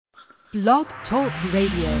Blog Talk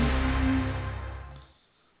Radio.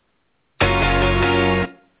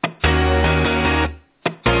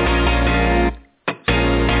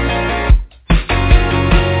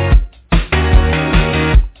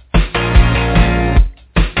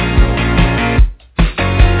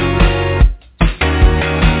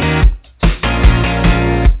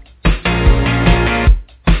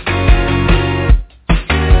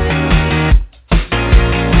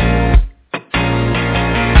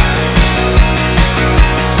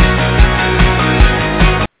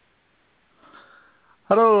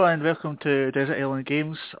 Hello and welcome to Desert Island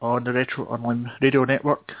Games on the Retro Online Radio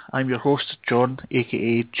Network. I'm your host, John,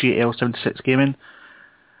 aka GL76 Gaming,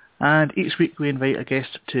 and each week we invite a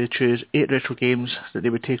guest to choose 8 retro games that they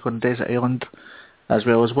would take on Desert Island, as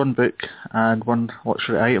well as one book and one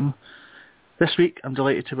luxury item. This week I'm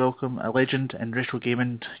delighted to welcome a legend in retro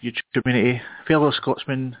gaming YouTube community, fellow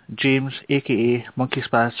Scotsman James, aka Monkey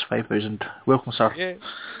Spaz 5000. Welcome, sir. Yay!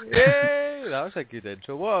 That was a good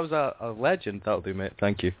intro. What was a legend? That'll do, mate.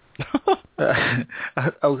 Thank you.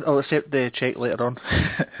 I'll accept the check later on.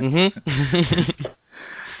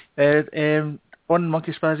 On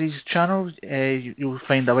Monkey Spaz's channel, you'll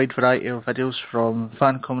find a wide variety of videos from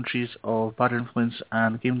fan commentaries of Bad Influence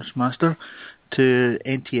and Games Master to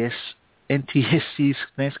NTSC's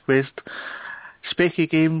Nest Quest,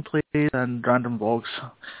 specky gameplays and random vlogs.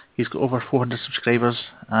 He's got over 400 subscribers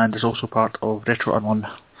and is also part of Retro Online.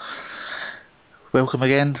 Welcome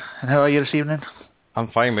again, and how are you this evening? I'm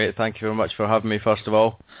fine, mate. Thank you very much for having me, first of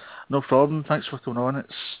all. No problem, thanks for coming on.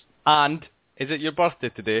 And, is it your birthday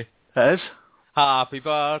today? It is. Happy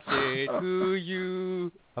birthday to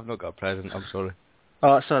you. I've not got a present, I'm sorry.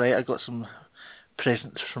 Oh, it's alright, I got some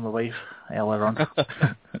presents from my wife earlier on.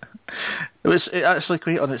 It was actually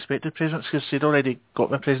quite unexpected presents, because she'd already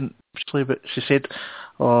got my present actually, but she said,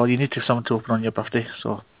 oh, you need to have something to open on your birthday,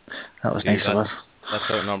 so that was nice of her. That's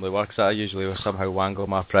how it normally works. I usually will somehow wangle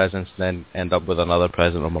my presents and then end up with another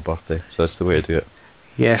present on my birthday. So that's the way to do it.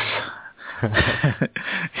 Yes.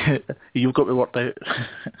 You've got me worked out.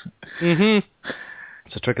 It's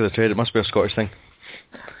a trick of the trade. It must be a Scottish thing.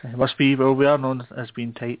 It must be. Well, we are known as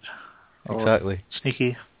being tight. Exactly.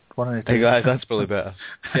 Sneaky. One of the times. Hey guys, that's probably better.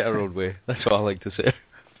 Get our own way. That's what I like to say.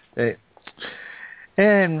 Right.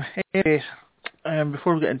 Anyway,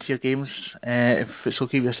 before we get into your games, if it's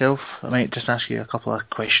okay with yourself, I might just ask you a couple of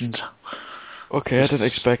questions. Okay, I didn't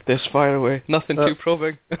expect this. Fire away. Nothing too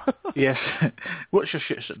probing. Yes. What's your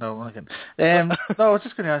shit? No, again. No, I was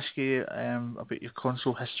just going to ask you about your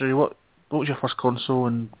console history. What was your first console,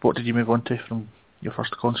 and what did you move on to from your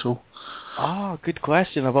first console? Oh, good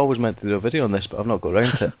question. I've always meant to do a video on this, but I've not got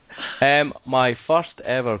around to it. My first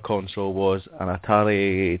ever console was an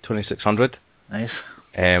Atari 2600. Nice.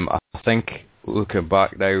 I think, looking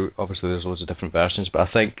back now, obviously there's loads of different versions, but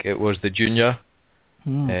I think it was the Junior,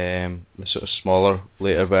 the sort of smaller,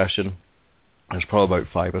 later version. I was probably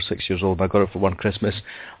about 5 or 6 years old. I got it for one Christmas,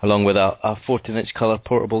 along with a 14-inch colour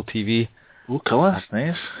portable TV. Oh, colour,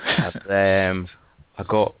 nice. I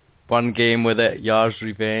got one game with it, Yar's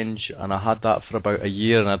Revenge, and I had that for about a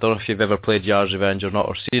year, and I don't know if you've ever played Yar's Revenge or not,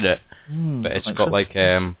 or seen it, but it's got like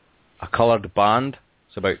a coloured band.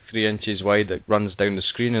 It's about 3 inches wide that runs down the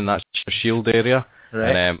screen, and that's your shield area.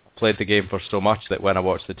 Right. And I played the game for so much that when I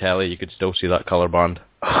watched the telly, you could still see that colour band.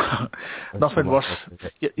 Nothing worse.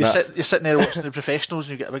 You're sitting there watching the professionals,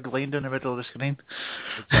 and you get a big line down the middle of the screen.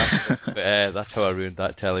 Exactly. But, that's how I ruined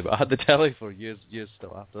that telly. But I had the telly for years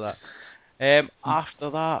still after that. After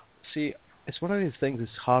that, see, it's one of these things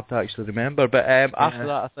that's hard to actually remember. But after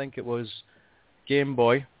that, I think it was Game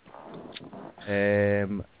Boy,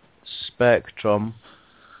 Spectrum,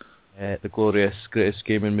 the glorious greatest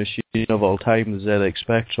gaming machine of all time, the ZX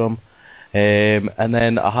Spectrum, and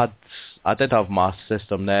then I did have Master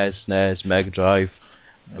System, NES, Mega Drive,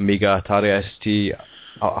 Amiga, Atari ST.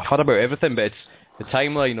 I've had about everything, but it's the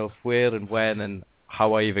timeline of where and when and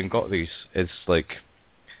how I even got these is like,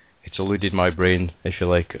 it's eluded my brain, if you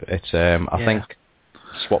like. It's I think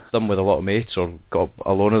swapped them with a lot of mates or got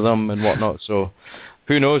a loan of them and whatnot, so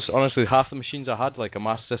who knows? Honestly, half the machines I had, like a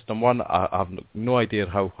Master System one, I have no idea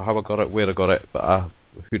how I got it, where I got it, but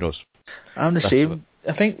who knows? I'm the same.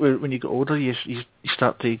 I think when you get older, you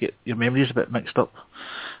start to get your memories a bit mixed up.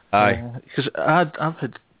 Aye. Because I've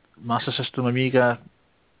had Master System, Amiga,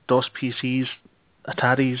 DOS PCs,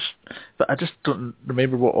 Ataris, but I just don't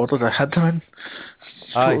remember what order I had them in.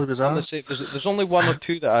 It's totally bizarre. There's only one or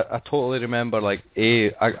two that I totally remember. Like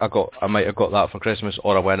I might have got that for Christmas,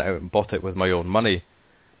 or I went out and bought it with my own money.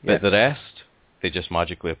 But the rest, they just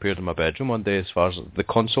magically appeared in my bedroom one day. As far as the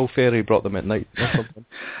console fairy brought them at night or something,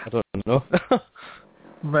 I don't know.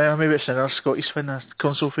 Well, maybe it's another Scottish thing. A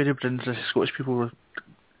console fairy brings the Scottish people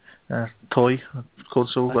a toy, a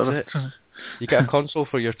console, That's whatever. it. You get a console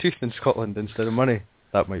for your tooth in Scotland instead of money.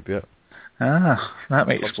 That might be it. Ah, that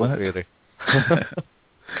might explain Console it. fairy.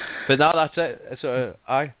 But no, that's it. It's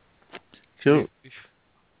aye. Cool.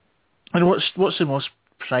 And what's the most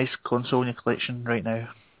prized console in your collection right now?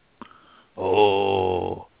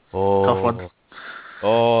 Tough one.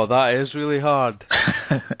 Oh, that is really hard.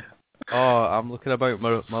 I'm looking about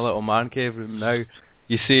my little man cave room now.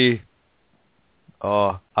 You see,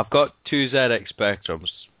 I've got two ZX Spectrums,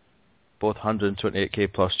 both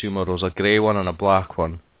 128K plus 2 models, a grey one and a black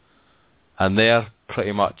one. And they're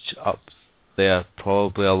pretty much up there,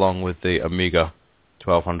 probably along with the Amiga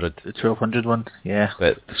 1200. The 1200 one, yeah.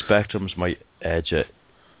 But the Spectrums might edge it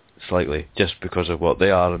slightly, just because of what they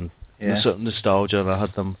are and the sort of nostalgia, and I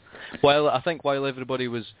had them. I think while everybody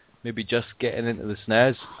was maybe just getting into the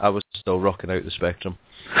SNES, I was still rocking out the Spectrum.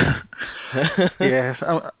 Yeah,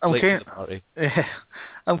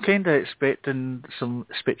 I'm kind of expecting some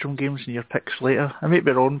Spectrum games in your picks later. I might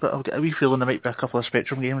be wrong, but I've got a wee feeling there might be a couple of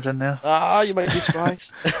Spectrum games in there. You might be surprised.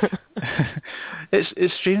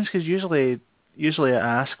 It's strange because usually I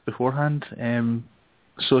ask beforehand,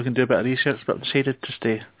 so I can do a bit of research, but I've decided just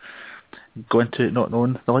to go into it not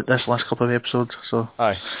knowing this last couple of episodes, so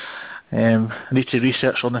aye. I need to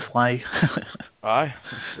research on the fly. Aye,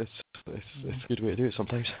 it's a good way to do it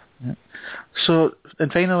sometimes. Yeah. So,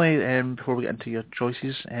 and finally, before we get into your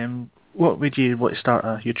choices, what made you want to start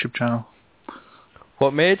a YouTube channel?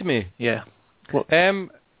 What made me? Yeah. It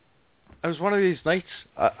was one of these nights.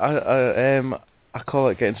 I call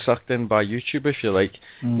it getting sucked in by YouTube, if you like.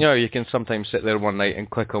 You know, you can sometimes sit there one night and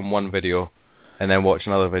click on one video, and then watch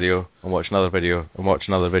another video, and watch another video, and watch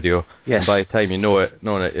another video. Yes. And by the time you know it,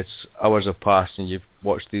 it's hours have passed, and you've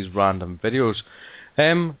watched these random videos.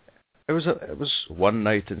 It was one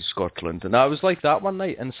night in Scotland, and I was like that one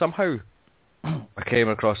night, and somehow I came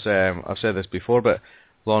across. I've said this before, but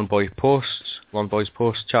Lawn Boys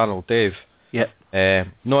Post channel, Dave. Yeah.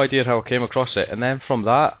 No idea how I came across it, and then from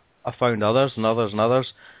that I found others and others and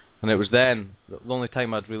others, and it was then the only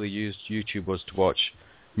time I'd really used YouTube was to watch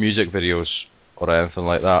music videos or anything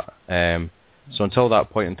like that. So until that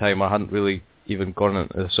point in time, I hadn't really even gone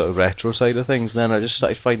into the sort of retro side of things. Then I just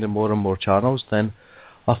started finding more and more channels. Then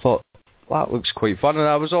I thought, that looks quite fun. And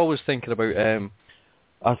I was always thinking about,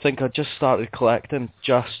 I think I just started collecting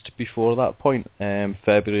just before that point,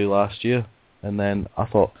 February last year. And then I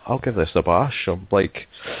thought, I'll give this a bash. I'm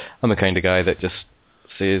the kind of guy that just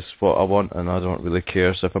says what I want, and I don't really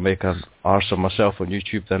care. So if I make an arse of myself on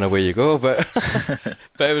YouTube, then away you go. But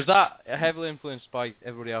but it was that heavily influenced by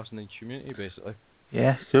everybody else in the community, basically.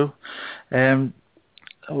 Yeah, cool.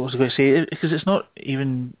 What was I going to say? Because it's not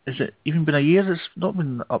even. Is it even been a year? It's not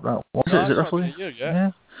been up that long. Is it roughly? A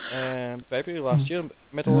year, yeah. February last year,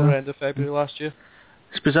 middle or end of February last year.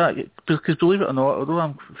 It's bizarre because, believe it or not, although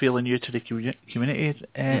I'm fairly new to the community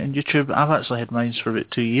in YouTube, I've actually had mine for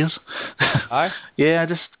about 2 years. Aye? Yeah,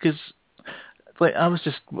 just because I was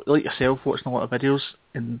just like yourself watching a lot of videos,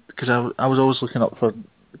 and because I was always looking up for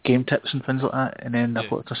game tips and things like that, and then I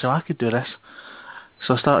thought to myself, I could do this.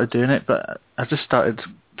 So I started doing it, but I just started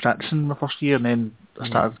practicing my first year, and then I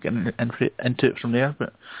started getting into it from there.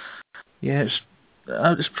 But yeah,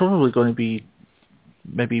 it's probably going to be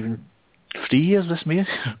maybe even 3 years this May. It's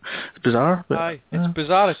bizarre, but aye, it's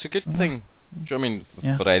bizarre. It's a good thing. Do you know what I mean?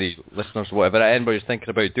 For any listeners or whatever, anybody's thinking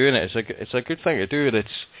about doing it, it's a good thing to do. And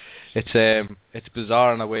it's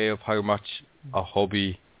bizarre in a way of how much a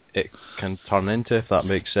hobby it can turn into, if that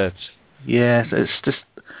makes sense. Yeah, it's just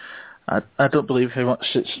I don't believe how much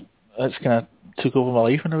it's kind of took over my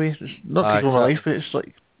life in a way. It's not took over my life, but it's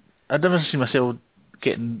like I'd never seen myself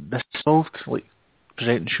getting this involved, like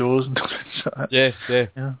presenting shows and stuff like that.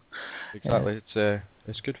 Yeah. Exactly.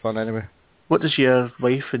 It's good fun anyway. What does your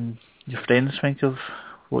wife and your friends think of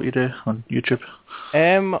what you do on YouTube?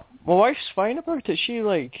 My wife's fine about it. She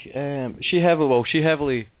was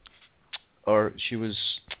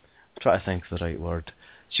trying to think of the right word.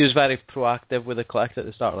 She was very proactive with the collect at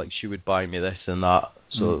the start. Like, she would buy me this and that.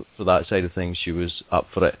 So for that side of things, she was up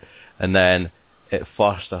for it. And then at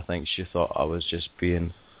first, I think she thought I was just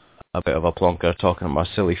being a bit of a plonker, talking to my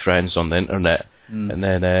silly friends on the internet. And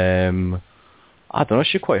then I don't know.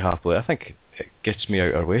 She's quite happily. I think it gets me out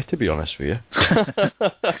of her way, to be honest with you.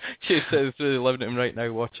 She's through the living room right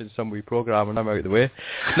now watching some wee program, and I'm out of the way.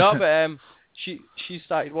 No, but she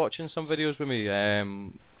started watching some videos with me.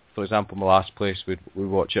 For example, my last place, we'd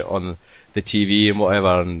watch it on the TV and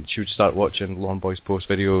whatever, and she would start watching Lawn Boys Post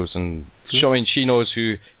videos and showing she knows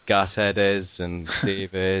who Gashead is and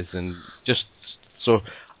Dave is, and just so.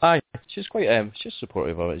 she's quite she's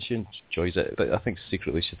supportive of it. She enjoys it, but I think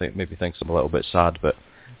secretly she maybe thinks I'm a little bit sad. But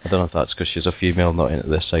I don't know if that's because she's a female, not into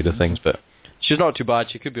this side of things. But she's not too bad.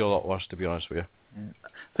 She could be a lot worse, to be honest with you.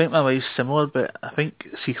 I think my wife's similar, but I think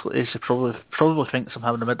secretly she probably thinks I'm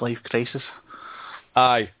having a midlife crisis.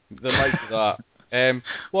 Aye, there might be that.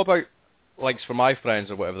 What about likes for my friends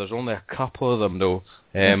or whatever? There's only a couple of them though.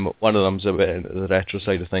 One of them's a bit into the retro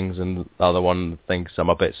side of things, and the other one thinks I'm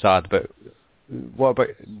a bit sad. But what about,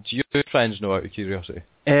 do your friends know, out of curiosity?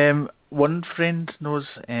 One friend knows,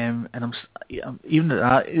 and I'm even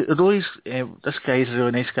at that. Although this guy's a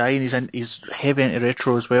really nice guy, and he's heavy into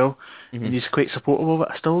retro as well, and he's quite supportive of it.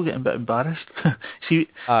 I still get a bit embarrassed. See,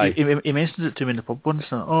 he mentioned it to me in the pub once.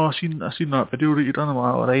 And, I seen that video that you done. I'm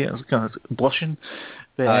like, all right. I was kind of blushing.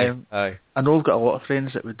 But I know I've got a lot of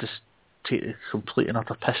friends that would just take the complete and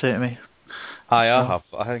utter piss out of me. I have.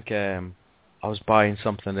 I think I was buying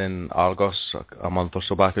something in Argos a month or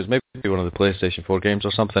so back. It was maybe one of the PlayStation 4 games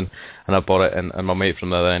or something, and I bought it, and my mate from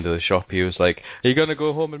the other end of the shop, he was like, "Are you going to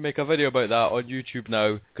go home and make a video about that on YouTube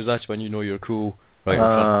now? Because that's when you know you're cool." Right in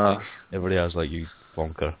front of me. Everybody else like, "You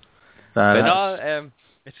bonker." But no,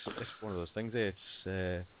 it's one of those things. It's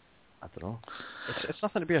I don't know. It's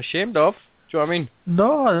nothing to be ashamed of. Do you know what I mean?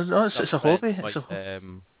 No, it's a hobby.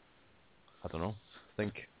 I don't know.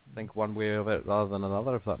 Think one way of it rather than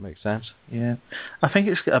another, if that makes sense. Yeah, I think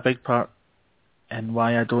it's got a big part in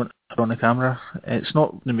why I don't put on the camera. It's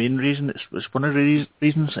not the main reason. It's one of the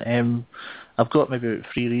reasons. I've got maybe about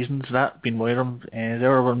 3 reasons. That being one of them. The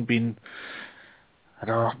other one being, I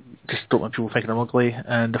don't know, just don't want people thinking I'm ugly.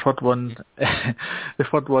 And the third one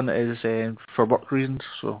is for work reasons.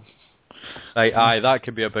 So. Aye, that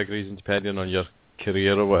could be a big reason depending on your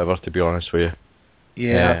career or whatever. To be honest with you.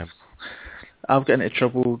 Yeah. I've got into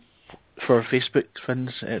trouble for Facebook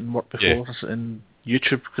things and work before, and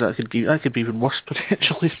YouTube, because that could be even worse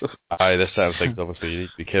potentially. So. Aye, this side of things, obviously you need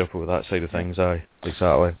to be careful with that side of things. Aye,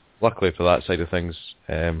 exactly. Luckily for that side of things,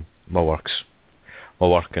 my work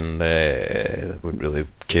and wouldn't really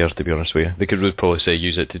care, to be honest with you. They could probably say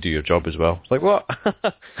use it to do your job as well. It's like, what?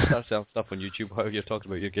 Start selling stuff on YouTube while you're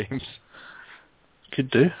talking about your games.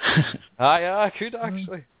 Could do. I could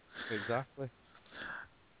actually. Exactly.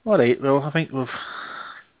 Alright, well, I think we've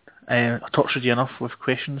tortured you enough with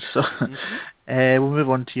questions, so we'll move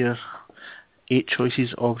on to your 8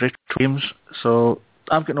 choices of retro games. So,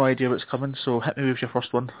 I've got no idea what's coming, so hit me with your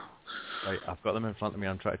first one. Right, I've got them in front of me,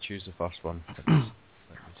 I'm trying to choose the first one.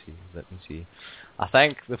 Let me see. I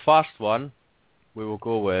think the first one we will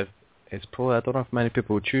go with is probably, I don't know if many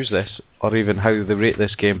people would choose this, or even how they rate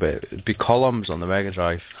this game, but it would be Columns on the Mega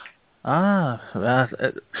Drive. I'm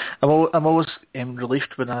always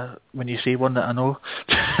relieved when you say one that I know.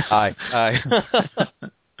 Aye.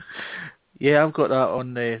 Yeah, I've got that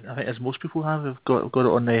on the. I think as most people have, I've got it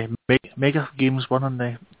on the Mega Games one on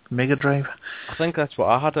the Mega Drive. I think that's what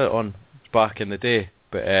I had it on back in the day,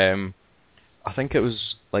 but I think it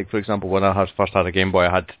was like, for example, when I first had a Game Boy,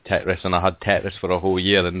 I had Tetris, and I had Tetris for a whole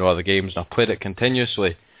year and no other games, and I played it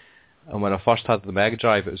continuously. And when I first had the Mega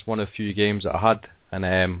Drive, it was one of the few games that I had, and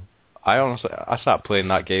I sat playing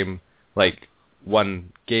that game, like,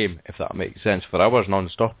 one game, if that makes sense, for hours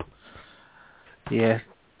non-stop. Yeah.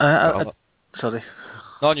 Sorry.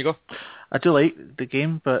 No, on you go. I do like the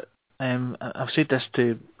game, but I've said this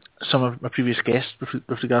to some of my previous guests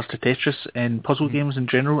with regards to Tetris and puzzle games in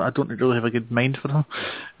general. I don't really have a good mind for them.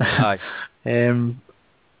 Aye.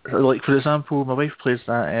 Like, for example, my wife plays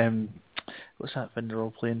that, what's that thing they're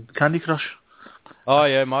all playing? Candy Crush. Oh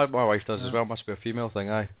yeah, my wife does as well. Must be a female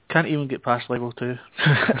thing, aye. Can't even get past level 2.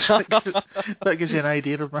 That gives you an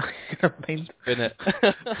idea of my mind. Isn't it?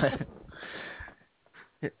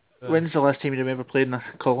 When's the last time you remember playing the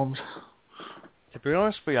Columns? To be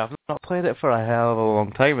honest with you, I've not played it for a hell of a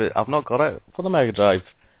long time. I've not got it for the Mega Drive.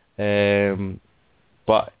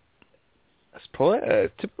 But it's probably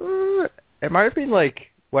it might have been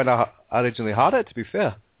like when I originally had it, to be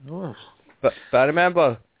fair. Oh. But I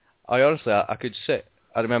remember, I honestly could sit.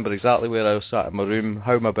 I remember exactly where I was sat in my room,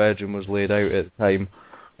 how my bedroom was laid out at the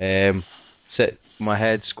time. Sit, my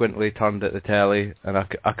head squintly turned at the telly, and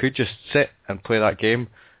I could just sit and play that game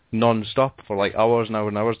non-stop for like hours and hours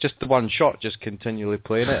and hours. Just the one shot, just continually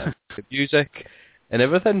playing it. The music and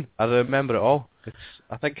everything. I remember it all.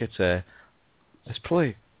 I think it's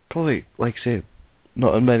probably like say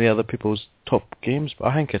not in many other people's top games, but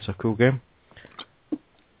I think it's a cool game.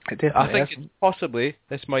 I think it's possibly,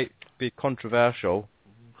 this might be controversial,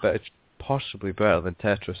 but it's possibly better than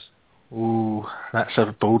Tetris. Ooh, that's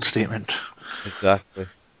a bold statement. Exactly.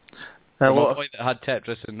 From a boy that had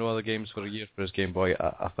Tetris and no other games for a year for his Game Boy,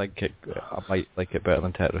 I think I might like it better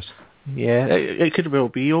than Tetris. Yeah, it could well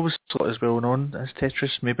be. Always not as well known as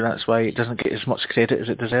Tetris. Maybe that's why it doesn't get as much credit as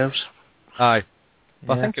it deserves. Aye.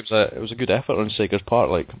 But Yeah. I think it was a good effort on Sega's part,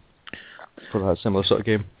 like, for that similar sort of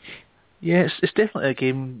game. Yeah, it's definitely a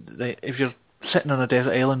game that if you're sitting on a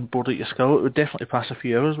desert island bored at your skull, it would definitely pass a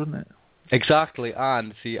few hours, wouldn't it? Exactly,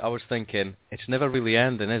 and see, I was thinking, it's never really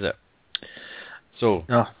ending, is it? So,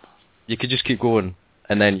 No. you could just keep going,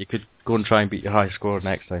 and then you could go and try and beat your high score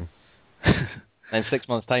next time. And 6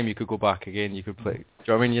 months' time, you could go back again, you could play. Do you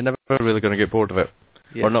know what I mean? You're never really going to get bored of it.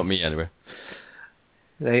 Yeah. Or not me, anyway.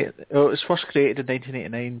 Right. Well, it was first created in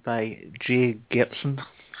 1989 by Jay Gertson.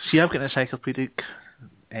 See, I've got an encyclopedic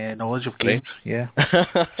knowledge of games. Yeah.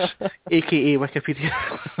 AKA Wikipedia.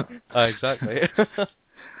 Exactly.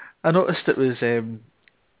 I noticed it was in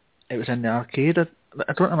the arcade.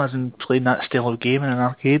 I don't imagine playing that style of game in an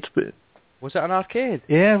arcade, but Was it an arcade?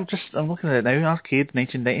 yeah, I'm looking at it now. Arcade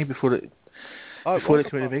 1990 before it came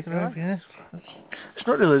out of Mega Drive. Yeah, it's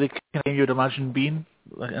not really the kind of game you'd imagine being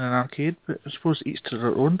like in an arcade, but I suppose each to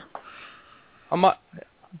their own.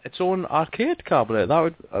 Its own arcade cabinet.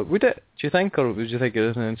 That would it? Do you think, or would you think it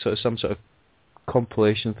was in some sort of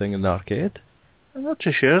compilation thing in the arcade? I'm not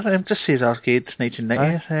too sure. It just says arcade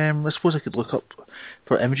 1990. I suppose I could look up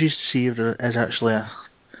for images to see if there is actually a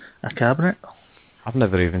cabinet. I've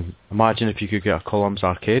never even imagined if you could get a Columns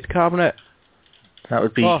arcade cabinet. That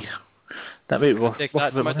would be. Oh. That might be worth. Take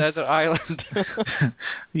that to my desert island.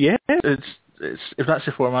 Yeah, it's if that's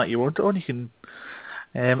the format you want it on, you can.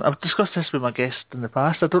 I've discussed this with my guest in the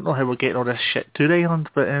past. I don't know how we're getting all this shit to the island,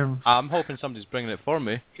 but I'm hoping somebody's bringing it for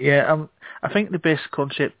me. yeah, I think the best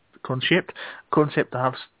concept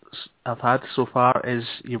I've had so far is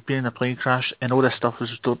you've been in a plane crash and all this stuff was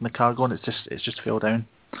stored in the cargo and it's just fell down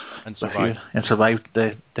And survived. and survived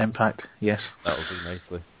the impact. Yes. That'll do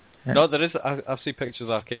nicely. Yeah. No, there is. I've seen pictures of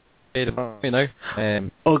arcade of me now.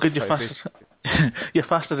 Oh, good, you're quite faster. You're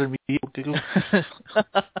faster than me, Google.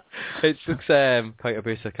 It looks quite a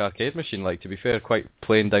basic arcade machine, like, to be fair, quite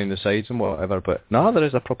plain down the sides and whatever, but no, there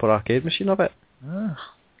is a proper arcade machine of it. Ah.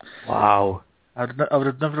 Wow. I would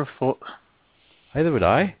have never have thought. Either would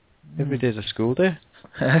I. Every day's a school day.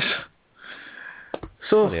 Yes.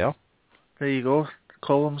 So, Bloody hell. there you go.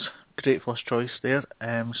 Columns, great first choice there. So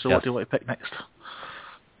Yep. what do you want to pick next?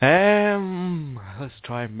 Let's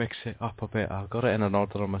try and mix it up a bit. I've got it in an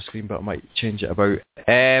order on my screen, but I might change it about.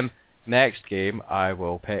 Next game I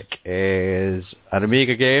will pick is an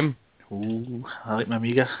Amiga game. Ooh, I like my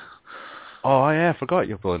Amiga. Oh yeah, I forgot.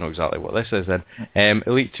 You'll probably know exactly what this is then.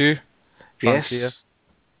 Elite 2. Yes. Frontier.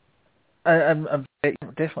 I'm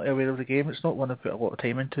definitely aware of the game. It's not one I put a lot of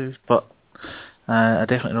time into, but I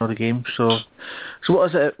definitely know the game. So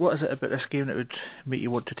what is it about this game that would make you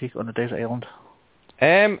want to take it on a desert island?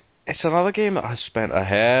 It's another game that I spent a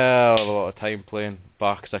hell of a lot of time playing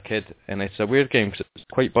back as a kid, and it's a weird game because it's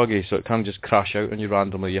quite buggy, so it can just crash out on you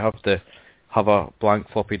randomly. You have to have a blank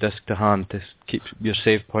floppy disk to hand to keep your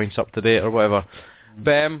save points up to date or whatever.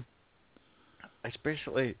 But it's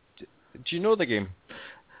basically... Do you know the game?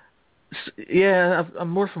 Yeah, I'm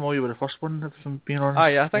more familiar with the first one, if I'm being honest.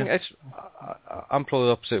 I think it's... I'm probably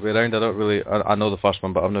the opposite way around. I know the first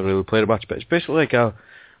one, but I've never really played it much. But it's basically like a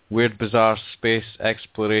weird, bizarre space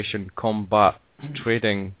exploration combat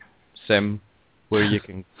trading sim where you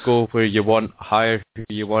can go where you want, hire who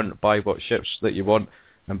you want, buy what ships that you want,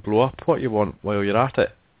 and blow up what you want while you're at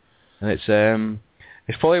it. And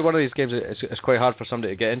it's probably one of these games that it's quite hard for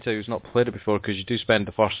somebody to get into who's not played it before, because you do spend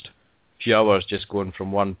the first few hours just going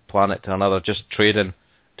from one planet to another, just trading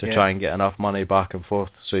to try and get enough money back and forth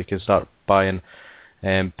so you can start buying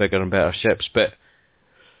bigger and better ships. But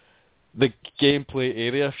the gameplay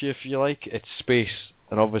area, if you like, it's space,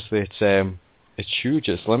 and obviously it's huge,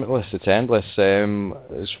 it's limitless, it's endless.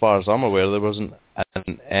 As far as I'm aware, there wasn't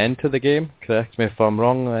an end to the game. Correct me if I'm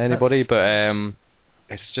wrong, anybody, but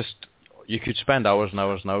it's just, you could spend hours and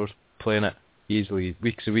hours and hours playing it easily,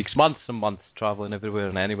 weeks and weeks, months and months, travelling everywhere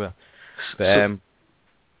and anywhere. But,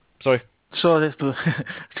 sorry. Sorry to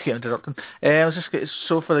keep interrupting. I was just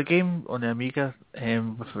so for a game on the Amiga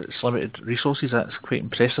with its limited resources, that's quite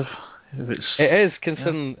impressive. It is,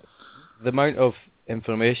 considering the amount of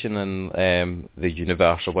information in the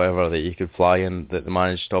universe or whatever that you could fly in, that they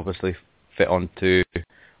managed to obviously fit onto,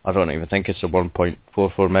 I don't even think it's a 1.44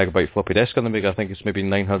 megabyte floppy disk on the Amiga. I think it's maybe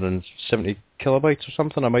 970 kilobytes or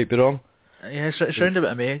something. I might be wrong. Yeah, it's around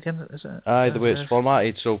about American, is it? Aye, the way it's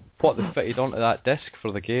formatted. So what they fitted onto that disc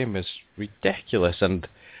for the game is ridiculous. And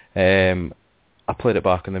I played it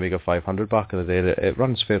back on the Amiga 500 back in the day. It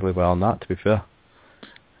runs fairly well on that, to be fair.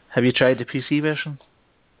 Have you tried the PC version?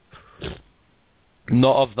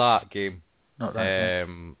 Not of that game. Not that.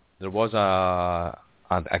 There was a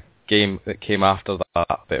game that came after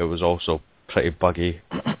that, but it was also pretty buggy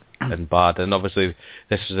and bad. And obviously,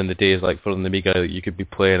 this was in the days like for the Amiga, that you could be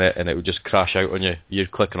playing it and it would just crash out on you.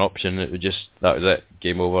 You'd click an option, and it would just, that was it,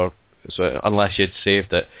 game over. So unless you'd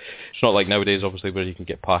saved it, it's not like nowadays, obviously, where you can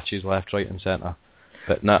get patches left, right, and centre.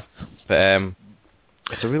 But no,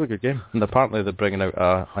 it's a really good game, and apparently they're bringing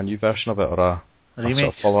out a new version of it, or a remake,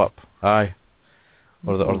 sort of follow-up. Aye.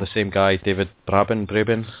 Or the same guy, David Braben,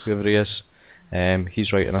 whoever he is.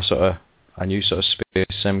 He's writing a new sort of space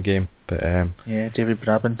sim game. But yeah, David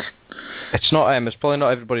Braben. it's not. It's probably not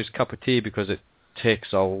everybody's cup of tea, because it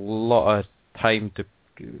takes a lot of time to.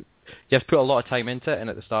 You have to put a lot of time into it, and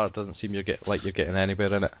at the start it doesn't seem you're getting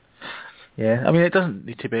anywhere in it. Yeah, I mean, it doesn't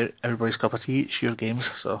need to be everybody's cup of tea. It's your games,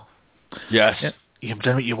 so Yes. yeah, you can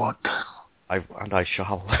do what you want. I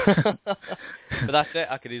shall. But that's it.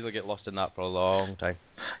 I could easily get lost in that for a long time.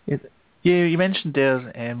 Yeah, you mentioned there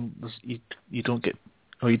you don't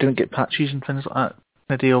get patches and things like that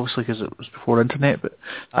in the day, obviously, because it was before internet. But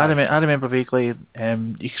I remember vaguely you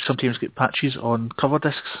could sometimes get patches on cover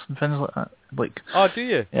discs and things like that. Like, oh, do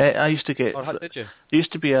you? I used to get. Or did you? There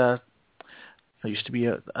used to be a.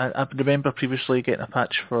 I remember previously getting a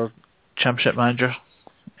patch for Championship Manager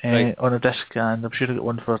Right. on a disc, and I'm sure I got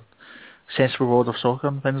one for Sensible World of Soccer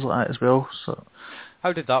and things like that as well. So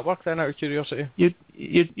How did that work then, out of curiosity? you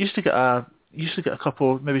used to get a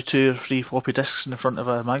couple, maybe 2 or 3 floppy disks in the front of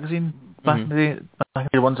a magazine back in the day, back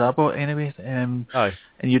in the ones I bought anyway. Aye.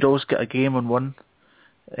 And you'd always get a game on one,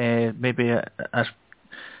 maybe a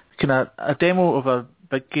kind of a demo of a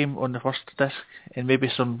big game on the first disc, and maybe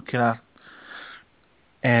some kind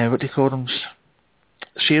of what do you call them?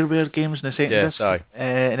 Shareware games in the second Yes, disc. aye.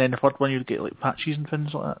 And then the third one you'd get like patches and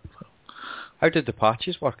things like that. How did the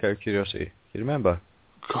patches work, out of curiosity? Do you remember?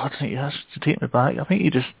 God, I think you have to take me back. I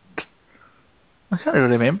think I can't really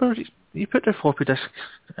remember. You put the floppy disk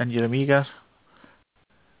in your Amiga.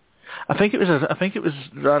 I think it was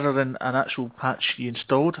rather than an actual patch you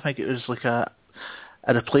installed. I think it was like a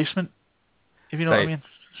replacement, if you know what I Right. mean.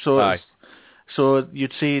 So Aye. so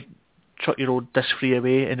you'd say chuck your old disc free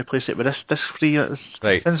away and replace it with this disc free,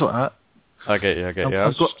 Right. things like that. I get you. I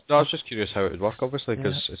was just curious how it would work, obviously,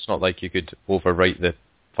 because it's not like you could overwrite the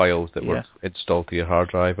files that were installed to your hard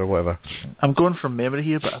drive or whatever. I'm going from memory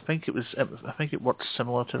here, but I think it worked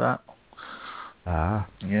similar to that. Ah.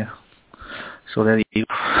 Yeah. So there you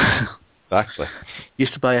go. Exactly.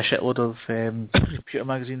 Used to buy a shitload of computer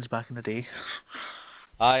magazines back in the day.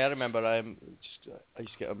 I remember. I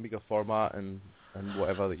used to get Amiga format and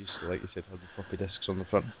whatever that used to, like you said, have the floppy disks on the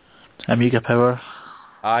front. Amiga Power.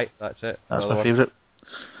 Aye, that's it. That's Another my one. favourite.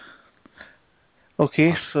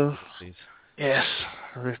 Okay, so Please. yes,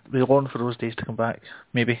 we're on for those days to come back.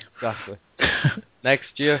 Maybe. Exactly. Next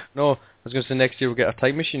year? No, I was going to say next year we'll get a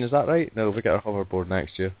time machine. Is that right? No, we'll get a hoverboard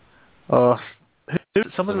next year.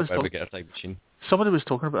 Somebody was we get a time machine.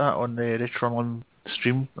 talking about that on the Retro Online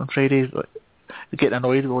stream on Friday. Like, getting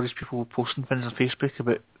annoyed with all these people posting things on Facebook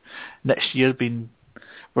about next year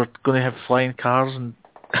we're going to have flying cars and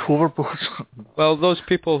hoverboards. Well, those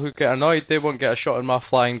people who get annoyed, they won't get a shot in my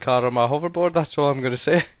flying car or my hoverboard. That's all I'm going to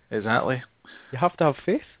say. Exactly. You have to have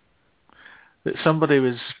faith. That somebody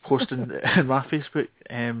was posting in my Facebook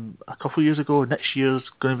a couple of years ago. Next year's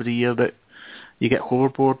going to be the year that you get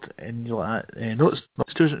hoverboard, and you're like, no, it's not.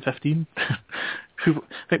 It's 2015. I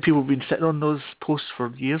think people have been sitting on those posts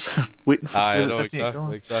for years, waiting for I know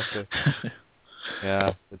 2015. exactly.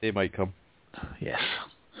 Yeah, the day might come. Yes.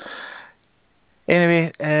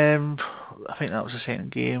 Anyway, I think that was the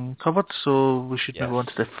second game covered, so we should move on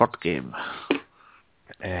to the third game.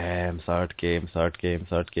 Third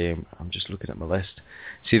game. I'm just looking at my list.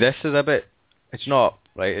 See, this is a bit. It's not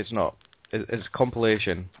right. It's not. It's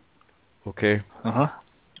compilation. Okay.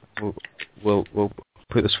 We'll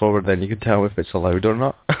put this forward. Then you can tell if it's allowed or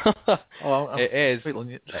not. It is. Quite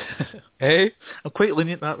lenient. Hey. I'm quite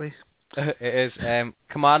lenient that way. It is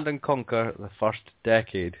Command and Conquer: The First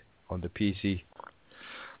Decade on the PC.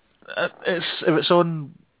 If it's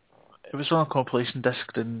on a compilation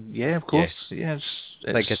disc, then yeah, of course. Yes.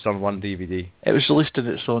 Yeah, I think it's on one DVD. It was released in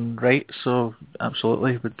its own right, so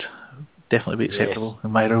absolutely would definitely be acceptable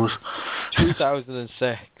in my rules.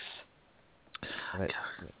 2006.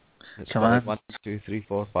 It's Come on. 1, 2, 3,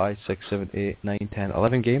 4, 5, 6, 7, 8, 9, 10,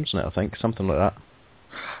 11 games in it, I think, something like that.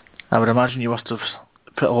 I would imagine you must have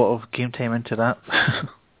put a lot of game time into that.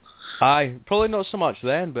 Aye, probably not so much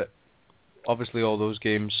then, but obviously all those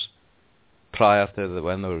games prior to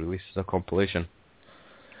when they were released as a compilation.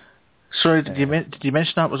 Sorry, did you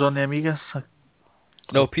mention that was on the Amiga?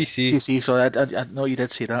 No, PC. PC, sorry, I know you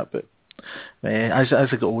did say that, but As I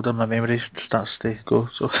get older, my memory starts to go.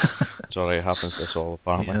 So It's alright, it happens to us all,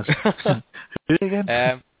 apparently. yes. Who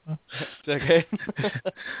again? Again?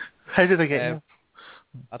 How did I get here?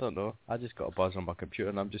 I don't know. I just got a buzz on my computer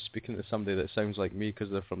and I'm just speaking to somebody that sounds like me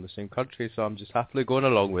because they're from the same country, so I'm just happily going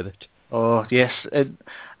along with it. Oh yes,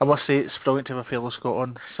 I must say it's brilliant to have a fellow Scot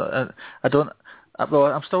on. So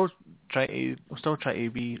I'm still trying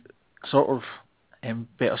to be sort of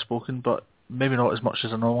better spoken, but maybe not as much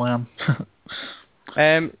as I normally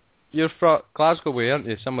am. You're from Glasgow way, aren't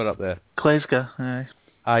you? Somewhere up there. Glasgow, aye.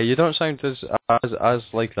 Aye, you don't sound as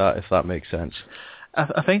like that, if that makes sense.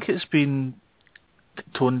 I think it's been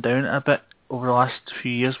toned down a bit over the last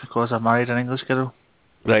few years because I married an English girl.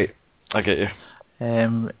 Right, I get you.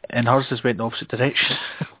 And hers just went in the opposite direction.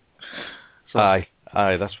 So, aye,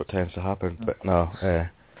 that's what tends to happen. But no,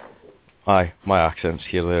 aye, my accent's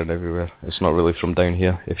here, there, and everywhere. It's not really from down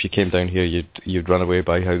here. If you came down here, you'd run away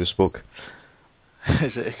by how they spoke.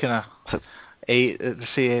 Is it kind of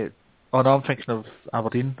say? Oh no, I'm thinking of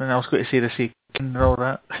Aberdeen, and I was going to say the say and all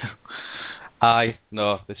that. Aye,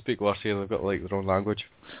 no, they speak worse here. They've got like their own language.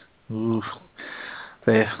 Ooh,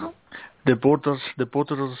 the borders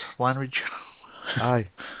language. Aye,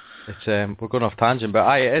 it's we're going off tangent, but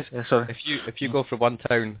aye, it is. Yeah, sorry. If you go from one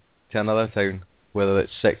town to another town, whether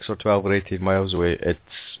it's 6 or 12 or 18 miles away,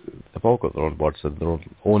 they've all got their own words and their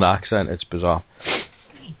own accent. It's bizarre.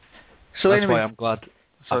 So that's anyway, why I'm glad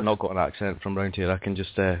I've not got an accent from round here. I can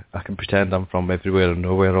just I can pretend I'm from everywhere and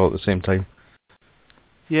nowhere all at the same time.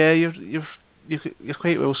 Yeah, you're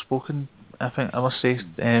quite well spoken. I think I must say.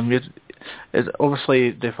 It's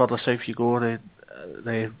obviously the further south you go,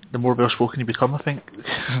 the more well spoken you become. I think.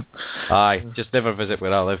 Aye, just never visit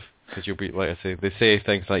where I live because you'll be, like I say, they say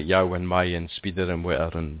things like yow and my and speeder and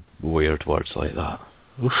witter and weird words like that.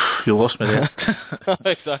 Oof, you lost me there.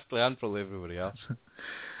 Exactly, and probably everybody else.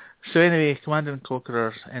 So anyway, Command and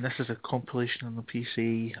Conqueror, and this is a compilation on the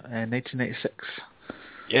PC, 1996.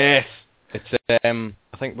 Yes, it's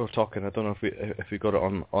I think we were talking. I don't know if we got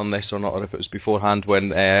it on this or not, or if it was beforehand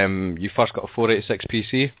when you first got a 486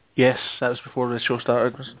 PC. Yes, that was before the show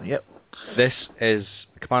started, wasn't it? Yep. This is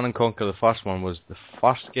Command and Conquer. The first one was the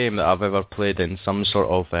first game that I've ever played in some sort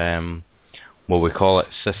of what we call it,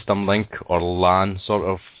 system link or LAN sort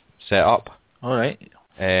of setup. All right.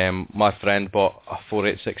 My friend bought a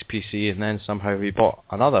 486 PC and then somehow he bought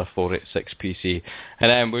another 486 PC,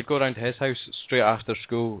 and then we'd go down to his house straight after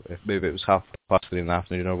school, if maybe it was 3:30 in the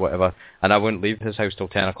afternoon or whatever, and I wouldn't leave his house till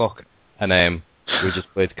 10 o'clock, and we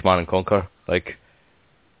just played Command and Conquer like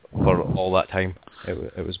for all that time.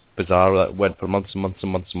 It was bizarre. That went for months and months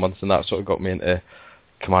and months and months, and that sort of got me into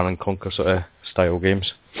Command and Conquer sort of style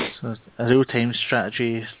games. So a real-time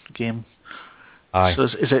strategy game. Aye. So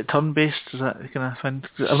is it turn-based? Is that kind of thing?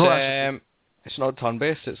 It's not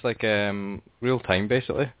turn-based. It's like real-time,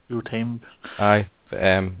 basically. Real-time. Aye. But,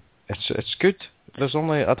 it's good. There's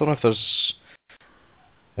only I don't know if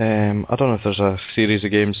there's a series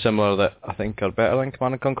of games similar that I think are better than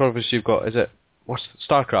Command and Conquer. Obviously, you've got what's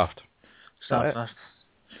StarCraft? StarCraft.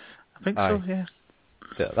 I think Aye. so. Yeah.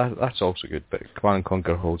 That's also good, but Command and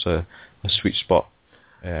Conquer holds a sweet spot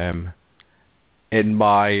in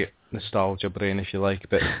my nostalgia brain, if you like.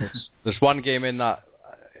 But there's one game in that,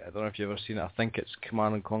 I don't know if you've ever seen it, I think it's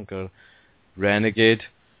Command and Conquer Renegade.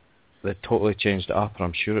 They totally changed it up, and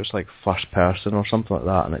I'm sure it's like first person or something like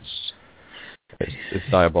that, and it's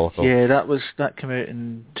diabolical. Yeah, that came out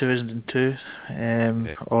in 2002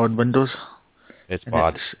 on Windows. It's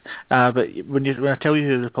bad. But when I tell you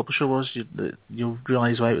who the publisher was, you'll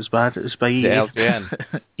realise why it was bad. It was by EA. The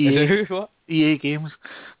LJN. EA. What? EA Games.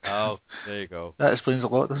 Oh, there you go. That explains a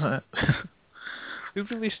lot, doesn't it? Who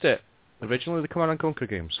released it? Originally the Command and Conquer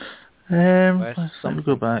games? Let me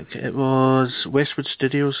go back. It was Westwood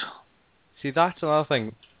Studios. See, that's another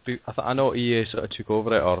thing. I know EA sort of took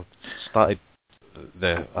over it or started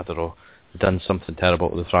I don't know, done something terrible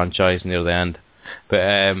to the franchise near the end. But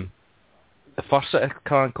the first set of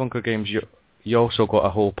Command and Conquer games, you also got a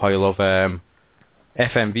whole pile of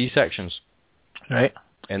FMV sections. Right.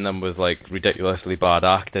 In them with like ridiculously bad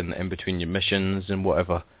acting in between your missions and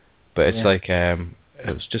whatever. But it's like, it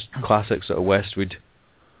was just classic sort of Westwood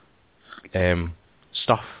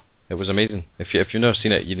stuff. It was amazing. If you've never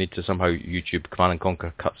seen it, you need to somehow YouTube Command and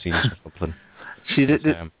Conquer cutscenes or something. See, they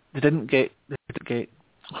didn't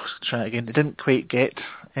quite get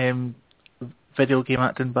video game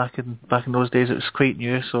acting back in those days. It was quite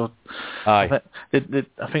new, so aye. I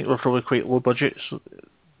think they were probably quite low budget.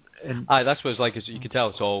 Aye, that's what it's like. Is you can tell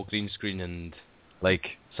it's all green screen and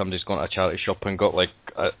like somebody's gone to a charity shop and got like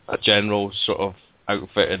a general sort of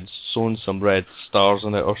outfit and sewn some red stars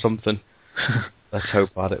on it or something. That's how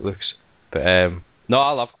bad it looks. But no,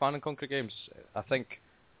 I love Command and Conquer games. I think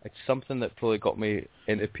it's something that probably got me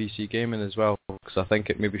into PC gaming as well, because I think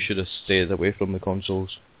it maybe should have stayed away from the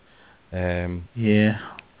consoles. Yeah.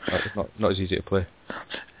 It's not as easy to play.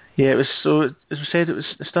 Yeah, it was. So as we said, it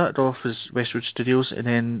started off as Westwood Studios, and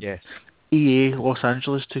then Yes. EA Los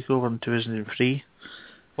Angeles took over in 2003.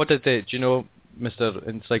 What did they? Do you know, Mr.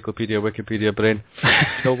 Encyclopedia Wikipedia Brain? Do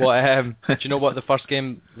you know what? Do you know what the first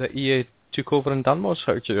game that EA took over and done was?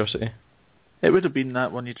 Out of curiosity. It would have been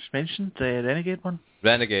that one you just mentioned, the Renegade one.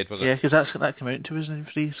 Renegade, was it? Yeah, because that came out in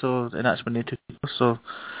 2003, and that's when they took it over. So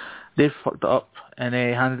they fucked it up and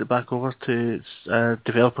handed it back over to a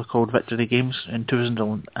developer called Victory Games in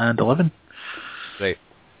 2011. Right.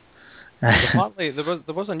 Apparently, there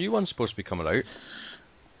was a new one supposed to be coming out,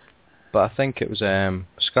 but I think it was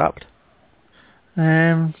scrapped.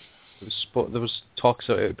 There was talks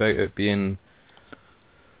about it being,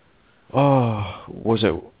 was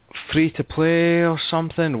it free to play or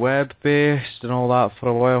something, web based and all that for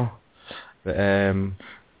a while, but it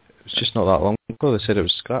was just not that long ago they said it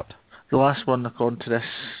was scrapped. The last one according to this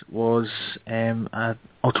was an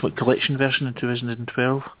Ultimate Collection version in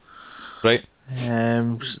 2012. Right.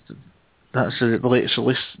 That's the latest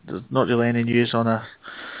release. There's not really any news on a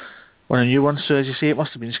new one, so as you say, it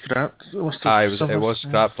must have been scrapped. It was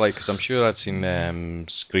scrapped, because I'm sure I'd seen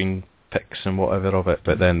screen pics and whatever of it,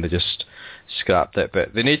 but then they just scrapped it.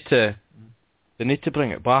 But they need to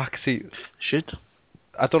bring it back. See, should.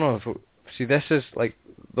 I don't know if this is like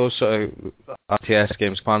those sort of RTS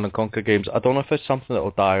games, Command and Conquer games. I don't know if it's something that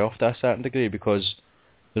will die off to a certain degree, because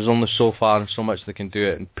there's only so far and so much they can do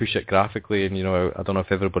it and push it graphically, and I don't know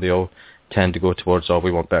if everybody will tend to go towards, we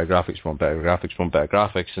want better graphics,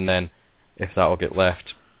 and then if that will get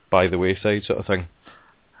left by the wayside sort of thing.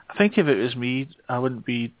 I think if it was me, I would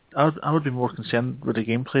be more concerned with the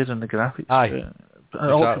gameplay than the graphics. Aye. A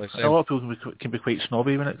lot of people can be quite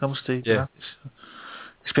snobby when it comes to graphics,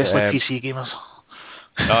 especially PC gamers.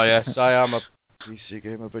 Oh yes, I am a PC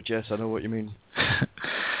gamer, but yes, I know what you mean.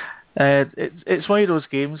 It's one of those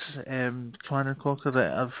games, Command and Conquer,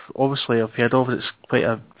 that I've heard of. It's quite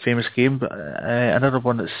a famous game, but another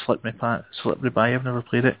one that's slipped me by. I've never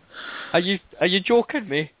played it. Are you joking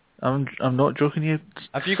me? I'm not joking you.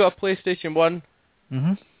 Have you got a PlayStation 1?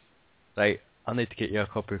 Mhm. Right, I need to get you a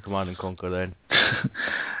copy of Command and Conquer then.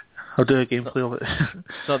 I'll do a gameplay of it.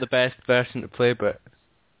 It's not the best version to play, but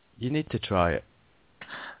you need to try it.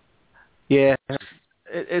 Yeah.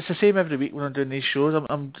 It's the same every week when I'm doing these shows.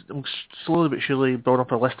 I'm slowly but surely building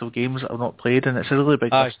up a list of games that I've not played, and it's a really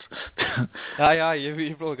big list. Aye,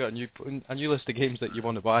 you've probably got a new list of games that you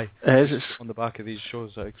want to buy. It's on the back of these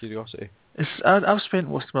shows out of curiosity. I've spent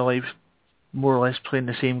most of my life more or less playing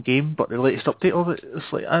the same game, but the latest update of it,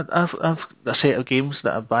 it's like I've a set of games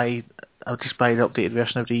that I'll just buy the updated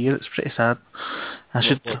version every year. It's pretty sad.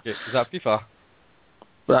 Is that FIFA?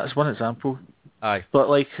 That's one example. Aye. But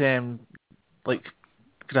like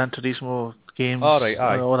Gran Turismo games, all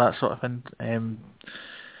that sort of thing.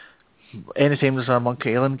 Anytime there's a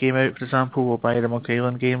Monkey Island game out, for example, we'll buy the Monkey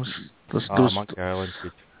Island games. Monkey Island's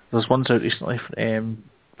good. There's ones out recently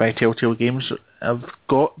by Telltale Games I've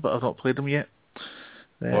got, but I've not played them yet.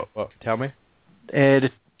 What? Tell me. The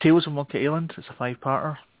Tales of Monkey Island. It's a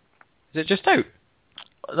 5-parter. Is it just out?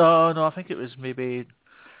 No, I think it was maybe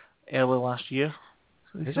early last year.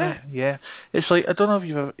 Is it? Yeah. It's like, I don't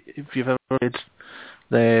know if you've ever played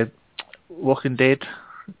the Walking Dead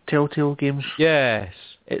Telltale games. Yes.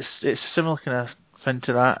 It's a similar kind of thing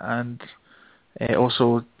to that, and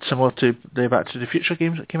also similar to the Back to the Future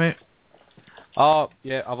games that came out. Oh,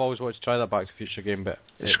 yeah, I've always wanted to try that Back to the Future game, but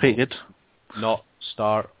it's quite good. Not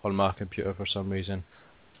start on my computer for some reason.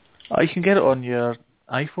 Oh, you can get it on your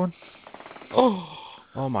iPhone.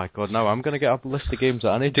 Oh my god, now I'm going to get a list of games that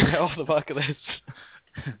I need to get off the back of this.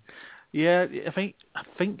 Yeah, I think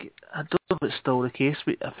I don't know if it's still the case,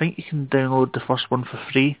 but I think you can download the first one for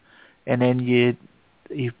free, and then you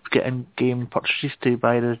get in-game purchases to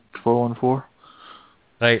buy the following 4.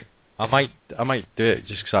 Right, I might do it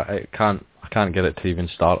just because I can't get it to even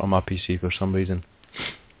start on my PC for some reason.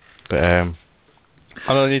 But I'm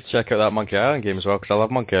gonna need to check out that Monkey Island game as well, because I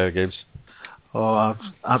love Monkey Island games. Oh,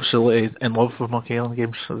 I'm absolutely in love with Monkey Island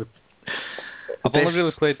games. I've only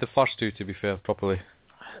really played the first 2, to be fair, properly.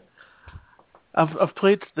 I've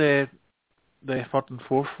played the 3rd and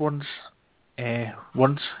 4th ones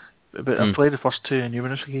once, but I've played the first 2 on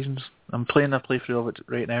numerous occasions. I'm playing a playthrough of it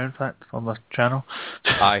right now, in fact, on my channel.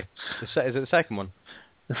 Aye. Is it the second one?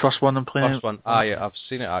 The first one I'm playing. First one. Yeah, I've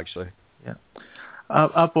seen it actually. Yeah.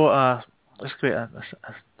 I bought it's quite a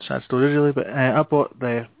sad story really, but I bought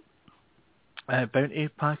the Bounty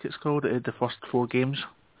Pack, it's called. It had the first 4 games,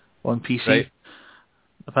 on PC. Right.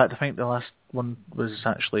 In fact, I think the last one was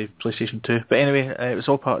actually PlayStation 2. But anyway, it was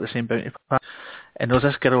all part of the same bounty pack. And there was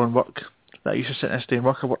this girl in work that I used to sit next to in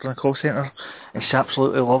work. I worked in a call centre, and she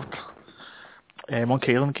absolutely loved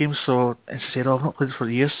Monkey Island games. So, and she said, "Oh, I've not played it for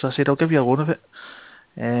years." So I said, "I'll give you a loan of it."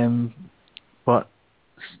 But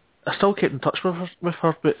I still kept in touch with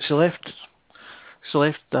her, but she left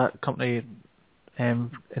that company,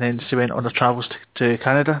 and then she went on her travels to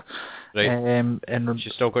Canada. Right. And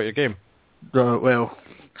She still got your game? well,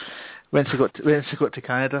 when she got to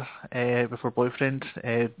Canada with her boyfriend,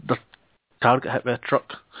 their car got hit by a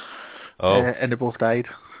truck. Oh. And they both died.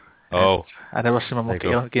 Oh. I never seen my Monkey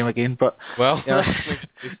Island game again, but... Well, yeah.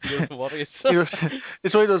 no worries.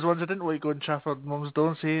 It's one of those ones I didn't want to go and Trafford Mum's door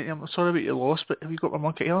and say, "I'm sorry about your loss, but have you got my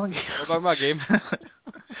Monkey Island game?" What about my game?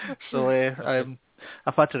 So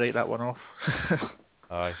I've had to write that one off.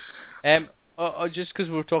 Aye. Just because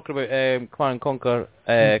we were talking about Command & Conquer,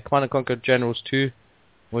 Command & Conquer Generals 2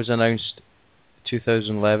 was announced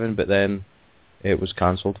 2011, but then it was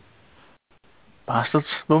cancelled. Bastards.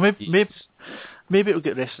 Well, maybe it'll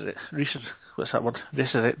get what's that word?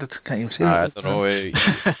 Resurrected. Can't even say I it. don't know.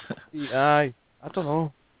 I don't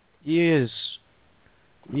know. EA is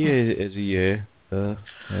EA. Who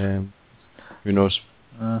knows?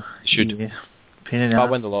 Should. Yeah. Pain in If the I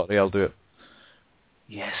ass. win the lottery, I'll do it.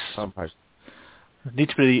 Yes. Somehow.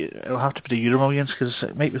 It'll have to be the Euro Millions because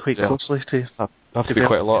it might be quite costly to. Have to be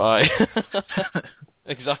quite a lot, aye.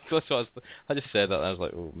 Exactly. So I just said that and I was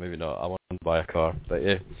like, oh, maybe not. I want to buy a car, but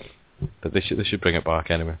yeah. But they should bring it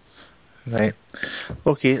back anyway. Right.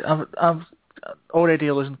 Okay. I've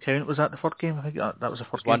already losing count. Was that the third game? I think that was the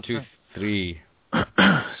first game. 1, 2, 3.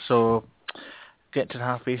 So, get to the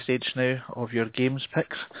halfway stage now of your games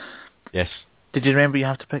picks. Yes. Did you remember you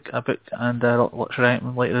have to pick a book and a luxury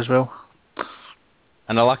item later as well?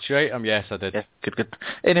 And a luxury item? Yes, I did. Yeah, good.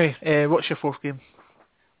 Anyway, what's your fourth game?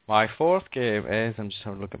 My fourth game is, I'm just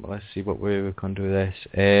having a look at my list, see what way we can do this,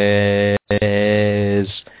 is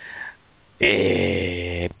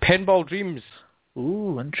Pinball Dreams.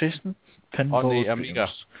 Ooh, interesting. Pinball on the Dreams. Amiga.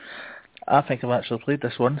 I think I've actually played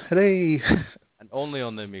this one. Hooray! And only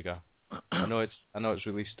on the Amiga. I know it's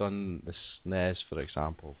released on the SNES, for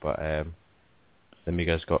example, but the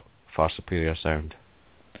Amiga's got far superior sound.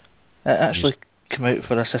 It actually came out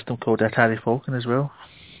for a system called Atari Falcon as well.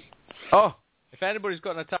 Oh! If anybody's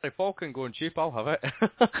got an Atari Falcon going cheap, I'll have it.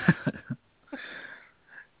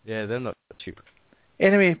 Yeah, they're not cheap.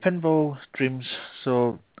 Anyway, Pinball Dreams.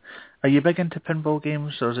 So, are you big into pinball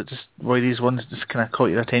games, or is it just one of these ones that just kind of caught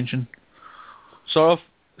your attention? Sort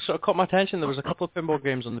of caught my attention. There was a couple of pinball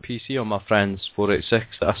games on the PC on my friend's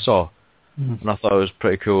 486 that I saw, and I thought it was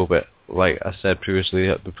pretty cool. But like I said previously,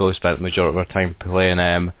 we probably spent the majority of our time playing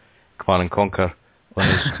Command & Conquer on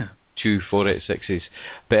his 2 486s.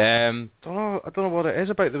 But I don't know what it is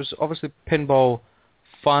about. There was obviously Pinball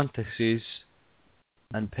Fantasies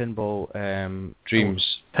and Pinball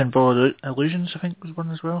Dreams. Pinball Illusions, I think, was one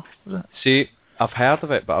as well. Was it? See, I've heard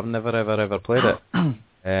of it, but I've never ever played it.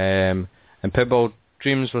 And Pinball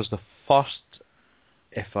Dreams was the first,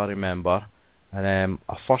 if I remember, and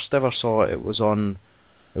I first ever saw it. It was on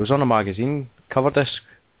a magazine cover disc,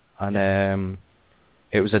 and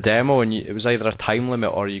it was a demo, and it was either a time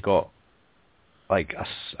limit or you got like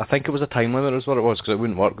I think it was a time limit is what it was, because it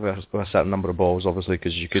wouldn't work with a certain number of balls, obviously,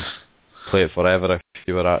 because you could play it forever if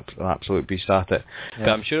you were an absolute beast at it. Yeah.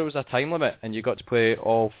 But I'm sure it was a time limit, and you got to play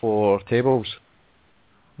all 4 tables.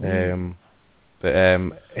 But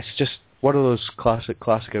it's just one of those classic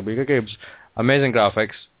Amiga games. Amazing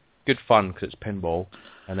graphics, good fun because it's pinball,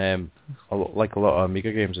 and like a lot of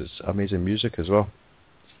Amiga games, it's amazing music as well.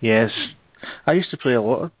 Yes, I used to play a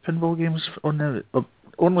lot of pinball games only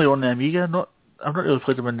on the Amiga. I've not really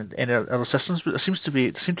played them in any other systems, but there seemed to be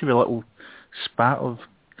a little spat of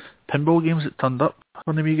pinball games that turned up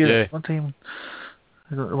on the Amiga at one time.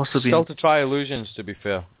 It must have been. Still to try Illusions, to be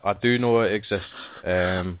fair. I do know it exists.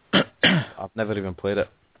 I've never even played it.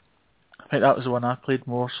 I think that was the one I played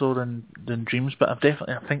more so than Dreams, but I've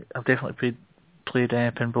definitely played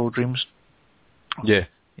Pinball Dreams. Yeah.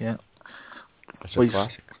 Yeah. It's a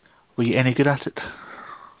classic. Were you any good at it?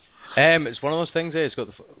 It's one of those things. It's got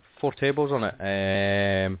the 4 tables on it,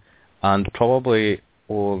 and probably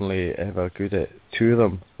only ever good at 2 of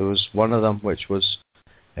them. There was one of them which was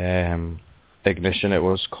Ignition. It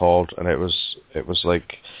was called, and it was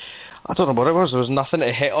like, I don't know what it was. There was nothing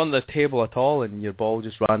to hit on the table at all, and your ball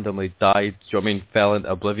just randomly died. Do you know what I mean? Fell into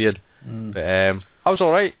oblivion. But I was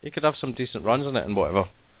all right. You could have some decent runs on it and whatever.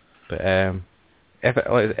 But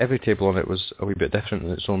every table on it was a wee bit different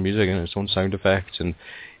in its own music and its own sound effects, and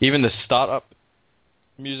even the startup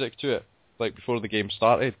music to it, like before the game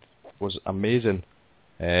started, was amazing.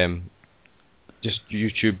 Just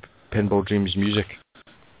YouTube Pinball Dreams music,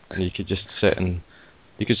 and you could just sit in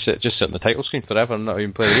the title screen forever and not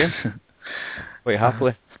even play the game. Quite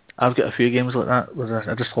happily. I've got a few games like that where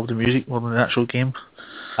I just love the music more than the actual game.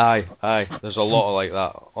 Aye. There's a lot of like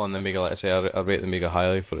that on the Amiga. Like I say, I rate the Amiga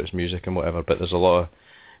highly for its music and whatever, but there's a lot of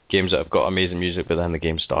games that have got amazing music, but then the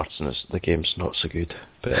game starts and the game's not so good.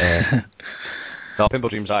 But no, Pinball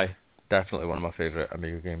Dreams, definitely one of my favourite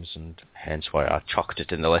Amiga games, and hence why I chucked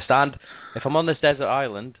it in the list. And if I'm on this desert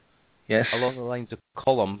island, yes, along the lines of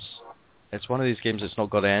Columns, it's one of these games that's not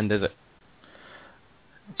got to end, is it?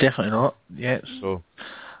 Definitely not. Yes. So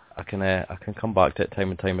I can come back to it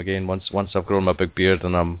time and time again. Once I've grown my big beard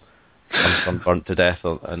and I'm sunburnt to death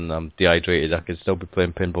and I'm dehydrated, I can still be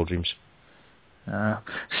playing Pinball Dreams.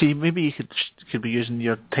 See, maybe you could be using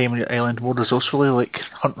your time on your island more resourcefully, like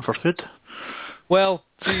hunting for food. Well,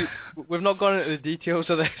 see, we've not gone into the details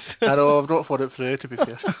of this. I know, I've not thought it through, to be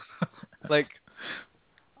fair. Like,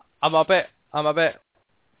 I'm a bit.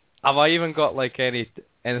 Have I even got like anything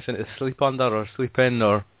to sleep under or sleep in,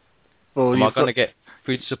 or am I going to get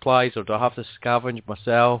food supplies, or do I have to scavenge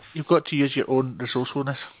myself? You've got to use your own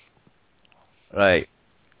resourcefulness. Right.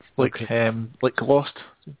 Like Lost.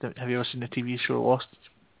 Have you ever seen the TV show Lost?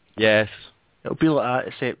 Yes. It'll be like that,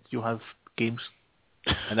 except you'll have games.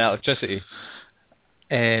 And electricity.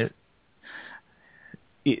 I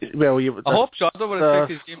hope so. I don't want to take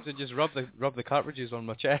these games and just rub the cartridges on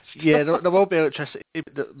my chest. Yeah, there will be electricity,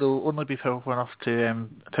 but they'll only be powerful enough to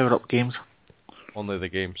power up games. Only the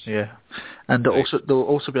games. Yeah, and there'll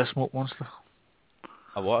also be a smoke monster.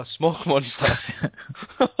 A what? A smoke monster?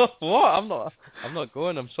 What? I'm not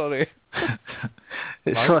going. I'm sorry.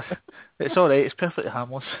 It's all right. It's perfectly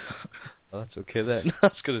harmless. Oh, that's okay then. I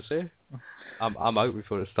was gonna say, I'm out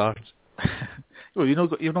before it starts. Well, you've not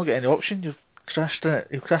got any option. You've crashed it.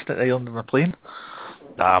 You've crashed it right under the plane.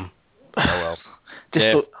 Damn. Oh well.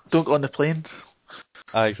 Just don't go on the plane.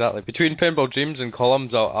 Exactly. Between Pinball Dreams and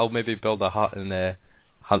Columns, I'll maybe build a hut and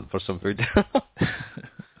hunt for some food.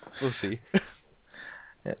 We'll see.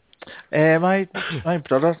 Yeah. My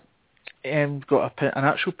brother got an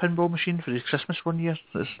actual pinball machine for his Christmas one year.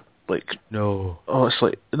 It's like no. Oh, it's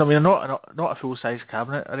like, I mean, not a full size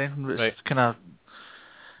cabinet or anything. But it's kind of,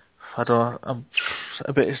 I don't know,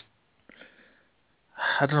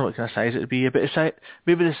 I don't know what kind of size it would be. A bit of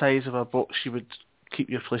maybe the size of a box you would keep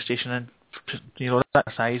your PlayStation in. You know, that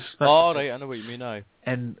size. Oh, right, I know what you mean now.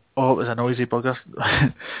 And it was a noisy bugger.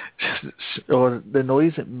 Or the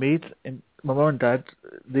noise it made. And my mum and dad,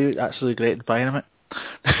 they actually regretted buying it.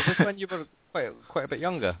 Was this when you were quite a bit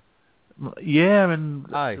younger? Yeah, I mean,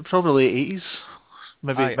 probably late 80s,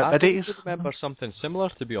 maybe mid-80s. I remember something similar,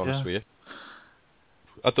 to be honest with you.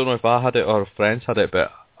 I don't know if I had it or friends had it,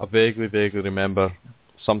 but I vaguely remember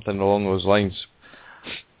something along those lines.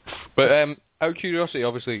 But out of curiosity,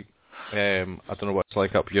 obviously, I don't know what it's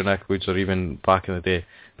like up your neck of woods or even back in the day,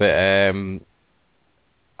 but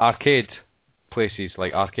arcade places,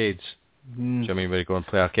 like arcades, do you know what I mean, where you go and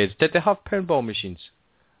play arcades, did they have pinball machines?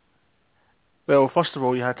 Well, first of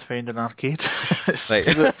all, you had to find an arcade. Right.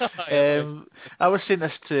 I was saying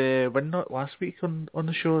this to Windnut last week on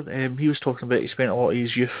the show. He was talking about he spent a lot of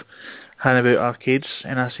his youth hanging about arcades,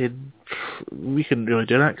 and I said, we couldn't really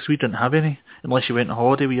do that because we didn't have any, unless you went on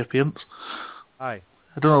holiday with your parents. Aye.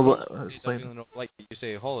 I don't know what it's like. Like you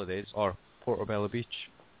say, holidays or Portobello Beach.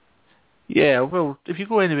 Yeah, well, if you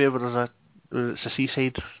go anywhere where it's a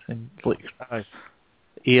seaside and like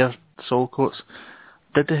air, soul coats,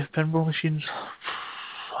 did they have pinball machines?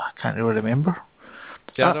 I can't really remember.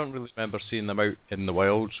 See, I don't really remember seeing them out in the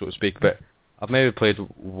wild, so to speak, but I've maybe played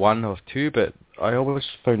one or two, but I always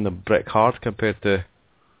found them brick hard compared to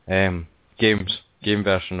game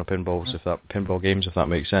version of pinballs, pinball games, if that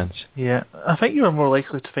makes sense. Yeah, I think you were more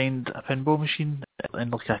likely to find a pinball machine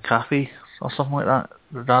in like a cafe or something like that,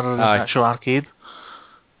 rather than an actual arcade.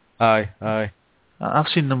 Aye. I've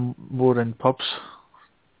seen them more in pubs,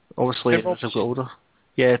 obviously, as I've got older.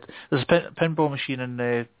 Yeah, there's a pinball machine in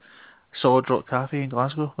the Solid Rock Cafe in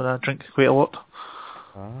Glasgow, where I drink quite a lot.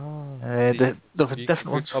 They've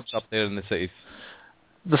different ones. Pubs up there in the city.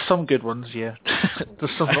 There's some good ones, yeah.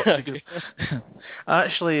 There's some not so good. I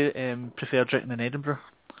actually prefer drinking in Edinburgh.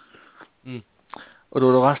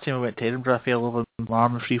 Although the last time I went to Edinburgh, I fell over my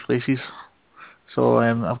arm in 3 places. So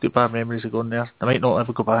I've got bad memories of going there. I might not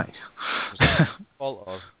ever go back.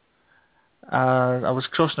 I was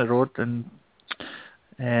crossing the road and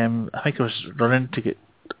I think I was running to get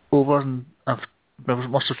over, and I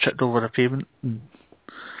must have tripped over a pavement and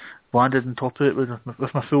landed on top of it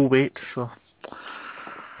with my full weight. So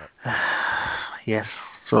yes,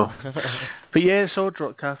 So, but yeah, Solid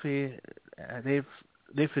Rock Cafe, they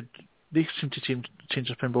seem to change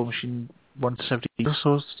their pinball machine once every year.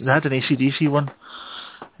 So they had an AC/DC one.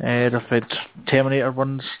 They've had Terminator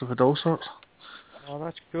ones. They've had all sorts. Oh,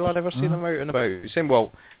 that's cool. I've never seen them out and about.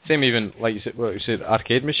 Same even, like you said,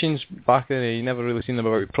 arcade machines back then. You never really seen them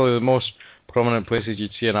about. Probably the most prominent places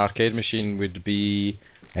you'd see an arcade machine would be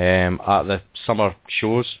at the summer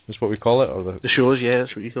shows, is what we call it. Or the shows, yeah,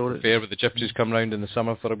 that's what you call it. Fair where the gypsies come round in the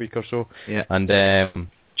summer for a week or so. Yeah. And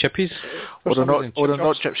chippies. Or they're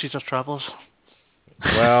not gypsies or travellers.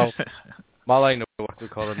 Well, my line of work, we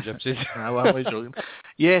call them gypsies. Well, I'm only joking.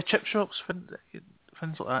 Yeah, chip shops,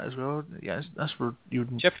 things like that as well. Yeah, that's where you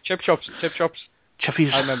would... Chip shops.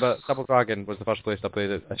 Chippies. I remember Double Dragon was the first place I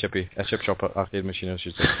played a chip shop arcade machine, I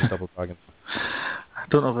should say, Double Dragon. I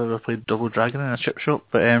don't know if I've ever played Double Dragon in a chip shop,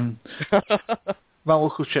 but my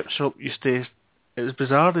local chip shop used to... It was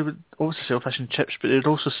bizarre, they would obviously sell fish and chips, but they'd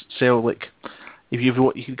also sell, like, if you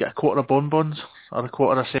could get a quarter of bonbons or a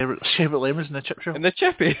quarter of sherbet lemons in the chip shop. In the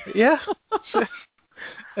chippy? Yeah.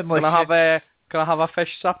 And like, Can I have a fish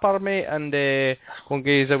supper, mate, and one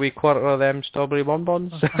gives a wee quarter of them strawberry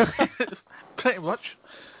bonbons? Pretty much.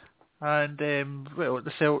 And they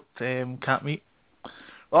sell cat meat.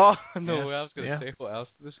 Oh no, yeah. I was going to say, what else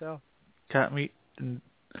do they sell? Cat meat and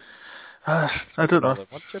I don't know.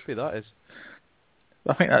 What chippy that is?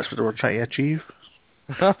 I think that's what they were trying to achieve.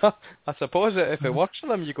 I suppose if it works for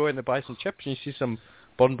them, you go in to buy some chips and you see some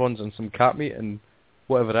bonbons and some cat meat and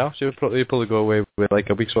whatever else, you'd probably go away with like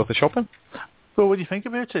a week's worth of shopping. Well, when you think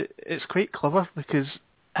about it, it's quite clever because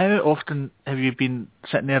how often have you been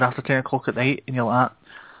sitting there after 10 o'clock at night and you're like,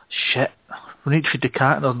 shit, we need to feed the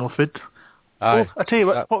cat and there's no food. Aye. I tell you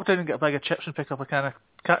what, pop down and get a bag of chips and pick up a can of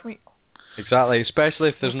cat meat. Exactly, especially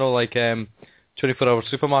if there's no like 24-hour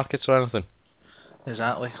supermarkets or anything.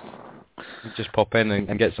 Exactly. You just pop in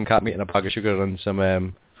and get some cat meat and a bag of sugar and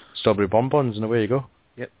some strawberry bonbons and away you go.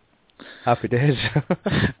 Yep. Happy days.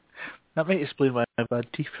 That might explain why I have bad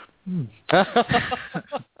teeth. You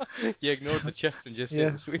ignored the chips and just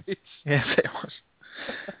ate the sweets. Yeah, pretty much.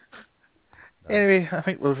 No. Anyway, I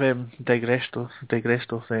think we've digressed off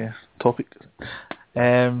the topic.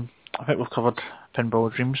 I think we've covered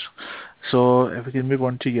Pinball Dreams. So if we can move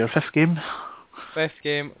on to your fifth game. Fifth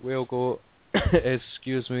game we'll go, is...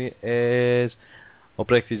 I'll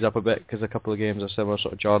break these up a bit because a couple of games are similar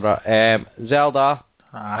sort of genre. Zelda,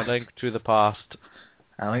 A Link to the Past.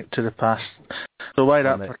 A Link to the Past. So why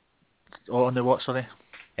that? On the what, sorry?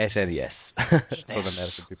 SNES. For the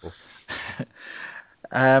American people.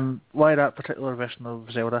 Why that particular version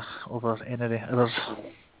of Zelda over any of the others?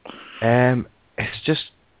 It's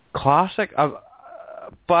just classic.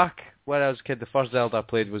 Back when I was a kid, the first Zelda I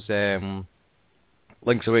played was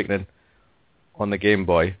Link's Awakening on the Game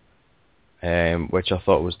Boy, which I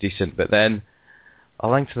thought was decent. But then A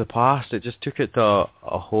Link to the Past, it just took it to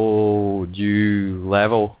a whole new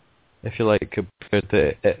level, if you like, compared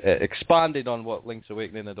to it expanded on what Link's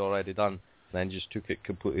Awakening had already done, and then just took it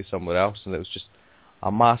completely somewhere else, and it was just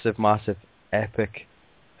a massive, massive, epic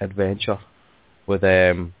adventure with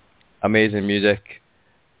amazing music.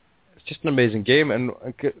 It's just an amazing game, and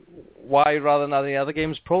why rather than any other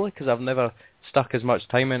games? Probably because I've never stuck as much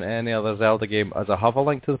time into any other Zelda game as I have A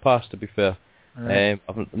Link to the Past, to be fair. Right.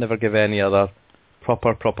 I've never given any other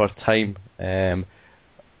proper time.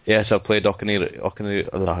 Yes, I've played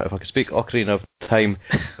Ocarina, if I could speak, Ocarina of Time,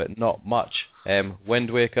 but not much. Wind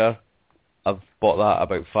Waker, I've bought that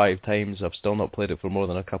about 5 times. I've still not played it for more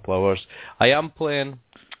than a couple hours. I am playing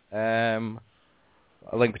A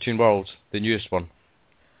Link Between Worlds, the newest one,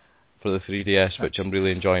 for the 3DS, which I'm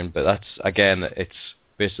really enjoying. But that's, again, it's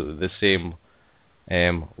basically the same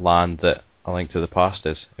land that A Link to the Past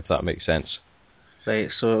is, if that makes sense. Right,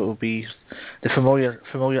 so it will be the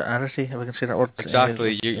familiarity, if I can say that word.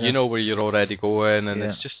 Exactly, you know where you're already going, and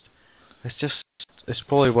it's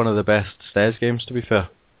probably one of the best SNES games, to be fair.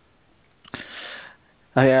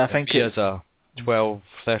 I think as a 12,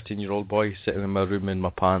 13-year-old boy sitting in my room in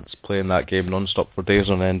my pants playing that game non-stop for days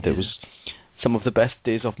on end, it was some of the best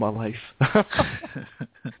days of my life.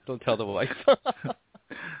 Don't tell the wife.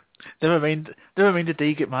 Never mind the day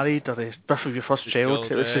you get married or the birth of your first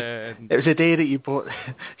child. It was the day that you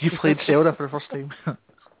played Zelda for the first time.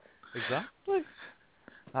 Exactly.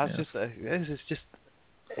 It's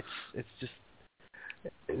just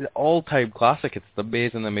an all-time classic. It's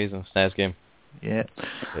an amazing SNES game. Yeah,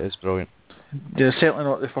 it is brilliant. You're certainly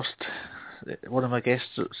not the first one of my guests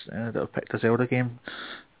that have picked a Zelda game.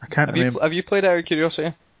 I can't remember. Have you played it out of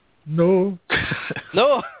curiosity? No.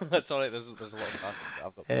 No, that's alright. There's a lot of classics that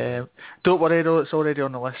I've got played. Don't worry though, it's already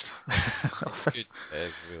on the list. It's good.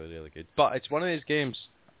 It's really, really good. But it's one of these games,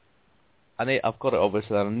 I've got it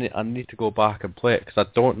obviously. I need to go back and play it because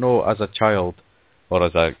I don't know as a child or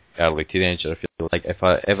as a early teenager if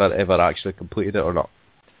I ever actually completed it or not.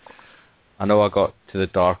 I know I got to the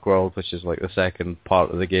Dark World, which is like the second part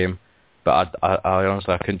of the game, but I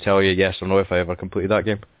honestly couldn't tell you yes or no if I ever completed that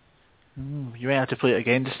game. You might have to play it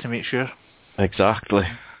again just to make sure. Exactly.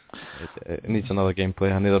 It needs another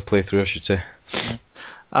gameplay, another playthrough, I should say.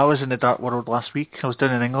 I was in the Dark World last week. I was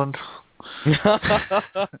down in England.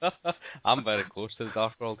 I'm very close to the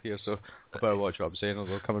Dark World here, so I better watch what I'm saying or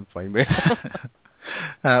they'll come and find me.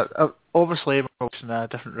 Obviously, I was in a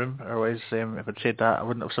different room, otherwise if I'd said that, I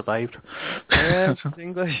wouldn't have survived. Yeah, it's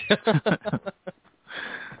English.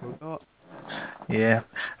 Yeah,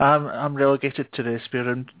 I'm relegated to the spare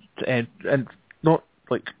room, and not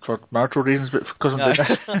like for marital reasons, but because I'm doing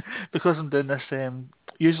this. Because I'm doing this.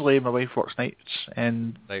 Usually my wife works nights,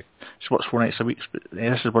 and right. she works 4 nights a week, but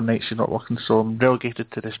this is one night she's not working, so I'm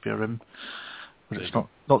relegated to the spare room, but it's not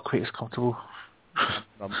quite as comfortable.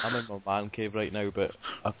 I'm in my man cave right now, but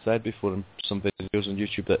I've said before in some videos on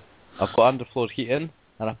YouTube that I've got underfloor heating,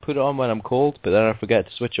 and I put it on when I'm cold, but then I forget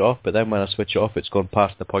to switch it off, but then when I switch it off it's gone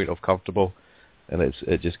past the point of comfortable, and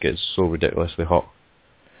it just gets so ridiculously hot.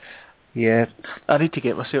 Yeah, I need to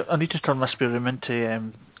turn my spare room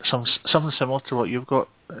into something similar to what you've got.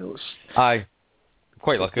 Aye,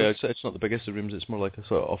 quite like it's not the biggest of rooms, it's more like a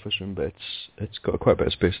sort of office room, but it's got quite a bit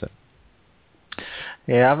of space there.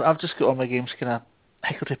 Yeah, I've just got all my games kind of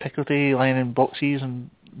hickledy-pickledy, lying in boxes and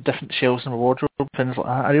different shelves in my wardrobe, things like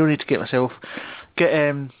that. I really need to get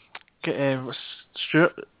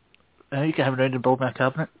Stuart. I need to get him around and build me a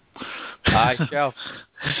cabinet. Aye, shelves.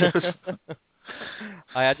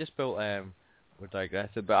 I just built. We're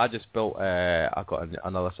digressing, but I just built. I got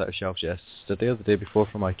another set of shelves yesterday or the day before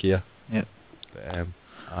from IKEA. Yep. But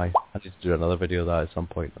I need to do another video of that at some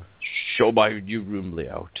point. Show my new room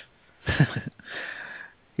layout.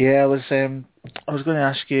 Yeah, I was going to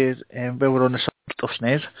ask you while we're on the subject of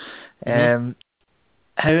SNES,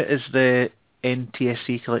 how is the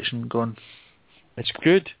NTSC collection going? It's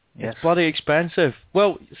good. Yes. It's bloody expensive.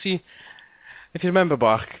 Well, see, if you remember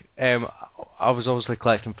back, I was obviously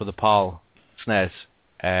collecting for the PAL SNES.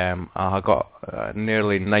 I got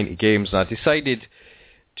nearly 90 games, and I decided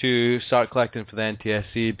to start collecting for the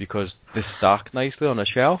NTSC because they stack nicely on a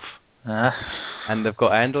shelf, and they've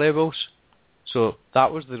got end labels. So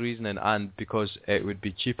that was the reasoning, and because it would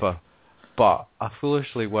be cheaper. But I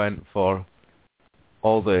foolishly went for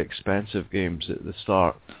all the expensive games at the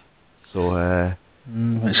start. So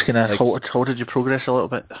it's kind of halted your progress a little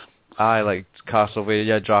bit. I liked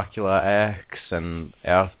Castlevania, Dracula X, and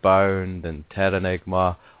Earthbound, and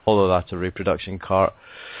Terranigma. Although that's a reproduction cart.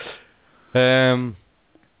 And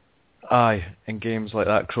games like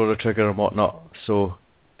that, Chrono Trigger and whatnot. So,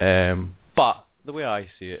 but the way I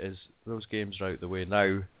see it is those games are out the way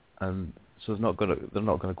now, and so they're not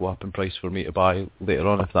gonna go up in price for me to buy later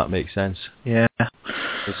on, if that makes sense. Yeah.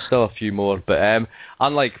 There's still a few more, but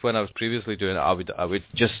unlike when I was previously doing it, I would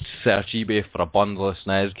just search eBay for a bundle of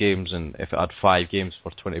SNES games, and if it had 5 games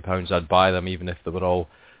for £20, I'd buy them, even if they were all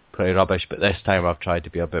pretty rubbish. But this time I've tried to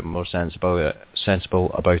be a bit more sensible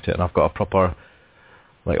about it, and I've got a proper,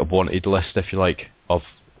 like, a wanted list, if you like, of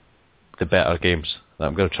the better games that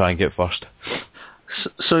I'm going to try and get first.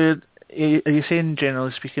 So are you saying,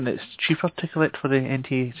 generally speaking, it's cheaper to collect for the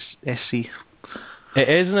NTSC? It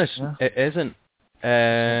isn't. Yeah. It isn't.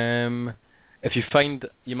 If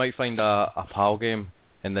you might find a PAL game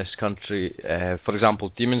in this country. For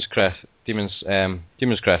example, Demon's Crest for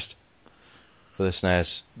the SNES.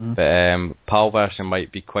 But PAL version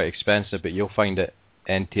might be quite expensive, but you'll find it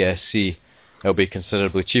NTSC. It'll be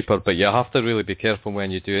considerably cheaper, but you have to really be careful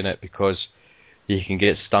when you're doing it because you can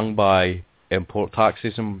get stung by import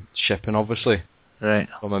taxes and shipping, obviously, right,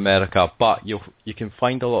 from America. But you can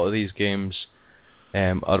find a lot of these games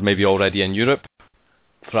are maybe already in Europe,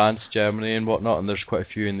 France, Germany, and whatnot, and there's quite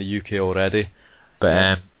a few in the UK already.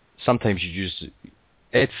 But sometimes you use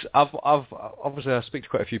I've obviously I speak to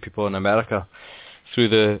quite a few people in America through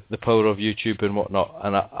the power of YouTube and whatnot,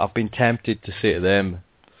 and I've been tempted to say to them,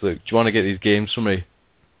 look, do you want to get these games from me?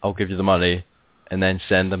 I'll give you the money, and then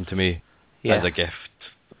send them to me as a gift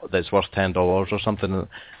that's worth $10 or something.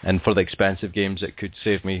 And for the expensive games, it could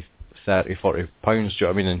save me £30-40. Do you know what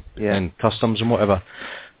I mean? In customs and whatever.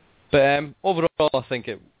 But overall, I think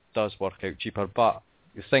it does work out cheaper. But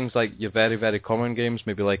things like your very, very common games,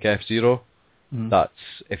 maybe like F-Zero, that's,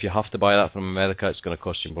 if you have to buy that from America, it's going to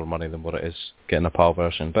cost you more money than what it is getting a PAL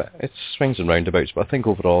version. But it swings and roundabouts. But I think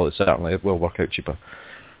overall, it will work out cheaper.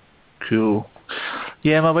 Cool.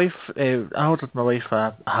 Yeah, my wife. I ordered my wife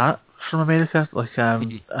a hat from America. Like,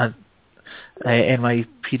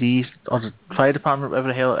 NYPD or the fire department, whatever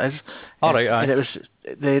the hell it is. Alright, aye. And it was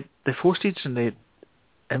the postage and the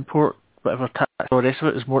import, whatever tax, all the rest of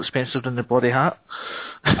it is more expensive than the bloody hat.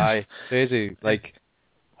 Aye, crazy. Like,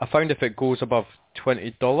 I found if it goes above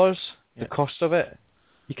 $20, the cost of it,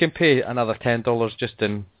 you can pay another $10 just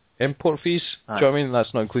in import fees. Aye. Do you know what I mean?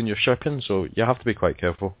 That's not including your shipping, so you have to be quite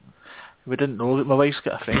careful. We didn't know that my wife's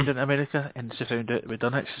got a friend in America, and she found out we'd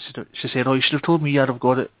done it. She said, "Oh, you should have told me I'd have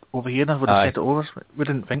got it over here, and I would have sent it over." We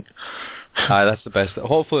didn't think. Aye, that's the best.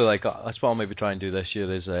 Hopefully, like, that's what I'll maybe try and do this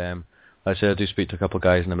year is, like I say, I do speak to a couple of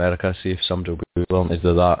guys in America, see if somebody will be willing to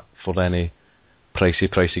do that for any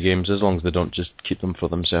pricey games, as long as they don't just keep them for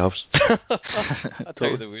themselves. I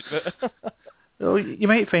tell you they would, but... Well, you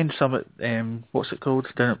might find some at, what's it called,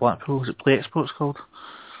 down at Blackpool, is it Play Expo it's called?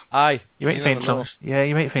 Aye. You might find some, yeah,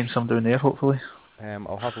 you might find some down there, hopefully.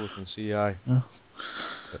 I'll have a look and see, aye. Yeah.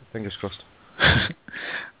 Fingers crossed.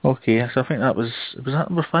 Okay, so I think was that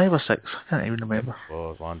number 5 or 6? I can't even remember.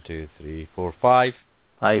 1, 2, 3, 4, 5.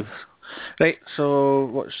 5. Right, so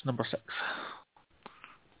what's number 6?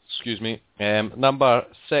 Excuse me. Number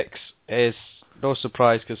 6 is, no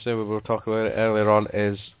surprise because we were talking about it earlier on,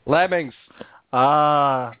 is Lemmings.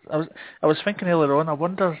 I was thinking earlier on. I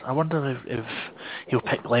wonder if you'll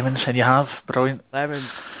pick Lemons, and you have. Brilliant. Lemons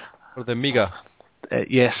for the Amiga.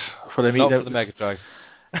 Yes, for the Amiga. Not for the Mega Drive.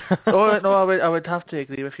 Oh no, I would have to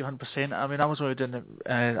agree with you 100%. I mean, I was only doing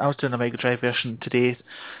the Mega Drive version today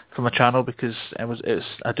for my channel because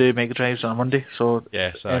I do Mega Drives on a Monday. So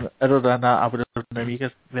yes, other than that, I would have done the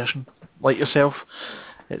Amiga version like yourself.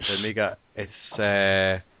 The Amiga.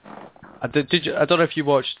 It's. I don't know if you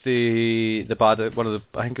watched the bad one of the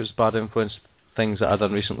I think it was Bad Influence things that I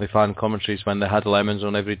done recently, fan commentaries when they had Lemons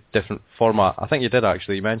on every different format. I think you did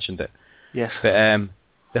actually. You mentioned it. Yes. But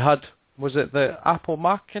they had, was it the Apple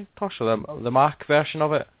Macintosh or the Mac version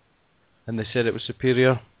of it, and they said it was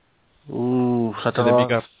superior. Ooh, I don't know.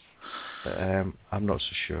 Amiga. But, I'm not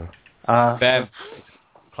so sure.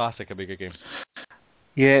 Classic Amiga game.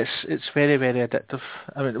 Yeah, it's very, very addictive.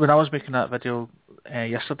 I mean, when I was making that video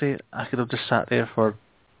yesterday, I could have just sat there for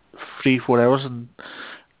 3-4 hours, and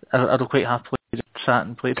I'd have quite happily just sat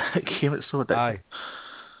and played that game. It's so addictive. Aye.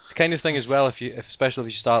 It's the kind of thing as well, especially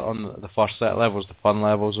if you start on the first set of levels, the fun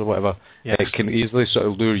levels or whatever, yes. It can easily sort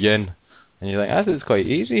of lure you in, and you're like, I think it's quite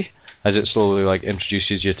easy, as it slowly like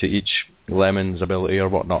introduces you to each Lemon's ability or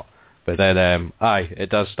whatnot. But then, it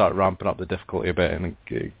does start ramping up the difficulty a bit, and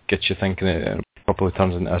it gets you thinking. It probably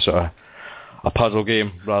turns into a sort of a puzzle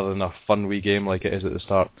game rather than a fun wee game like it is at the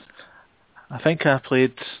start. I think I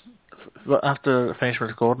played, after I finished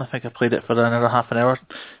recording, I think I played it for another half an hour,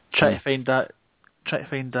 trying to find that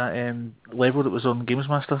level that was on Games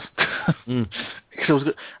Master. Because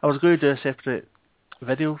I was going to do a separate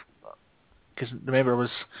video, because remember I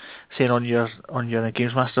was saying on your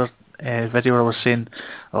Games Master video I was saying,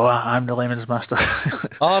 oh, I'm the Lemons Master.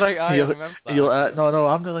 All right, I remember that. You're like, no,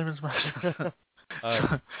 I'm the Lemons Master.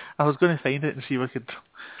 So I was going to find it and see if I could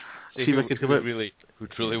who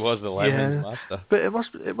truly was the Lemons Master. But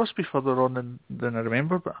it must be further on than I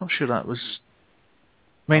remember. But I'm sure that was.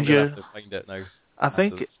 Mind I'm you, have to find it now. I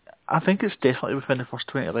think it's definitely within the first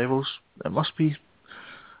 20 levels. It must be.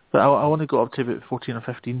 But I only got up to about 14 or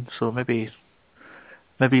 15, so maybe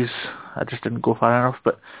I just didn't go far enough.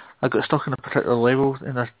 But I got stuck in a particular level,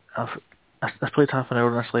 and I played half an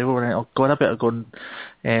hour on this level, and I better go and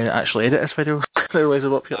actually edit this video. Otherwise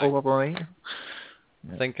I'll up here all night.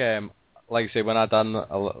 I think, like I say, when I done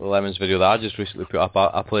a Lemons video that I just recently put up,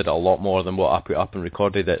 I played it a lot more than what I put up and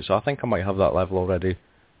recorded it, so I think I might have that level already.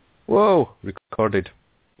 Whoa! Recorded.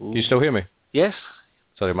 Ooh. Can you still hear me? Yes.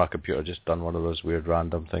 Sorry, my computer just done one of those weird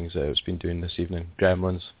random things that it's been doing this evening.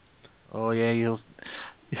 Gremlins. Oh yeah, you're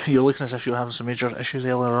looking as if you're having some major issues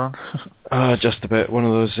earlier on. Just a bit. One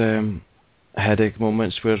of those headache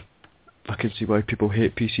moments where I can see why people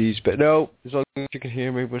hate PCs, but no, as long as you can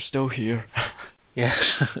hear me, we're still here. Yes.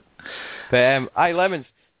 But Lemons,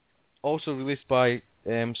 also released by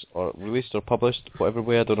released or published, whatever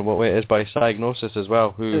way, I don't know what way it is, by Psygnosis as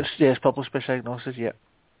well. It's published by Psygnosis, yeah.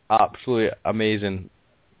 Absolutely amazing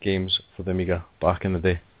games for the Amiga back in the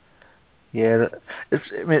day. Yeah,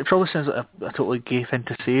 it probably sounds like a totally gay thing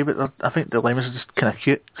to say, but I think the Lemons are just kind of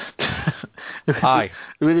cute. Aye.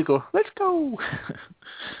 They really go, let's go!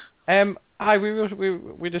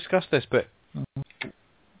 We discussed this, but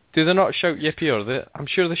do they not shout yippee, I'm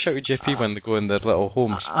sure they shouted yippee when they go in their little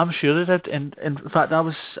homes. I'm sure they did, and in fact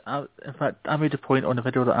I made a point on the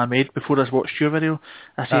video that I made before I watched your video.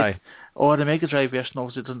 I said, the Mega Drive version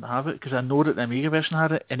obviously doesn't have it, because I know that the Amiga version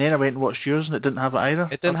had it, and then I went and watched yours and it didn't have it either.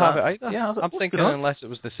 It didn't have it either? Yeah, I'm thinking unless it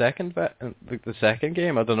was the second bit, the second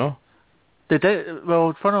game, I don't know. They did.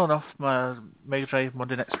 Well, funnily enough, my Mega Drive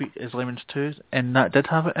Monday next week is Lemons 2, and that did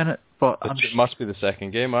have it in it. But It must be the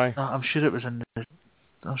second game, aye. no, I'm sure it was in the.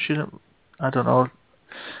 I'm sure it. I don't know.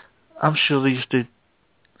 I'm sure they used to.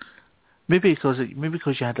 Maybe because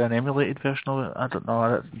you had an emulated version of it. I don't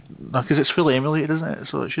know. No, because it's fully emulated, isn't it?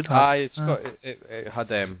 So it should have. Aye, it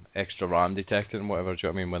had extra RAM detected and whatever. Do you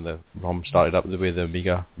know what I mean? When the ROM started up the way the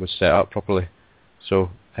Amiga was set up properly. So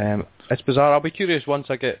it's bizarre. I'll be curious once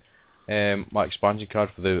I get my expansion card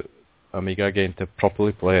for the Amiga again to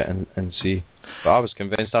properly play it and see. But I was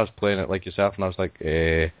convinced. I was playing it like yourself, and I was like,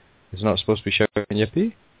 it's not supposed to be shouting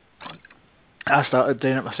yippee. I started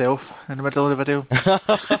doing it myself in the middle of the video.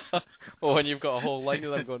 Oh, and you've got a whole line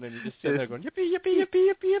of them going, and you just sit there going yippee, yippee,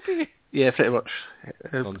 yippee, yippee, yippee. Yeah, pretty much.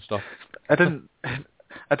 Non-stop. I didn't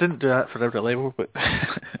do that for every level, but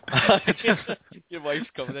your wife's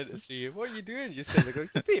coming in to see you. What are you doing? You sit there going,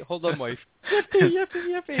 yippee, hold on, wife. Yippee, yippee,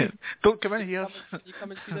 yippee. Don't come in here. You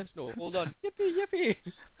come and see this? No, hold on. Yippee, yippee.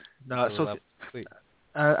 No, it's okay.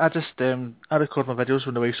 I just I record my videos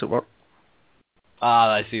when the wife's at work.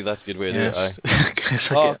 Ah, I see. That's a good way to do it.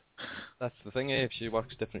 Aye. That's the thing, if she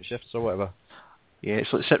works different shifts or whatever. Yeah,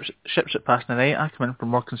 so it ships it past the night. I come in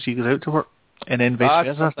from work and she goes out to work, and then vice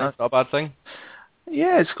versa. That's not a bad thing.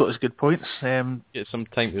 Yeah, it's got its good points. Get some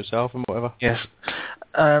time to yourself and whatever. Yes.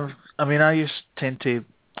 I mean, I tend to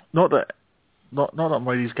not that I'm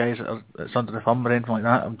one of these guys that's under the thumb or anything like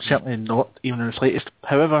that. I'm certainly not even in the slightest.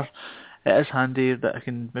 However, it is handy that I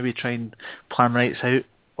can maybe try and plan nights out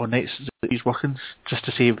or nights that he's working just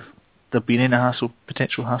to save there being any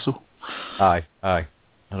potential hassle. Aye. I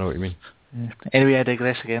know what you mean. Yeah. Anyway, I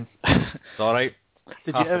digress again. It's alright.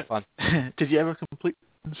 Did you ever complete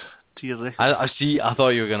to your record? I see. I thought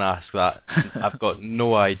you were going to ask that. I've got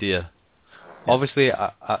no idea. Yeah. Obviously, I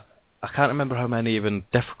can't remember how many even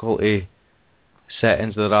difficulty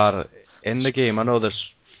settings there are in the game. I know there's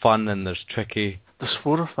fun and there's tricky. There's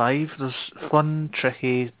 4 or 5. There's fun,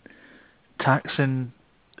 tricky, taxing,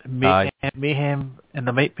 mayhem, and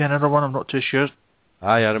there might be another one. I'm not too sure.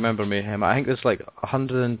 Aye, I remember Mayhem. I think there's like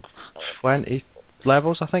 120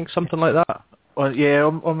 levels, I think, something like that. Well, yeah,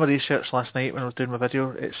 on my research last night when I was doing my video,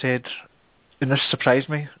 it said, and this surprised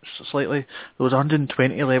me slightly, there was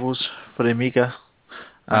 120 levels for the Amiga,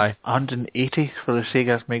 and 180 for the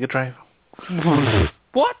Sega Mega Drive.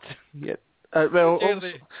 What? Yeah. Well,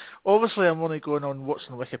 obviously I'm only going on what's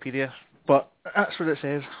on Wikipedia, but that's what it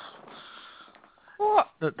says. What?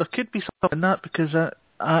 There could be something in that, because I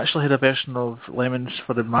actually had a version of Lemons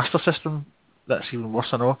for the Master System. That's even worse,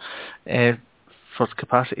 I know, for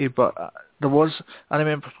capacity. But I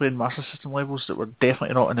remember playing Master System levels that were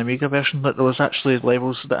definitely not an Amiga version. That there was actually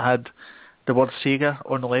levels that had the word Sega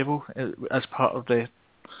on the level as part of the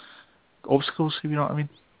obstacles, if you know what I mean.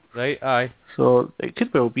 Right, aye. So it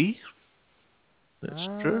could well be. That's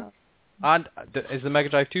true. And is the Mega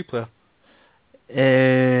Drive 2-player?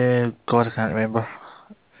 God, I can't remember.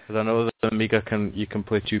 Because I know that the Amiga you can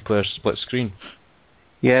play 2-player split screen.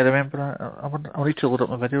 Yeah, I remember that. I'll need to load up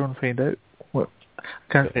my video and find out. I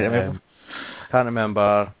can't remember. I can't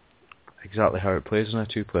remember exactly how it plays in a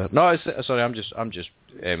 2-player. No, sorry, I'm just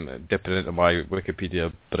dipping into my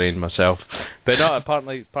Wikipedia brain myself. But no,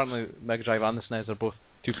 apparently Mega Drive and the SNES are both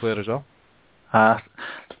 2-player as well. I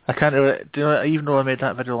can't really, even though I made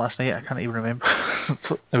that video last night, I can't even remember.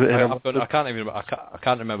 I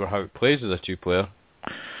can't remember how it plays as a 2-player.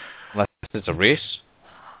 Unless it's a race,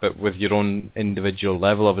 but with your own individual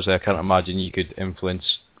level. Obviously, I can't imagine you could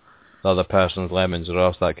influence the other person's lemons, or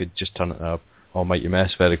else that could just turn it an almighty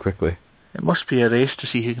mess very quickly. It must be a race to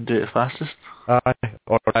see who can do it fastest. Aye,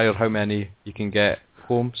 or how many you can get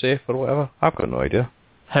home safe or whatever. I've got no idea.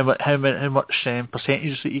 How much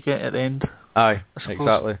percentage that you get at the end? Aye,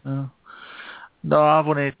 exactly. No, I've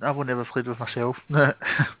only ever played with myself. Aye,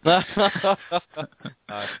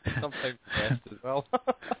 sometimes best as well.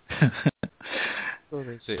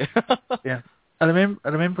 Yeah, I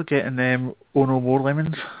remember getting Oh No More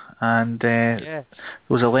Lemons, and there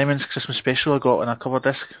was a Lemons Christmas special I got on a cover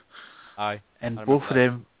disc. Aye, and both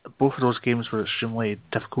of those games were extremely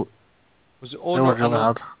difficult. Was it really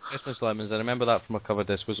hard. Christmas Lemons? I remember that from a cover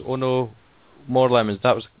disc. Was Oh No More Lemons?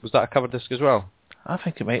 Was that a cover disc as well? I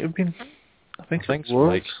think it might have been. I think it so,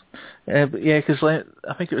 was. But yeah, because I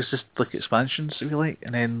think it was just like expansions, if you like,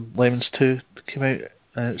 and then Lemons 2 came out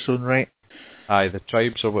in its own right. Aye, the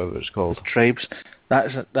Tribes or whatever it's called. The Tribes.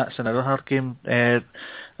 That's another hard game. I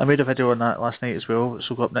made a video on that last night as well, which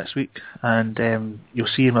will go up next week, and you'll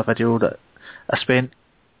see in my video that I spent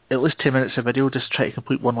at least 10 minutes of video just trying to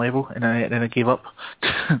complete one level, and then I gave up.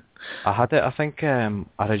 I had it, I think I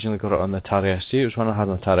originally got it on the Atari ST. It was when I had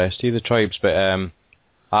an Atari ST, the Tribes, but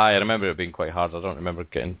I remember it being quite hard. I don't remember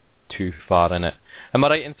getting too far in it. Am I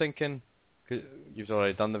right in thinking, 'cause you've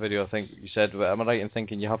already done the video, I think you said, but am I right in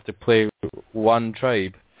thinking you have to play one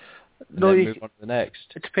tribe and then move on to the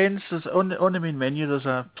next? It depends. There's on the main menu, there's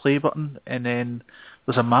a play button, and then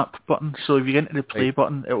there's a map button. So if you get into the play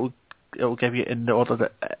button, it'll give you in the order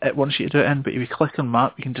that it wants you to do it in, but if you click on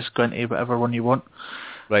map, you can just go into whatever one you want.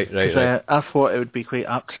 Right. I thought it would be quite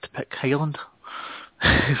apt to pick Highland.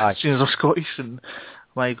 Seeing as I'm Scottish, and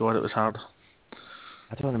my God, it was hard.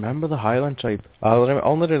 I don't remember the Highland tribe. I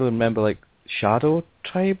only really remember like Shadow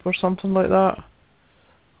tribe or something like that.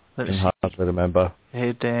 It's hard to remember.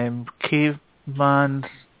 It had Caveman,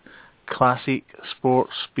 Classic,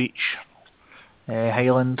 Sports, Beach,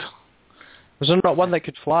 Highland. Was there not one that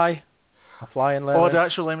could fly? A flying lemon? Oh, the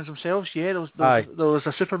actual lemons themselves, yeah. There was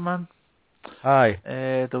a Superman. Aye.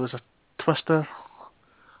 There was a Twister.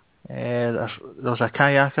 There was a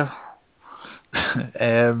Kayaker.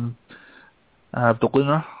 A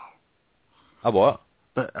Ballooner. A what?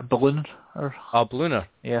 A Balloon. A Ballooner?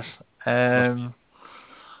 Yes.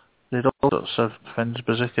 They had all sorts of things,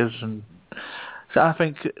 bazookas, and so I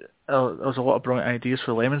think there was a lot of brilliant ideas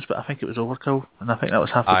for lemons, but I think it was overkill, and I think that was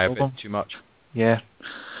half the problem. A bit too much. Yeah.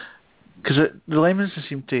 Because the lemons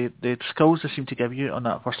the skills they seem to give you on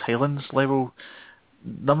that first Highlands level,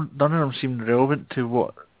 none of them seemed relevant to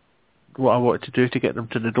what I wanted to do to get them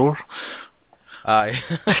to the door. Aye.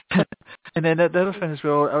 And then the other thing as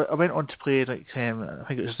well, I went on to play like I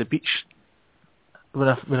think it was the beach. When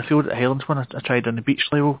I failed at the Highlands one, I tried on the beach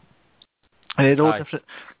level, and it had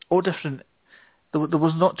all different. There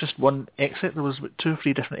was not just one exit. There was about 2 or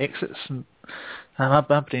 3 different exits, and my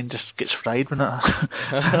brain just gets fried when I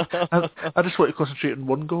just want to concentrate on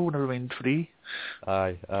one goal, never mind 3.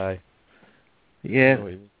 Aye. Yeah.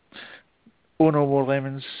 Oh No More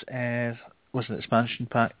Lemons was an expansion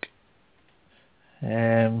pack.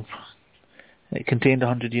 It contained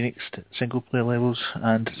 100 unique single player levels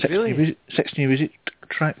and 6 new music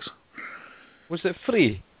tracks. Was it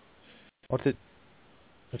free? Or did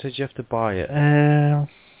you have to buy it?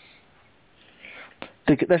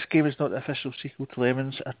 This game is not the official sequel to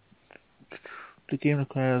Lemons. The game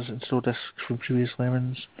requires install discs from previous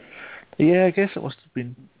Lemons. Yeah, I guess it must have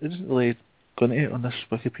been. It doesn't really go into it on this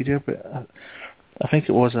Wikipedia, but I think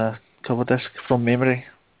it was a cover disc from memory.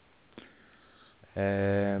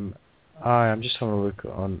 I'm just having a look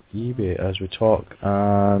on eBay as we talk,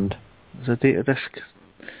 and there's a data disc.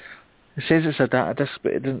 It says it's a data disc,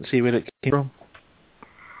 but it didn't say where it came from.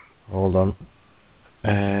 Hold on.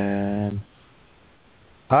 It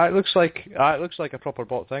looks like a proper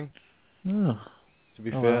bought thing. Oh. To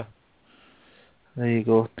be fair. There you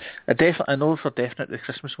go. I know for definite the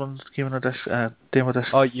Christmas ones came on a disc, demo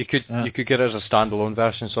disc. Oh, you could get it as a standalone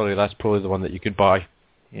version. Sorry, that's probably the one that you could buy.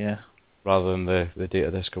 Yeah. Rather than the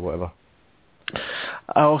data disc or whatever.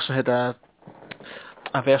 I also had a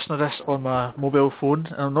version of this on my mobile phone,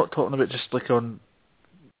 and I'm not talking about just like on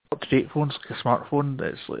up-to-date phones, like a smartphone.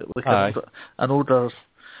 It's like an older, I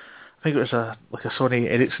think it was a Sony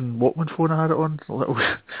Ericsson Walkman phone I had it on, a little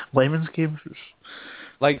Lemons game.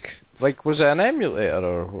 Like was it an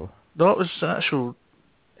emulator or? No, it was an actual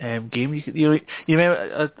game. You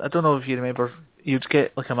remember? I don't know if you remember. You'd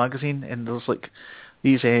get like a magazine, and there was like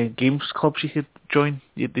these games clubs you could join.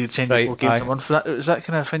 They'd send you 4 games a month. Is that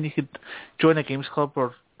kind of thing? You could join a games club,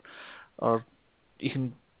 or you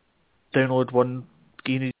can download one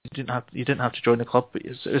game. You didn't have to join the club, but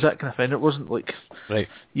it was that kind of thing. It wasn't like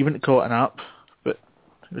you wouldn't call it an app, but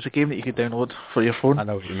it was a game that you could download for your phone. I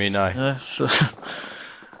know what you mean. Aye. Yeah, so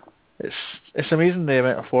it's amazing the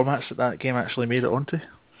amount of formats that game actually made it onto.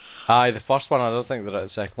 Aye, the first one, I don't think that the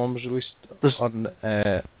second one was released on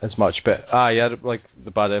as much, but like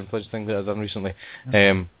the Bad Influence thing that I've done recently,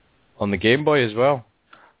 on the Game Boy as well.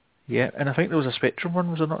 Yeah, and I think there was a Spectrum one.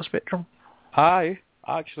 Was there not a Spectrum? Aye,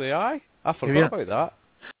 actually, I forgot about that.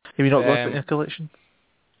 Have you not got it in your collection?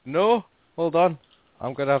 No, hold on.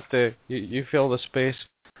 I'm gonna have to. You fill the space.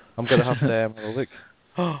 I'm gonna have to have a look.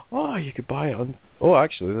 Oh, you could buy it on. Oh,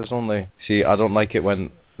 actually, there's only. See, I don't like it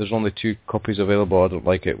when there's only 2 copies available. I don't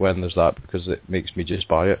like it when there's that because it makes me just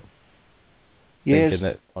buy it. Yes.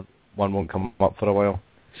 Thinking that one won't come up for a while.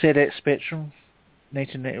 ZX Spectrum,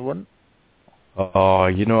 1991. Oh,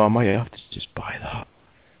 I might have to just buy that.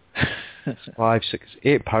 It's £5,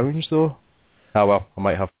 £6, £8 though. Oh well, I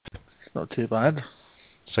might have to. It's not too bad.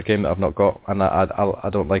 It's a game that I've not got, and I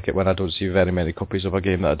don't like it when I don't see very many copies of a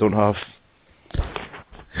game that I don't have.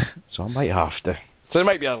 So I might have to. So there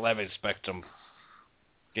might be a Lemons Spectrum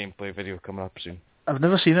gameplay video coming up soon. I've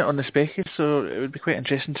never seen it on the Specky, so it would be quite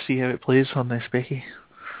interesting to see how it plays on the Specky.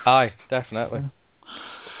 Aye, definitely.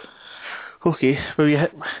 Okay, well you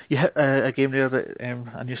hit a game there that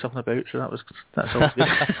I knew something about, so that's all good.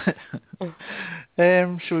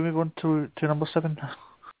 Shall we move on to number 7?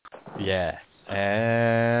 Yeah.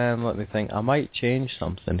 Let me think. I might change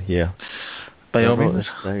something here. By all means.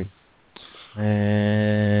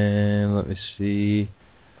 Let me see.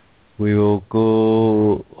 We will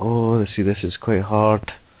go. Oh, let's see. This is quite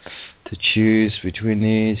hard to choose between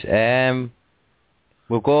these.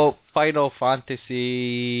 We'll go Final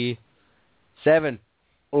Fantasy 7.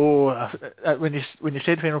 Oh, when you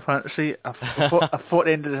said Final Fantasy, I thought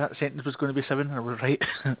the end of that sentence was going to be 7, and I was right.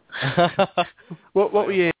 What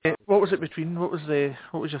were you? What was it between? What was your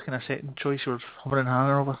kind of setting choice you were hovering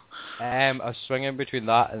hanging over? I was swinging between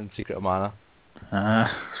that and Secret of Mana.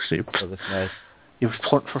 So you've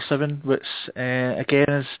plunked for 7, which again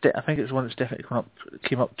is I think it's one that's definitely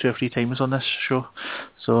came up 2 or 3 times on this show.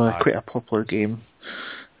 So quite a popular game.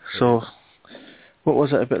 So, what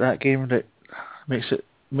was it about that game that makes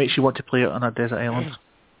you want to play it on a desert island?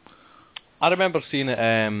 I remember seeing it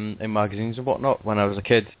in magazines and whatnot when I was a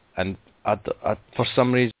kid, and I for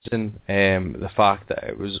some reason the fact that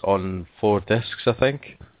it was on 4 discs, I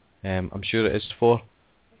think, I'm sure it is 4.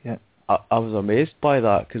 Yeah. I was amazed by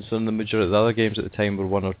that, considering the majority of the other games at the time were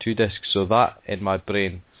 1 or 2 discs. So that in my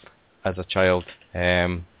brain, as a child,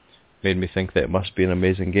 made me think that it must be an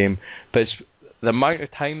amazing game. But it's the amount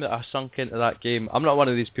of time that I sunk into that game. I'm not one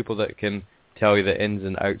of these people that can tell you the ins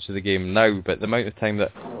and outs of the game now, but the amount of time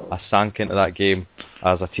that I sank into that game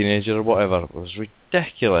as a teenager or whatever was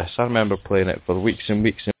ridiculous. I remember playing it for weeks and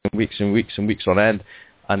weeks and weeks and weeks and weeks on end,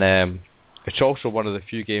 and it's also one of the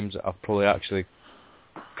few games that I've probably actually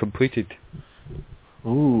completed.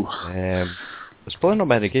 Ooh. There's probably not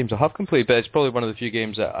many games I have completed, but it's probably one of the few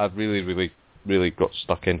games that I've really, really, really got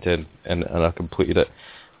stuck into, and I completed it.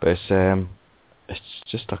 But it's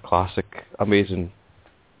just a classic, amazing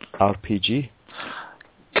RPG.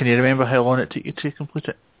 Can you remember how long it took you to complete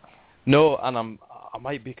it? No, and I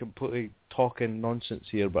might be completely talking nonsense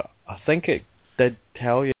here, but I think it did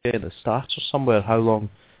tell you in the stats or somewhere how long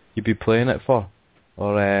you'd be playing it for.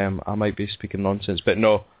 Or I might be speaking nonsense, but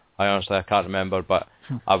no, I can't remember. But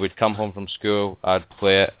I would come home from school, I'd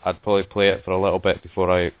play it, I'd probably play it for a little bit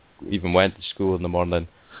before I even went to school in the morning.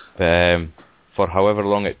 But for however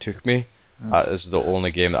long it took me, that is the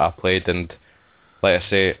only game that I played. And like I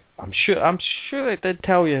say, I'm sure it did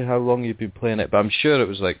tell you how long you'd been playing it, but I'm sure it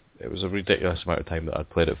was a ridiculous amount of time that I'd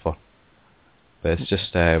played it for. But it's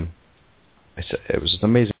just it was an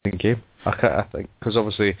amazing game. I think, because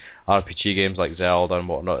obviously RPG games like Zelda and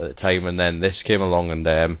whatnot at the time, and then this came along, and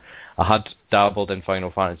I had dabbled in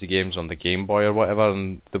Final Fantasy games on the Game Boy or whatever,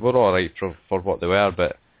 and they were alright for what they were,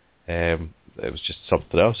 but it was just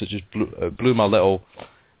something else. It just blew my little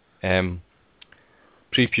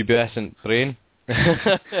prepubescent brain.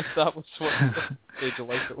 That was what stage of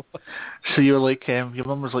life it was. So you were like, your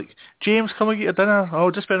mum was like, James, come and get your dinner.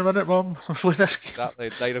 Oh, just been a minute, Mum. I'm playing this game. Exactly,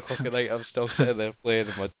 9 o'clock at night, I'm still sitting there playing,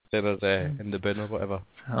 and my dinner's in the bin or whatever.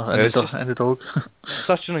 Oh, and the dog.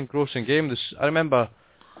 Such an engrossing game. I remember,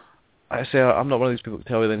 I'm not one of these people that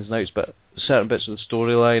tell you the ins and outs, but certain bits of the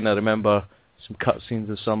storyline, I remember some cutscenes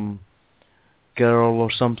of some girl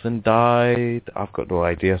or something died. I've got no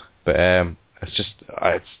idea, but it's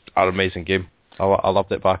an amazing game. I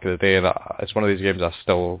loved it back in the day, and it's one of these games I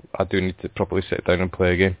do need to properly sit down and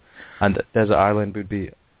play again. And Desert Island would be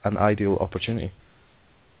an ideal opportunity.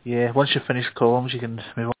 Yeah, once you finish Columns, you can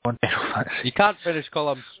move on to Final Fantasy. You can't finish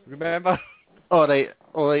Columns, remember? Alright.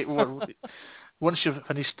 Once you've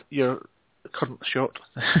finished your current shot.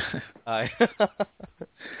 Aye.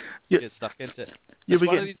 You get stuck into it. It's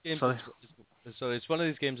one of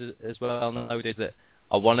these games as well nowadays that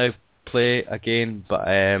I want to play again, but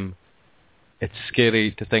it's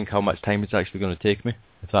scary to think how much time it's actually going to take me,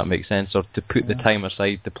 if that makes sense, or to put the time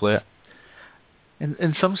aside to play it.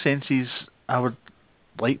 In some senses, I would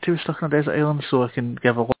like to be stuck on a desert island so I can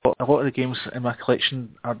give a lot of the games in my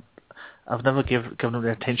collection I've never given them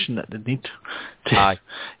the attention that they need. Aye.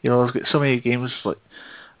 You know, I've got so many games like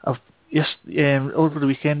over the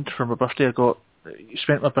weekend for my birthday I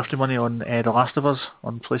spent my birthday money on The Last of Us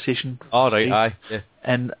on PlayStation. Oh right, 5. Aye. Yeah.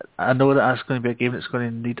 And I know that that's going to be a game that's going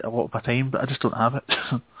to need a lot of my time, but I just don't have it.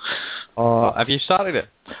 Have you started it?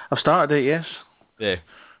 I've started it, yes. Yeah.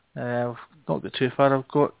 I've not got too far. Have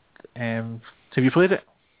you played it?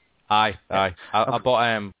 Aye. I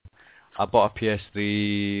bought a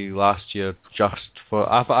PS3 last year just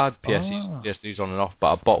for. I've had PS3s on and off,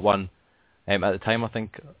 but I bought one at the time. I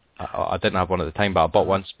think I didn't have one at the time, but I bought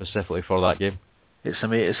one specifically for that game. It's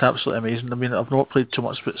amazing. It's absolutely amazing. I mean, I've not played too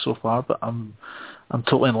much of it so far, but I'm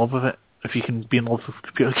totally in love with it. if you can be in love with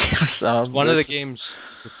computer games. One of the games,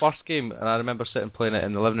 the first game, and I remember sitting playing it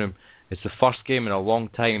in the living room, it's the first game in a long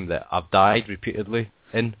time that I've died repeatedly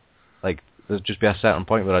in. Like, there'd just be a certain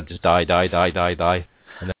point where I'd just die,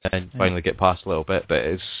 and then finally get past a little bit, but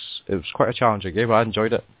it was quite a challenging game. I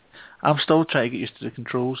enjoyed it. I'm still trying to get used to the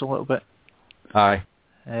controls a little bit. Aye.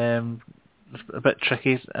 It's a bit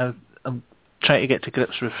tricky. I'm trying to get to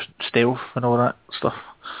grips with stealth and all that stuff.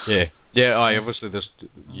 Yeah. Yeah, aye, obviously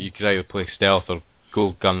you could either play stealth or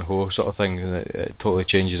go gung-ho sort of thing, and it totally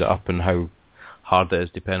changes it up and how hard it is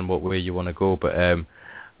depending on what way you want to go. But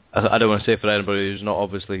I don't want to say for anybody who's not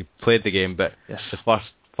obviously played the game, but yes. The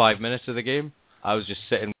first 5 minutes of the game, I was just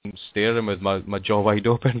sitting staring with my jaw wide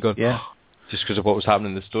open going, just because of what was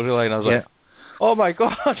happening in the storyline. I was like, oh my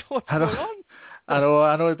god, what's going on? I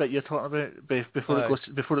know that you're talking about before it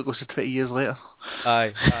goes to 20 years later.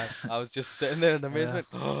 Aye. I was just sitting there in amazement.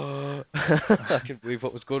 I can't believe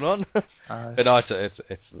what was going on. But no, it's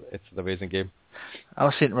an amazing game. I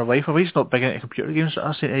was saying to my wife's not big into computer games. I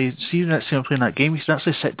was saying, hey, see when I'm playing that game, you should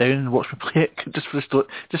actually sit down and watch me play it just for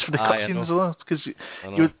the cutscenes, though, because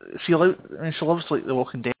she loves like The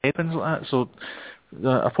Walking Dead and things like that. So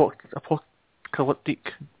the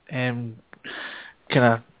apocalyptic kind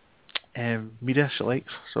of media she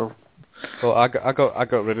likes. So well, I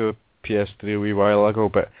got rid of the PS3 a wee while ago,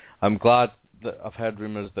 but I'm glad that I've heard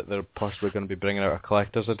rumours that they're possibly going to be bringing out a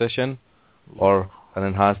collector's edition or an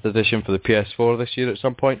enhanced edition for the PS4 this year at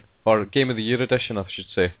some point, or Game of the Year edition, I should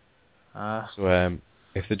say. So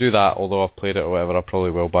if they do that, although I've played it or whatever, I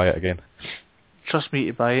probably will buy it again. Trust me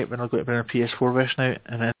to buy it when I've got to bring a PS4 version out,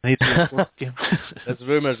 and I need the PS4 game. There's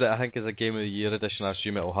rumours that I think as a Game of the Year edition, I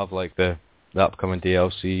assume it'll have like the upcoming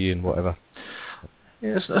DLC and whatever.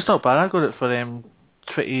 Yeah, it's not bad. I got it for I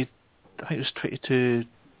think it was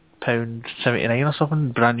 £22.79 or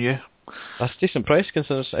something, brand new. That's a decent price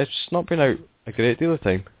considering it's not been out a great deal of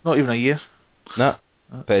time. Not even a year. Nah.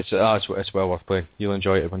 But it's well worth playing. You'll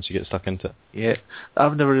enjoy it once you get stuck into it. Yeah.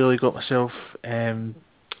 I've never really got myself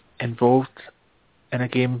involved in a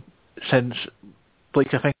game since,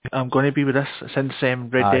 like I think I'm going to be with this, since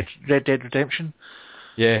Red Dead Redemption.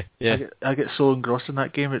 Yeah. I get so engrossed in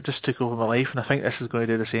that game, it just took over my life, and I think this is going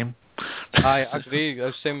to do the same. I agree. I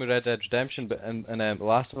was saying with Red Dead Redemption, but and The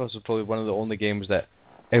Last of Us was probably one of the only games that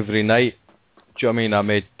every night, do you know what I mean, I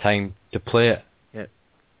made time to play it. Yeah.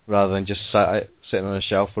 Rather than just sitting on a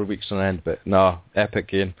shelf for weeks on end. But no, epic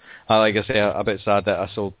game. Like I say, I'm a bit sad that I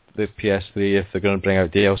sold the PS3 if they're going to bring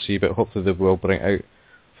out DLC, but hopefully they will bring out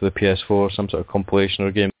for the PS4 some sort of compilation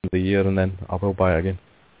or game of the year, and then I will buy it again.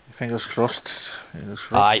 Fingers crossed.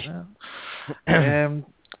 Aye.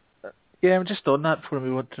 Yeah, I'm just on that before we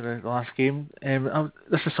move on to the last game.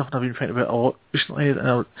 This is something I've been thinking about a lot recently.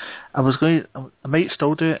 And I might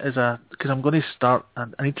still do it because I'm going to start. I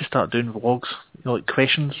need to start doing vlogs, like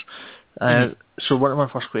questions. So one of my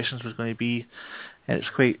first questions was going to be, and it's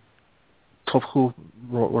quite topical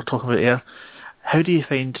what we're talking about here. How do you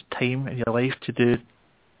find time in your life to do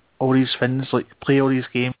all these things, like play all these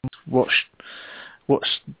games, watch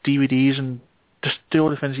DVDs, and just do all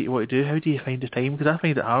the things that you want to do? How do you find the time? Because I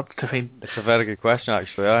find it hard to find. It's a very good question,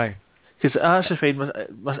 actually. Aye. Because I actually find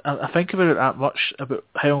I think about it that much about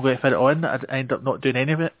how I'm going to fit it on that I end up not doing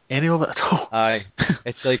any of it at all. Aye.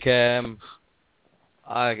 It's like I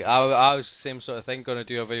was the same sort of thing. Going to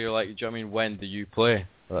do a video like, do you know what I mean? When do you play?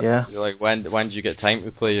 Yeah. Like when do you get time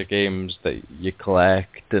to play your games that you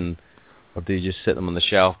collect, or do you just sit them on the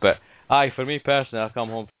shelf? But aye, for me personally, I come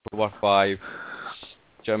home from work 5.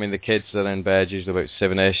 Do you know what I mean? The kids are in bed usually about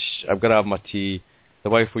 7ish. I've got to have my tea. The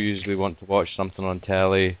wife will usually want to watch something on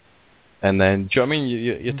telly. And then, do you know what I mean?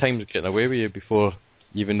 Your time's getting away with you before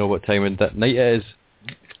you even know what time of that night it is.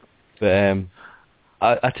 But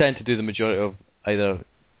I tend to do the majority of either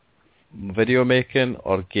video making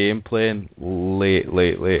or game playing late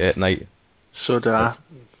at night. So do I.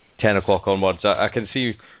 10 o'clock onwards. I can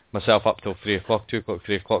see myself up till 3 o'clock, 2 o'clock,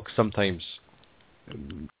 3 o'clock sometimes.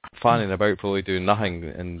 Fanning about, probably doing nothing,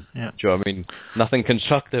 and do you know what I mean? Nothing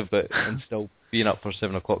constructive, and still being up for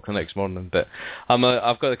 7 o'clock the next morning. But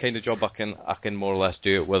I've got the kind of job I can more or less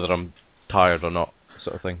do it whether I'm tired or not,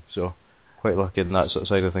 sort of thing. So quite lucky in that sort of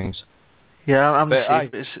side of things. Yeah, I'm the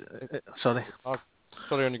same. Sorry.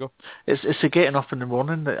 Sorry, on you go. It's the getting up in the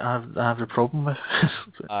morning that I have the problem with.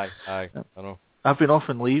 Aye, I know. I've been off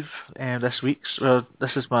on leave this week. Well,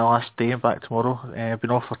 this is my last day. I'm back tomorrow. I've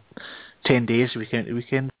been off for 10 days, weekend to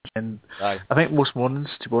weekend, and I think most mornings,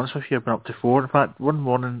 to be honest with you, I've been up to 4. In fact, one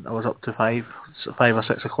morning I was up to 5 or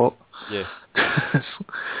 6 o'clock. Yeah.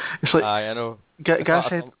 It's like I know. Gas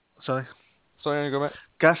said. Sorry, on you go, mate.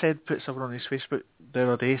 Gashead put something on his Facebook the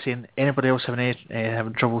other day saying, anybody else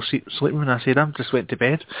having trouble sleeping? And I said, I just went to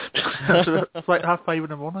bed. It's like 5:30 in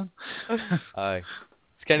the morning. Aye.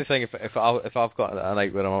 It's kind of thing, if I've got a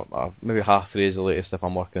night where I'm maybe 3:30 is the latest if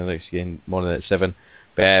I'm working the next game, morning at 7.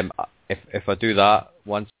 But if I do that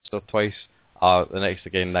once or twice, the next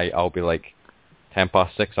again night I'll be like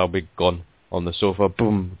 6:10, I'll be gone on the sofa,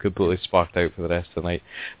 boom, completely sparked out for the rest of the night.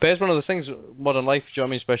 But it's one of the things, modern life, do you know what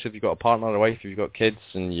I mean? Especially if you've got a partner or a wife, if you've got kids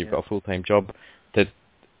and you've got a full-time job.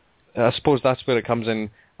 I suppose that's where it comes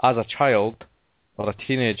in. As a child or a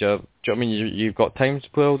teenager, do you know what I mean? You've got time to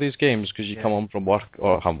play all these games because you come home from work,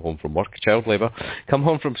 child labour, come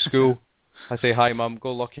home from school. I say, hi mum,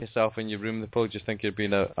 go lock yourself in your room. They probably just think you're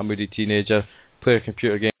being a moody teenager. Play your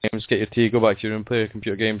computer games, get your tea, go back to your room, play your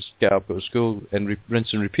computer games, get up, go to school, and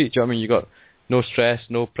rinse and repeat. Do you know what I mean? You got no stress,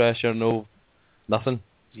 no pressure, no nothing.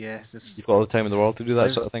 Yeah. You've got all the time in the world to do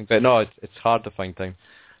that sort of thing. But no, it's hard to find time.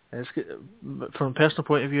 It's good. From a personal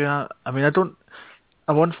point of view, I'm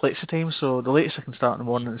on flexi time, so the latest I can start in the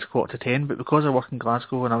morning is 10:15, but because I work in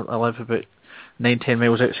Glasgow and I live about 9-10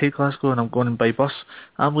 miles outside Glasgow and I'm going by bus,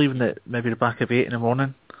 I'm leaving at maybe the back of 8 in the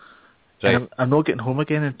morning. Right. And I'm not getting home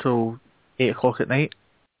again until 8 o'clock at night.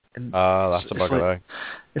 That's a bugger.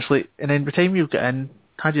 It's like, and then by the time you get in,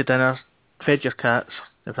 had your dinner, fed your cats,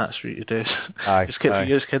 if that's what you do, just keep for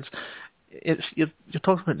you as kids. You're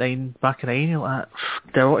talking about 9, back at 9, you're like,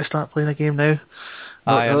 do I want to start playing a game now?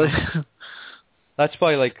 Not really. That's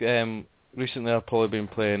why, like, recently I've probably been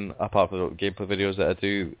playing, apart from the gameplay videos that I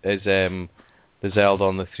do, is the Zelda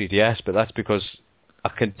on the 3DS, but that's because I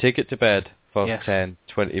can take it to bed for 10,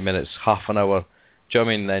 20 minutes, half an hour, do you know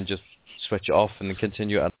what I mean, and then just switch it off and then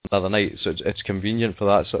continue it another night, so it's convenient for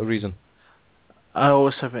that sort of reason. I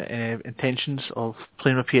always have intentions of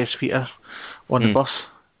playing my PS Vita on the bus,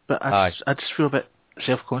 but I just feel a bit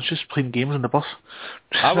self-conscious playing games on the bus.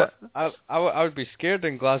 I would be scared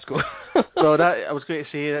in Glasgow. So that I was going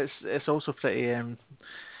to say it's also pretty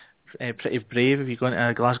brave if you go into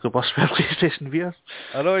a Glasgow bus with a PlayStation Vita.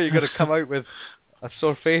 I know, you're going to come out with a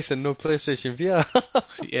sore face and no PlayStation Vita.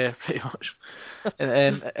 Yeah, pretty much.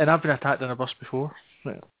 And I've been attacked on a bus before.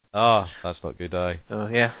 Oh, that's not good, aye. So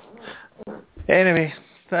yeah. Anyway,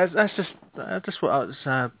 that's just what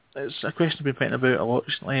it's a question we've been putting about a lot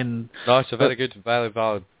recently. And no, it's a very good, very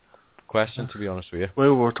valid question, to be honest with you.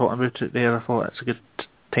 While we were talking about it there, I thought it's a good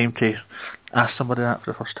time to ask somebody that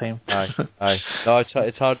for the first time. Aye. No,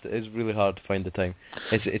 it's hard. It's really hard to find the time.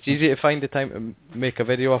 It's easy to find the time to make a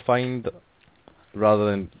video, I find,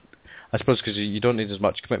 rather than, I suppose, because you don't need as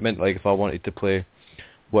much commitment. Like if I wanted to play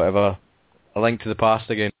whatever, A Link to the Past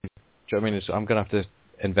again, do you know what I mean? I'm going to have to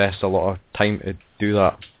invest a lot of time to do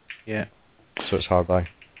that. Yeah. So it's hard, aye.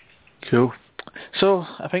 Cool. So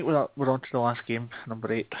I think we're on to the last game,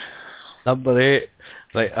 number 8. Number 8.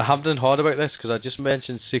 Right, I haven't thought about this because I just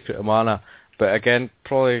mentioned Secret of Mana, but again,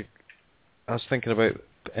 probably I was thinking about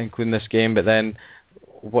including this game, but then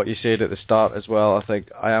what you said at the start as well, I think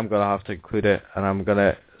I am going to have to include it, and I'm going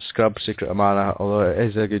to scrub Secret of Mana, although it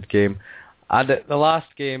is a good game. And the last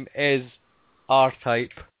game is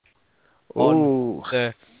R-Type on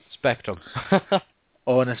the Spectrum.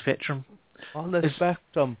 On the Spectrum. On the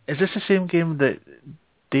Spectrum. Is this the same game that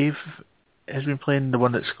Dave has been playing, the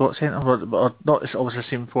one that Scott sent him, or not? It's always the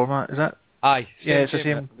same format, is that? Aye. Yeah, it's the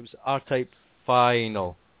same. It was R-Type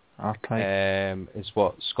Final. R-Type. Is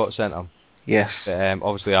what Scott sent him. Yes.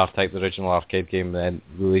 Obviously R-Type, the original arcade game, then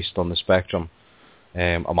released on the Spectrum,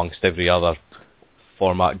 amongst every other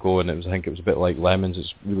format going. I think it was a bit like Lemons.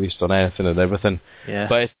 It's released on anything and everything. Yeah.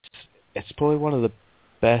 But it's probably one of the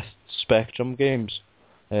best Spectrum games.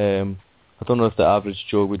 I don't know if the average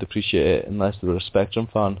Joe would appreciate it unless they were a Spectrum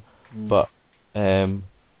fan, but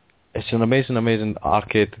it's an amazing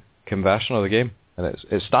arcade conversion of the game, and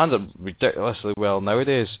it stands up ridiculously well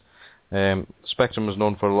nowadays. Spectrum is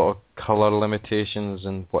known for a lot of colour limitations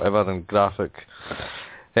and whatever, and graphic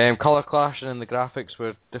colour clashing in the graphics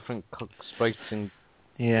where different sprites and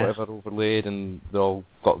whatever overlaid, and they all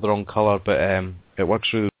got their own colour, but it works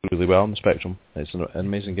really, really well on the Spectrum. It's an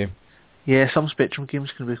amazing game. Yeah, some Spectrum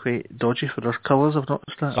games can be quite dodgy for their colours, I've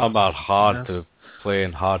noticed that. Some are hard to play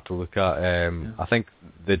and hard to look at. I think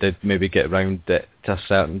they did maybe get around it to a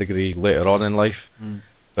certain degree later on in life,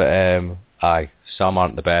 but some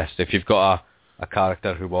aren't the best. If you've got a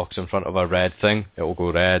character who walks in front of a red thing, it will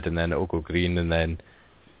go red, and then it will go green, and then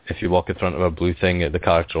if you walk in front of a blue thing, the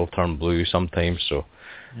character will turn blue sometimes, so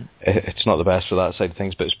it's not the best for that side of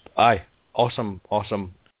things, but it's awesome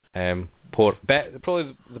port.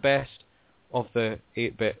 Probably the best of the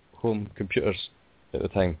 8-bit home computers at the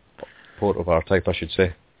time. Port of R-Type, I should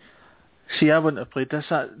say. See, I wouldn't have played this.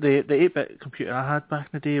 The 8-bit computer I had back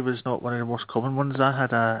in the day was not one of the most common ones. I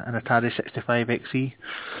had an Atari 65 XE.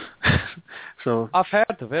 So I've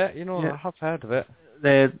heard of it, Yeah. I have heard of it.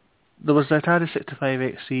 there was the Atari 65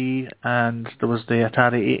 XE and there was the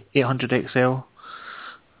Atari 800 XL.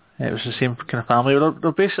 It was the same kind of family.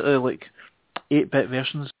 They're basically like 8-bit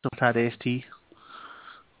versions of Atari ST.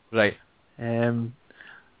 Right. It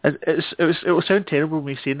will sound terrible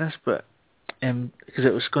when me saying this, but because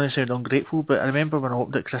it was going to sound ungrateful. But I remember when I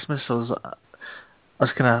opened it at Christmas, I was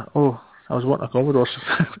kind of I was wanting a Commodore.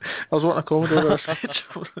 I was wanting a Commodore.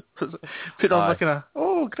 Put on my kind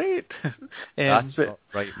of great. That's but, not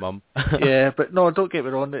right, Mum. yeah, but no, don't get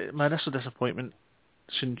me wrong. My initial disappointment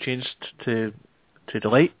soon changed to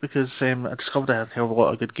delight because I discovered I had a hell of a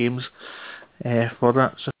lot of good games for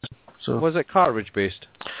that. So Was it cartridge based?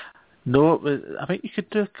 no, I think you could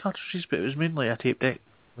do cartridges, but it was mainly a tape deck.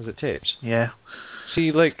 Was it tapes? Yeah. See,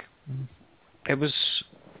 it was.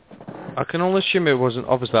 I can only assume it wasn't.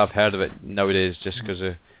 Obviously, I've heard of it nowadays just because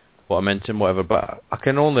of what I'm into and whatever. But I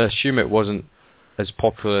can only assume it wasn't as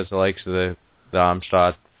popular as the likes of the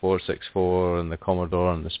Amstrad 464 and the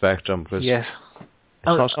Commodore and the Spectrum. Because Yes. it's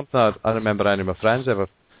not something I remember any of my friends ever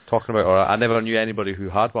talking about, or I never knew anybody who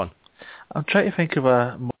had one. I'm trying to think of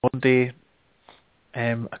a modern day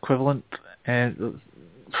equivalent. To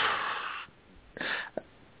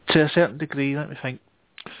a certain degree, let me think.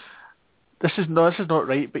 This is not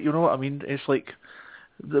right, but you know what I mean. It's like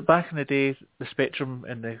back in the day, the Spectrum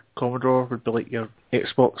and the Commodore would be like your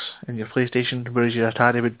Xbox and your PlayStation, whereas your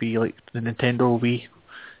Atari would be like the Nintendo Wii.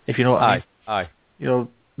 If you know what I mean. Aye.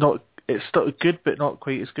 It's still good, but not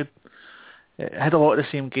quite as good. It had a lot of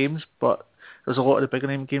the same games, but there's a lot of the bigger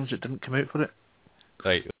name games that didn't come out for it.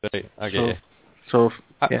 Right. I get you. So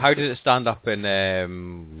yeah. How did it stand up in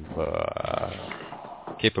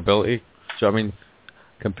capability? Do you know what I mean?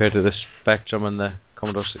 Compared to the Spectrum and the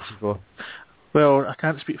Commodore 64? Well, I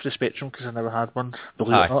can't speak for the Spectrum because I never had one,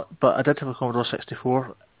 believe it or not, but I did have a Commodore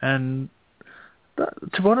 64, and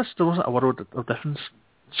to be honest, there wasn't a world of difference.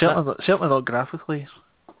 Certainly not graphically.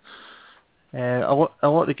 A lot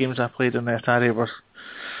of the games I played in the Atari were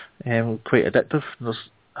quite addictive. There's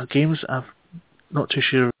games I'm not too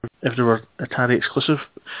sure if they were Atari exclusive.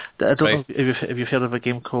 I don't know if you've heard of a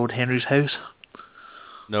game called Henry's House.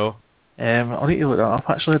 No. I'll need to look that up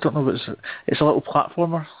actually. I don't know, but it's a little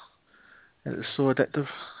platformer. It's so addictive.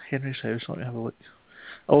 Henry's House, let me have a look.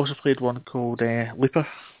 I also played one called Leaper.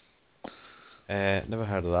 Never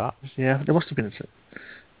heard of that. Yeah, there must have been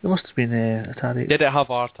Atari. Did it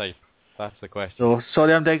have R-Type? That's the question. So,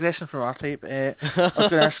 sorry, I'm digressing from R-Type. I was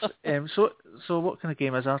going to ask, so what kind of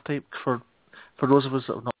game is R-Type for those of us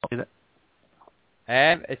that have not played it?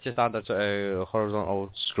 It's just standard sort of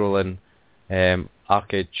horizontal scrolling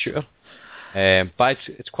arcade shooter. But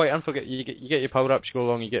it's quite unforgettable. You get your power ups. You go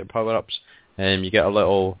along, you get your power ups, and you get a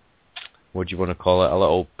little, what do you want to call it? A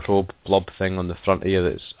little probe blob thing on the front of you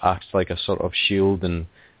that acts like a sort of shield, and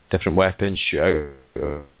different weapons shoot out.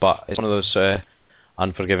 But it's one of those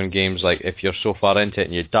unforgiving games. Like if you're so far into it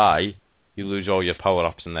and you die, you lose all your power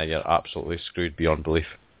ups, and then you're absolutely screwed beyond belief.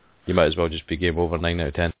 You might as well just be game over 9 out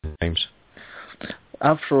of 10 times.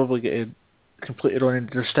 I've probably got completely wrong end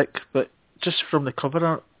of the stick, but just from the cover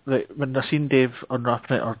art, like when I seen Dave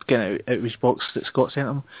unwrapping it or getting it out of his box that Scott sent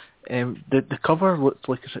him, the cover looked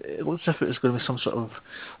like it looks as if it was going to be some sort of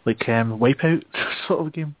like Wipeout sort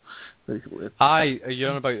of game. You're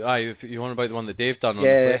on about the one that Dave done on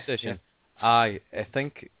the PlayStation. Yeah. I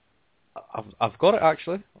think I've got it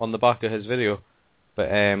actually on the back of his video, but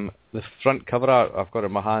the front cover art I've got it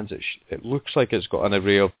in my hands. It looks like it's got an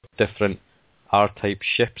array of different R-type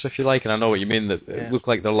ships, if you like, and I know what you mean. That it look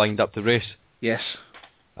like they're lined up to race. Yes.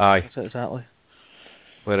 Aye. That's it, exactly.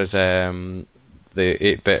 Whereas the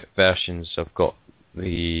 8-bit versions have got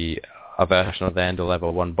a version of the end of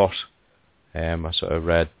level 1 boss, a sort of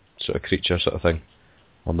red sort of creature sort of thing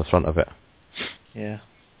on the front of it. Yeah.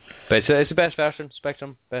 But it's the best version,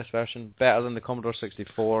 Spectrum, best version, better than the Commodore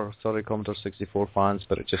 64. Sorry, Commodore 64 fans,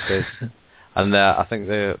 but it just is. And I think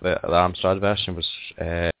the Amstrad version was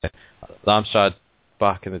the Amstrad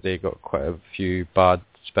back in the day got quite a few bad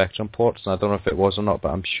Spectrum ports, and I don't know if it was or not, but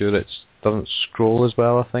I'm sure it doesn't scroll as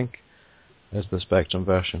well, I think, as the Spectrum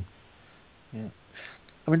version. Yeah.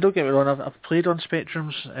 I mean, don't get me wrong, I've played on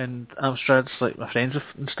Spectrums and Amstrads, like my friends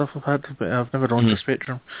and stuff have had, but I've never owned a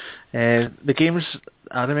Spectrum. The games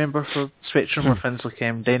I remember for Spectrum were things like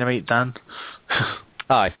Dynamite Dan.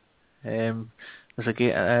 Aye. There's a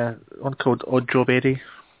game, one called Odd Job Eddie.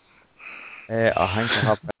 I think I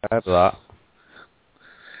have heard of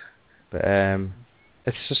that. But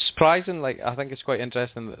It's surprising. Like, I think it's quite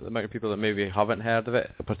interesting the amount of people that maybe haven't heard of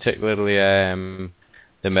it, particularly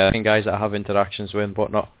the American guys that I have interactions with and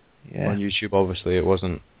whatnot on YouTube. Obviously, it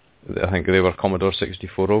wasn't. I think they were Commodore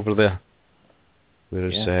 64 over there,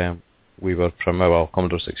 whereas we were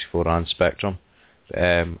Commodore 64 and Spectrum.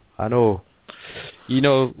 I know, you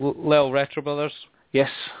know, Little Retro Brothers. Yes.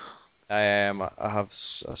 I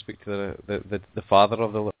speak to the father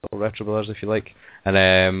of the Little Retro Brothers, if you like,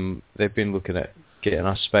 and they've been looking at getting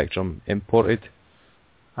a Spectrum imported.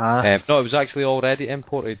 No, it was actually already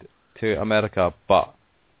imported to America, but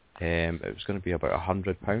it was going to be about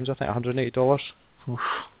 £100, I think, $180, which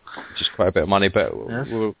is quite a bit of money. But yes.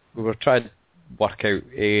 we were trying to work out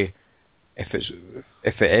if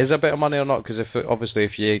it is a bit of money or not, because obviously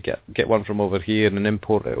if you get one from over here and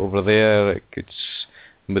import it over there, it could,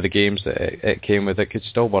 with the games that it came with, it could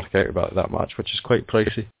still work out about that much, which is quite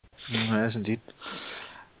pricey. It is indeed.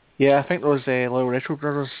 Yeah, I think those Little Retro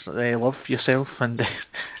Brothers Love Yourself and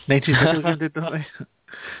 90s video game did, don't they?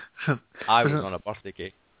 I was on a birthday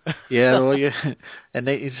cake. Yeah, well, yeah. And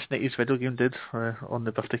 90s video game did on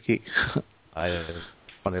the birthday cake.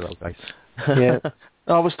 Funny little guys. Yeah.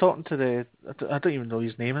 No, I was talking to I don't even know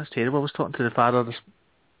his name, it's terrible. I was talking to the father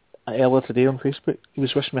earlier today on Facebook. He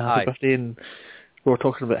was wishing me happy birthday, and we were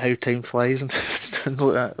talking about how time flies and things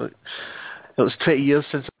like that. It was 20 years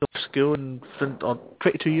since I left school, or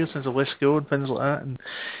 22 years since I left school and things like that. And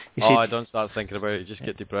he said, I don't start thinking about it, you just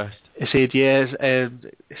get depressed. He said,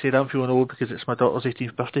 he said, I'm feeling old because it's my daughter's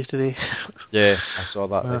 18th birthday today. Yeah, I saw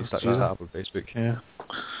that. They stuck that up on Facebook. Yeah.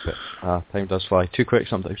 But time does fly too quick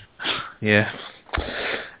sometimes. Yeah.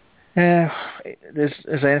 Is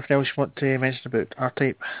there anything else you want to mention about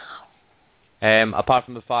R-Type? Apart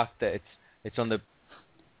from the fact that it's on the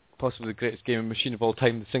possibly the greatest gaming machine of all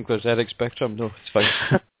time, the Sinclair ZX Spectrum. No, it's fine.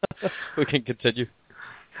 We can continue.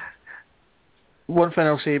 One thing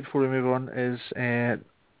I'll say before we move on is it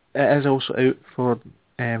is also out for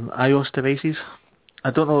iOS devices.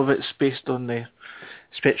 I don't know if it's based on the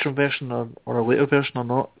Spectrum version or a later version or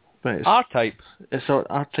not, but it's R-Type.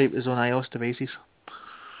 R-Type is on iOS devices.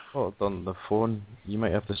 Oh, on the phone. You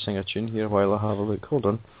might have to sing a tune here while I have a look. Hold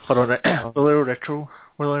on. Hold on. A little retro.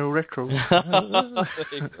 There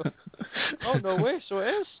you go. Oh, no way, so it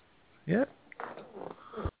is? Yeah.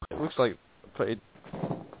 It looks like a pretty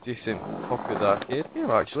decent copy of the arcade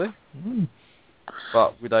game, actually. Mm.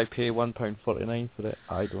 But would I pay £1.49 for it?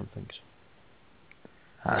 I don't think so.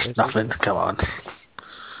 That's nothing, come on.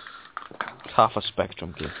 It's half a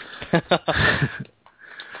Spectrum game.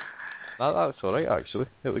 That's alright, actually.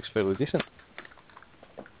 It looks fairly decent.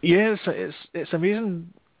 Yeah, it's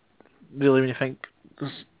amazing, really, when you think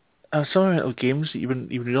there's some amount of games that you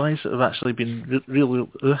wouldn't even realise that have actually been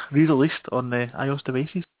re-released on the iOS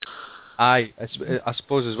devices. I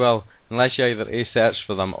suppose as well, unless you either search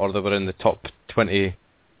for them or they were in the top 20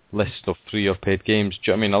 list of free or paid games,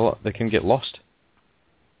 do you know what I mean? A lot, they can get lost.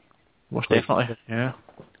 Most definitely, yeah.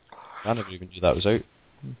 I never even knew that was out.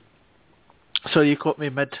 So you caught me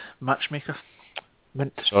mid-matchmaker.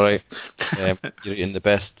 Mint. It's alright. You're eating the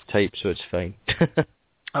best type, so it's fine.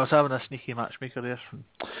 I was having a sneaky matchmaker there.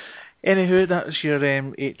 Anywho, that was your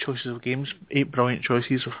 8 choices of games, 8 brilliant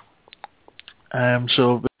choices. So we're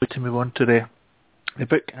going to move on to the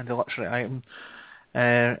book and the luxury item.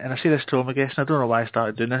 And I say this to all my guests, and I don't know why I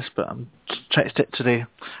started doing this, but I'm trying to stick to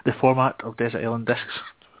the format of Desert Island Discs.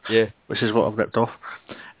 Yeah. Which is what I've ripped off.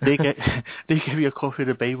 They give you a copy of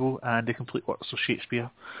the Bible and the complete works of Shakespeare.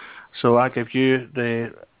 So I give you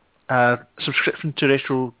the subscription to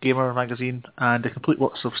Retro Gamer magazine and the complete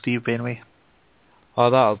works of Steve Benway. Oh,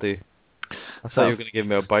 that'll do. I thought you were going to give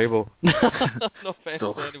me a Bible. No offense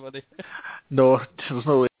to anybody. No, there's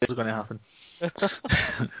no way it was going to happen.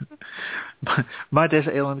 My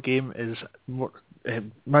Desert Island game is more.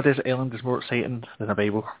 My Desert Island is more exciting than a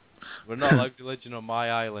Bible. We're not allowed religion on my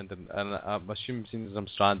island, and I'm assuming since I'm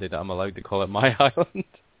stranded, I'm allowed to call it my island.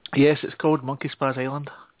 Yes, it's called Monkey Spaz Island.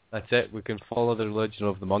 That's it. We can follow the religion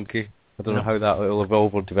of the monkey. I don't know how that will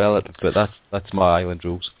evolve or develop, but that's my island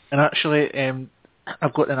rules. And actually,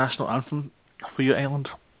 I've got the national anthem for your island.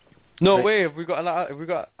 No way! Have I got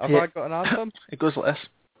an anthem? It goes like this.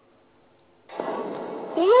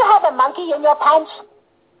 Do you have a monkey in your pants?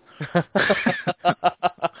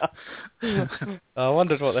 I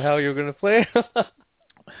wondered what the hell you were going to play.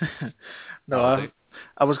 No,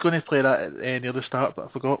 I was going to play that near the start, but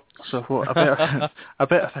I forgot. So I thought I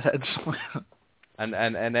better fit it in somewhere.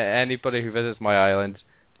 And anybody who visits my island,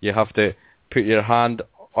 you have to put your hand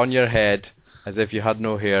on your head as if you had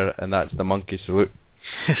no hair, and that's the monkey salute.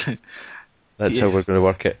 That's how we're going to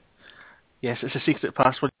work it. Yes, it's a secret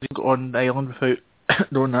password. You can go on the island without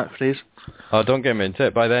knowing that phrase. Oh, don't get me into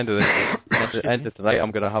it. By the end of end of tonight,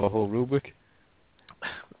 I'm going to have a whole rule book.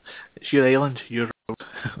 It's your island, your rule.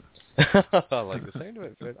 I like the sound of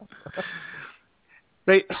it. Fair enough.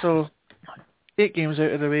 Right, so 8 games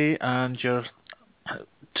out of the way, and your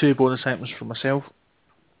 2 bonus items for myself.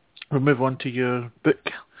 We'll move on to your book.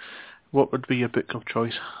 What would be your book of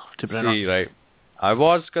choice to bring up? See, right. I'm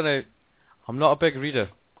not a big reader.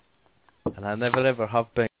 And I never ever have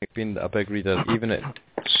been a big reader, even at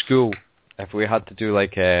school. If we had to do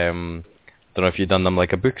like, don't know if you've done them,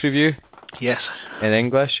 like a book review. Yes. In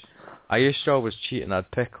English, I used to always cheat and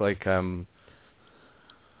I'd pick like a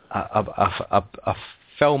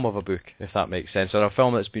film of a book, if that makes sense, or a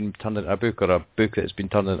film that's been turned into a book, or a book that's been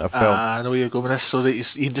turned into a film. I know where you're going with this, so that you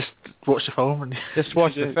can just watch the film and just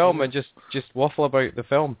watch the film and just waffle about the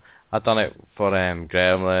film. I've done it for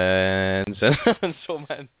Gremlins and so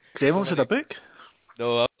many. Gremlins had a book?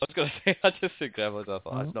 No, I was going to say, I just said Gremlins, I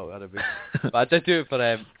thought that's not had a book. But I did do it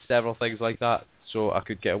for several things like that, so I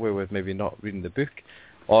could get away with maybe not reading the book.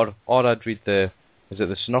 Or I'd read the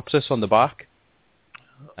synopsis on the back,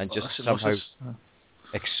 and just somehow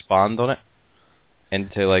expand on it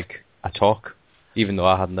into like a talk, even though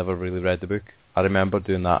I had never really read the book. I remember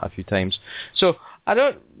doing that a few times. So I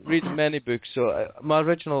don't read many books, so my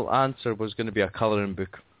original answer was going to be a colouring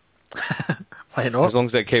book. Why not? As long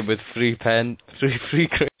as it came with free crayons.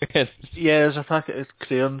 Yeah, there's a packet of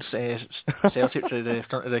crayons sellotape to the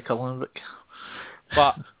front of the colouring book.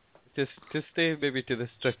 But to stay maybe to the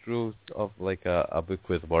strict rules of like a book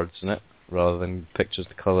with words in it, rather than pictures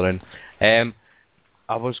to colour in,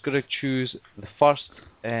 I was going to choose the first,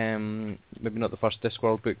 maybe not the first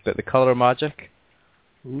Discworld book, but The Colour of Magic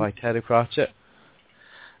by Terry Pratchett.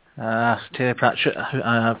 Terry Pratchett,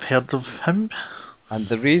 I've heard of him. And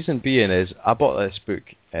the reason being is, I bought this book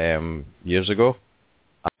years ago,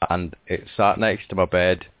 and it sat next to my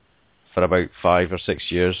bed for about 5 or 6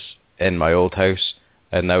 years in my old house,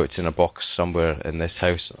 and now it's in a box somewhere in this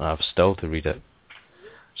house, and I've still to read it.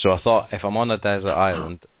 So I thought, if I'm on a desert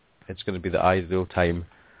island, it's going to be the ideal time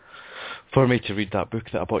for me to read that book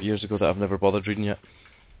that I bought years ago that I've never bothered reading yet.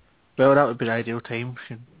 Well, that would be the ideal time.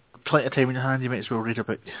 Plenty of time in your hand, you might as well read a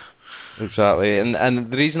book. Exactly, and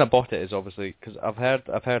the reason I bought it is obviously because I've heard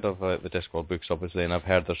of the Discworld books, obviously, and I've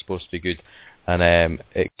heard they're supposed to be good, and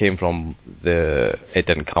it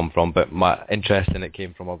didn't come from, but my interest in it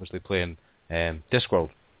came from obviously playing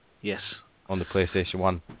Discworld. Yes. On the PlayStation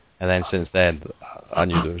 1, and then since then I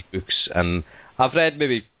knew there was books, and I've read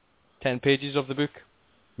maybe 10 pages of the book,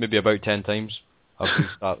 maybe about 10 times. I've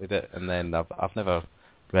restarted it, and then I've never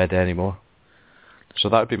read any more. So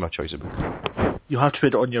that would be my choice of book. You have to put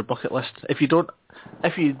it on your bucket list. If you don't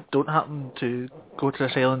happen to go to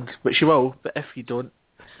this island, which you will, but if you don't,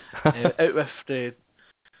 out with the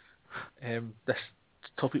this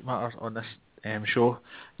topic matter on this show,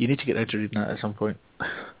 you need to get around to reading that at some point.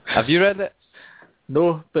 Have you read it?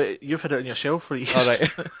 No, but you've had it on your shelf for years. All right.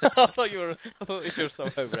 I thought you were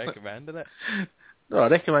somehow recommending it. No, I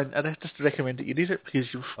just recommend that you read it because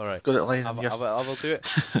you've got it lying in your... I will do it.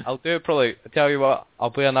 I'll do it probably. I tell you what, I'll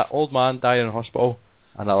be an old man dying in hospital,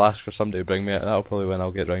 and I'll ask for somebody to bring me it. That'll probably when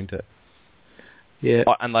I'll get round to it. Yeah.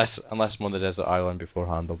 Unless I'm on the desert island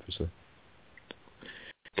beforehand, obviously.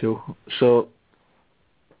 Cool. So,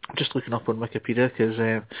 just looking up on Wikipedia,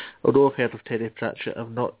 because although I've heard of Terry Pratchett,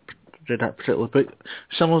 I've not read that particular book.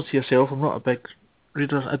 Similar to yourself, I'm not a big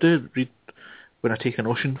reader. I do read when I take a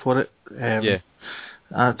notion for it. Yeah.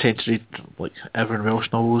 I tend to read like Evan Welsh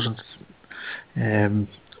novels and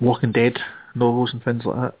Walking Dead novels and things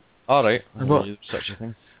like that. Alright, such a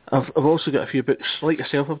thing. I've also got a few books, like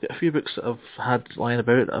yourself, I've got a few books that I've had lying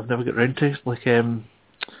about that I've never got round to. Like,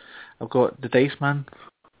 I've got The Dice Man.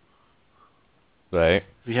 Right.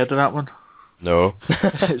 Have you heard of that one? No.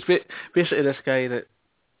 It's basically this guy that,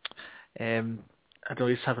 I don't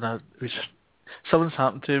know, something's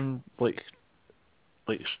happened to him, like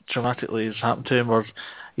traumatically has happened to him, or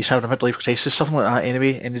he's having a midlife crisis, something like that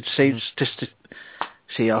anyway, and he decides just to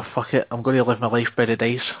say, oh fuck it, I'm going to live my life by the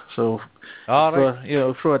dice. So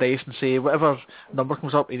throw a dice and say whatever number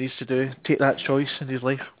comes up he needs to do, take that choice in his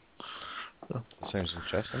life. So, sounds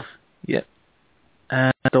interesting. Yeah.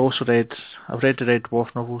 And I've read the Red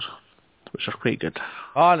Dwarf novels, which are quite good.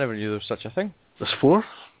 Oh, I never knew there was such a thing. There's 4.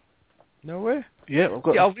 No way. Yeah,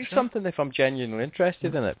 I'll read something if I'm genuinely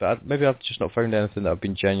interested in it, but maybe I've just not found anything that I've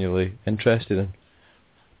been genuinely interested in.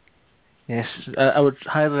 Yes, I would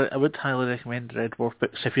highly recommend the Red Dwarf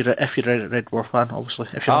books if you're a Red Dwarf fan, obviously.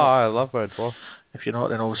 If you're not, I love Red Dwarf. If you're not,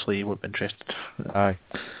 then obviously you won't be interested. Aye.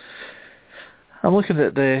 I'm looking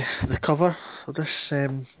at the cover of this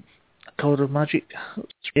Colour of Magic.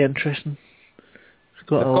 It's very interesting.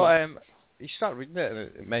 You start reading it and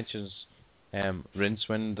it mentions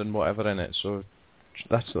Rincewind and whatever in it, so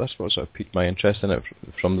that's what sort of piqued my interest in it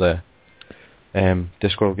from the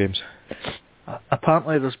Discworld games.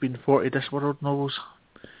 Apparently there's been 40 Discworld novels.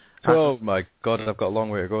 Oh my god, I've got a long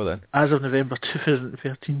way to go then. As of November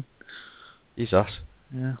 2013. Jesus.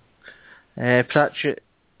 Yeah. Pratchett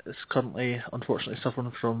is currently, unfortunately,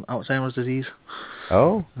 suffering from Alzheimer's disease.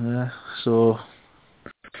 Oh. So...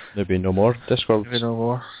 Maybe no more Discworlds. Maybe no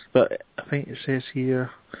more. But I think it says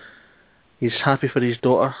here he's happy for his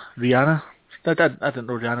daughter, Rihanna. I didn't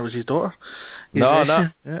know Rihanna was his daughter. No.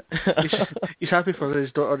 Yeah. He's happy for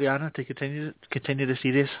his daughter Rihanna to continue the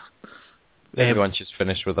series. Maybe once she's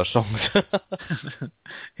finished with her songs.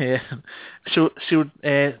 Yeah. So she'll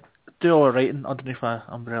do all her writing underneath an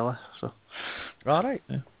umbrella. So. Alright.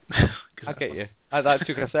 Yeah. I get you. That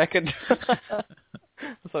took a second.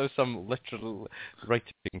 I thought it was some literal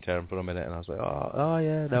writing term for a minute, and I was like, oh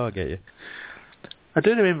yeah, now I get you. I do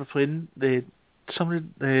remember playing some of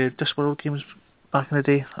the Discworld games back in the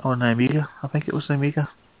day on the Amiga. I think it was the Amiga.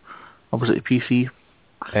 Or was it the PC?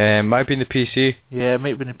 Might have been the PC. Yeah, it might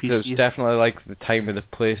have been the PC. It was definitely like the time of the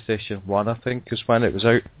PlayStation 1, I think, is when it was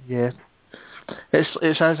out. Yeah. It's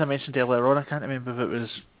as I mentioned earlier on, I can't remember if it was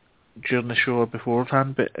during the show or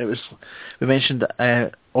beforehand, but we mentioned that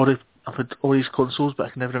I've had all these consoles, but I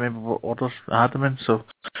can never remember what order I had them in, so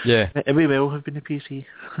yeah, it may well have been the PC.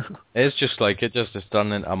 It's just like, it just is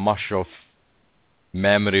done in a mush of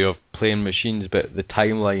memory of playing machines, but the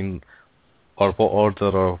timeline or what order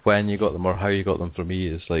or when you got them or how you got them for me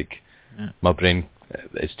is like, my brain,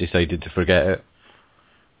 it's decided to forget it.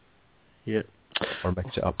 Yeah. Or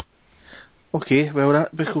mix it up. Okay, well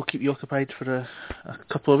that book will keep you occupied for a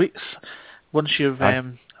couple of weeks. Once you've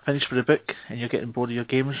finished with the book and you're getting bored of your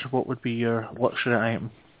games, what would be your luxury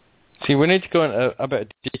item? See, we need to go into a bit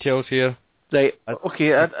of details here. Right, okay,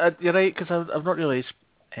 you're right, because I've not really...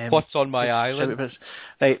 what's on my island?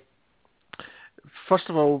 Right, first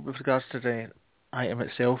of all, with regards to the item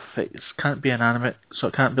itself, it can't be inanimate, so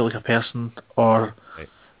it can't be like a person, or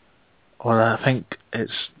I think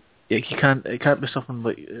it can't be something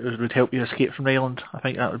like it would help you escape from the island. I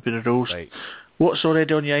think that would be the rules. Right. What's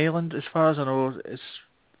already on the island, as far as I know,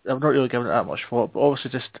 I've not really given it that much thought, but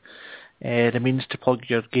obviously just the means to plug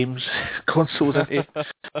your games consoles into.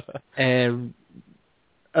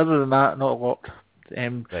 Other than that, not a lot.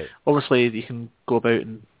 Obviously, you can go about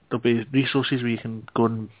and there'll be resources where you can go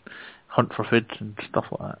and hunt for food and stuff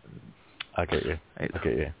like that. I get you. Right. I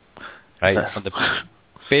get you. Right, on the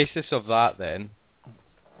basis of that then,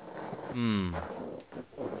 I'm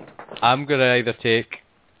going to either take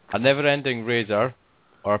a never-ending razor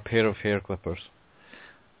or a pair of hair clippers.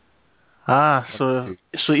 So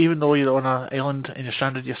even though you're on an island and you're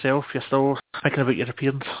stranded yourself, you're still thinking about your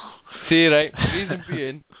appearance. See, right, the reason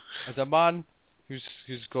being, as a man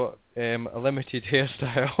who's got a limited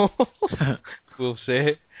hairstyle, we'll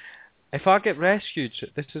say, if I get rescued,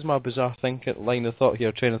 this is my bizarre train of thought,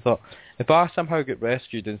 if I somehow get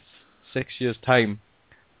rescued in 6 years' time,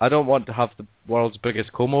 I don't want to have the world's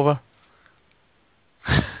biggest comb over.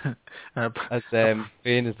 As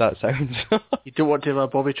vain as that sounds. You don't want to have a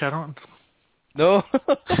Bobby Charlton? No.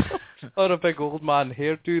 Or a big old man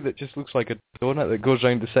hairdo that just looks like a donut that goes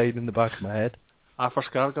round the side and the back of my head. Arthur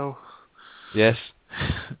Scargill. Yes.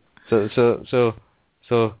 So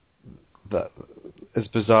that, as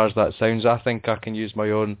bizarre as that sounds, I think I can use my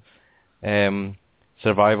own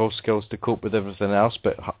survival skills to cope with everything else,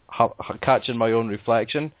 but catching my own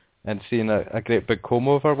reflection and seeing a great big comb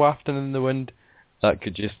over wafting in the wind, that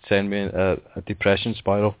could just send me a depression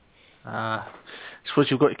spiral. I suppose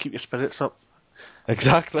you've got to keep your spirits up.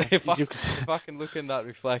 Exactly. If I can look in that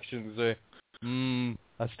reflection and say,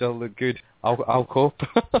 I still look good, I'll cope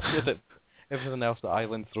with everything else the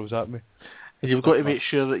island throws at me. And you've got to make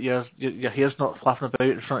sure that your hair's not flapping about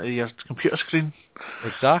in front of your computer screen.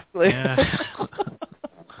 Exactly. Yeah.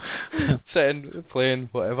 Sitting, playing,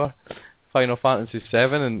 whatever. Final Fantasy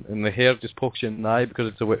 7 and the hair just pokes you in the eye because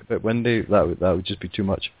it's a bit windy. That would just be too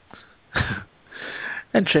much.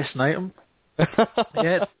 Interesting item.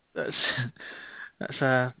 Yeah, that's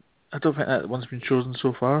I don't think that one's been chosen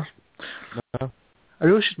so far. No. I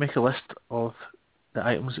really should make a list of the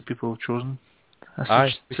items that people have chosen.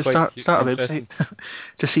 Start a website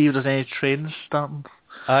to see if there's any trends starting.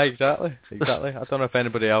 Exactly. I don't know if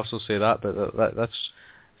anybody else will say that, but that's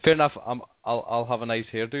fair enough. I'll have a nice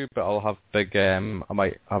hairdo, but I'll have big. I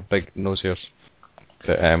might have big nose hairs,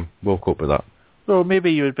 but we'll cope with that. Well,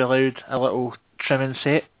 maybe you would be allowed a little trimming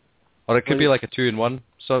set, or it could be like a 2-in-1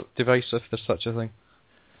 sort of device if there's such a thing.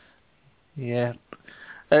 Yeah,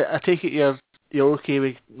 I take it you're okay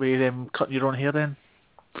with cutting your own hair then.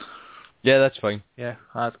 Yeah, that's fine. Yeah,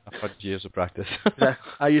 I've had years of practice.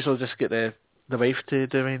 I usually just get the wife to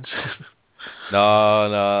do mine.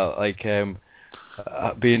 No, like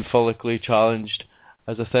being follically challenged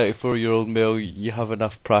as a 34-year-old male, you have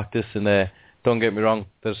enough practice, and don't get me wrong,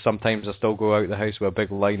 there's sometimes I still go out the house with a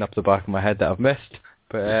big line up the back of my head that I've missed,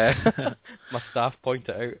 but my staff point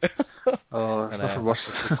it out. Oh, and nothing worse.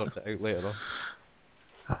 I'll sort it out later on.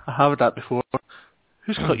 I have had that before.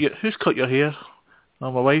 Who's cut your hair?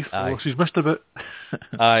 Oh, my wife. Aye. Oh, she's missed a bit.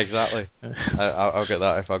 Exactly. I'll get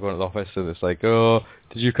that if I go into the office and it's like, oh,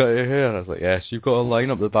 did you cut your hair? I was like, yes, you've got a line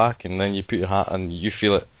up the back, and then you put your hat and you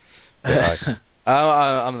feel it.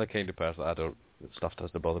 I'm the kind of person that stuff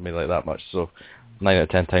doesn't bother me like that much, so 9 out of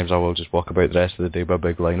 10 times I will just walk about the rest of the day with a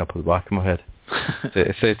big line up at the back of my head.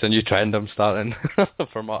 It's a new trend I'm starting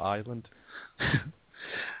for my island.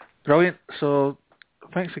 Brilliant. So,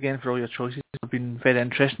 thanks again for all your choices. It's been very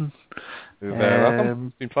interesting. You're very welcome.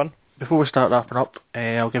 It's been fun. Before we start wrapping up,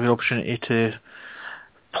 I'll give you the opportunity to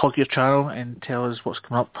plug your channel and tell us what's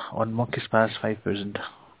coming up on Monkey Spaz 5000.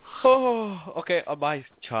 Oh, okay, on my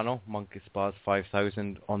channel, Monkey Spaz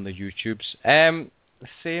 5000 on the YouTubes.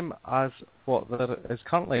 Same as what there is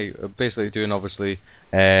currently, basically doing obviously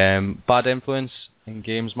Bad Influence and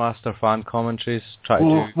Games Master fan commentaries. Try to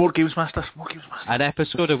do more Games Master. an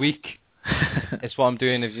episode a week. It's what I'm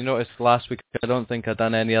doing. If you noticed last week, I don't think I'd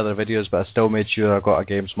done any other videos, but I still made sure I got a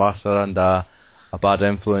Games Master and a Bad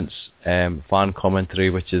Influence fan commentary,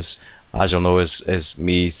 which is, as you'll know, is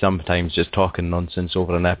me sometimes just talking nonsense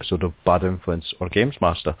over an episode of Bad Influence or Games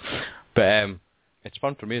Master. But it's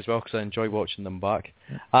fun for me as well because I enjoy watching them back.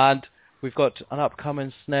 And we've got an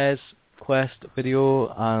upcoming SNES Quest video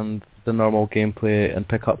and the normal gameplay and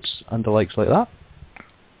pickups and the likes like that.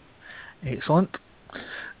 Excellent.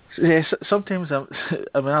 Yes, sometimes I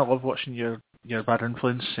love watching your Bad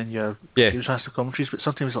Influence and your Games Master commentaries, but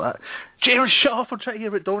sometimes like that, James, shut up! I'm trying to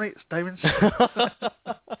hear about donates, diamonds.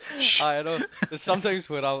 I know. There's sometimes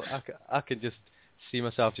where I can just see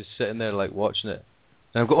myself just sitting there like watching it,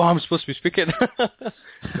 and I go, oh, I'm supposed to be speaking. You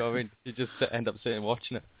know what I mean? You just end up sitting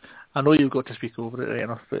watching it. I know you've got to speak over it right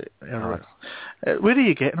enough, but where are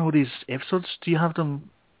you getting all these episodes? Do you have them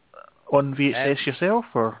on VHS yourself,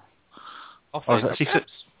 or is it secret?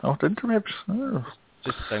 Off the interwebs? Oh.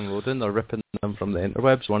 Just downloading or ripping them from the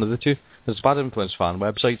interwebs, one of the two. There's Bad Influence fan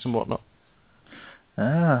websites and whatnot.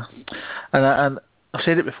 And I've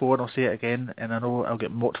said it before and I'll say it again, and I know I'll get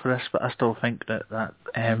mocked for this, but I still think that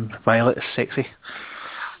Violet is sexy.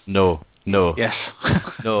 No. Yes.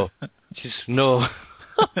 No. Just no.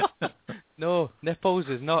 No, nipples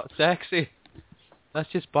is not sexy. That's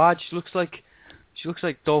just bad. She looks like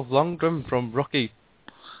Dolph Lundgren from Rocky.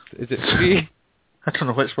 Is it 3? I don't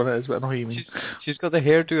know which one it is, but I know what you mean. She's got the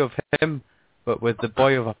hairdo of him, but with the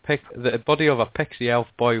body of a pixie elf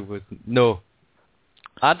boy with no.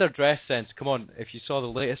 And her dress sense. Come on, if you saw the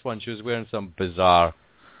latest one, she was wearing some bizarre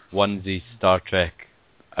onesie Star Trek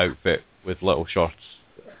outfit with little shorts.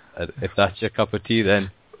 If that's your cup of tea,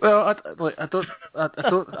 then. Well, I don't.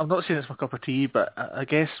 I'm not saying it's my cup of tea, but I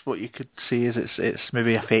guess what you could say is it's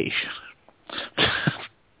maybe a fetish.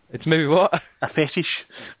 It's maybe what? A fetish.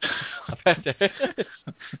 A fetish.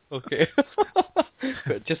 Okay.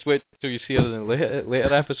 But just wait till you see her in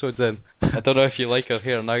later episodes then. I don't know if you like her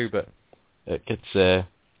hair now, but it gets,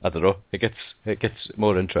 I don't know, it gets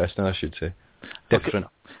more interesting, I should say. Different.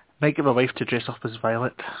 Okay. Might get my wife to dress up as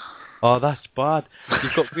Violet. Oh, that's bad.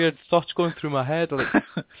 You've got weird thoughts going through my head, like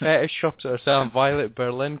fetish shops that are selling Violet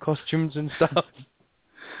Berlin costumes and stuff.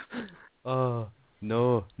 Oh,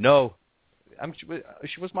 no.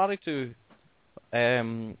 She was married to,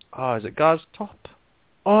 is it Gaz Top?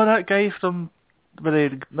 Oh, that guy from with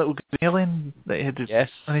the little green alien that he had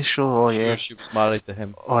on his show. Oh yeah, she was married to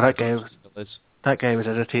him. Oh, that guy was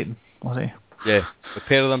irritating, wasn't he? Yeah, the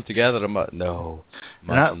pair of them together. No,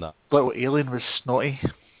 that little alien was snotty.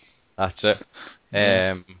 That's it.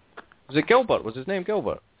 Yeah. Was it Gilbert? Was his name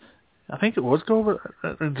Gilbert? I think it was Gilbert.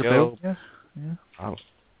 That rings a bell. Yeah. Oh,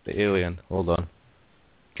 the alien. Hold on.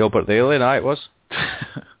 Gilbert the alien, it was.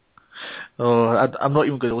 I'm not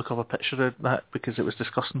even going to look up a picture of that because it was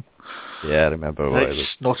disgusting. Yeah, I remember what it was.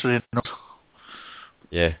 Snottery.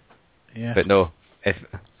 Yeah. But no,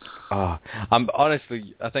 I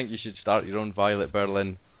think you should start your own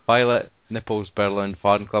Violet Nipples Berlin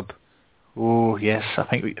fan club. Oh yes, I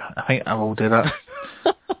think I will do that.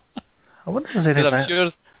 I wonder if there's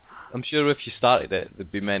any. I'm sure if you started it,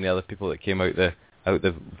 there'd be many other people that came out the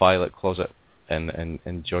Violet closet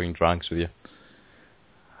and joined ranks with you.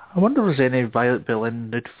 I wonder if there's any Violet Berlin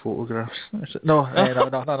nude photographs. No.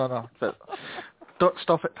 But don't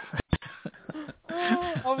stop it.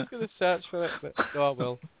 I was going to search for it, but no, I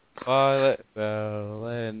will. Violet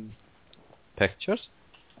Berlin. Pictures?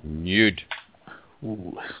 Nude.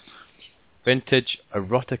 Ooh. Vintage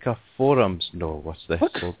erotica forums. No, what's this?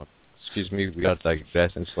 What? Hold on. Excuse me, we are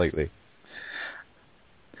digressing slightly.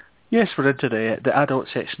 Yes, we're into the adult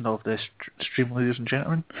section of the stream, ladies and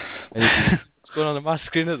gentlemen. What's going on my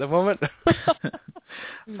screen at the moment?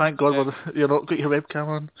 Thank God you're not got your webcam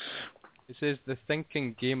on. It says the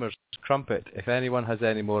Thinking Gamer's Crumpet. If anyone has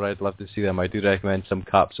any more, I'd love to see them. I do recommend some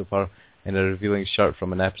caps of her in a revealing shirt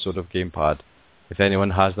from an episode of Gamepad. If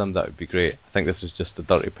anyone has them, that would be great. I think this is just the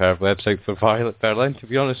Dirty Perv website for Violet Berlin, to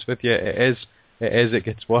be honest with you. It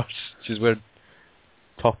gets worse. She's wearing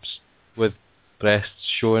tops with breasts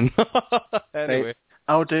showing. Anyway. Right.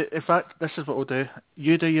 I'll do, in fact, this is what we'll do.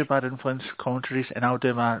 You do your Bad Influence commentaries and I'll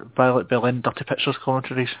do my Violet Berlin Dirty Pictures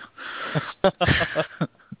commentaries. I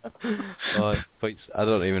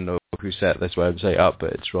don't even know who set this website up,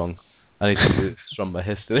 but it's wrong. I need to do this from my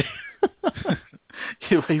history.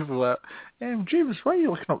 You even like, James, why are you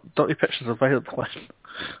looking up dirty pictures of Violet Berlin?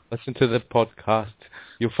 Listen to the podcast.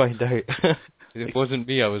 You'll find out. It wasn't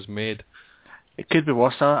me, I was made. It could be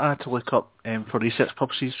worse. I had to look up for research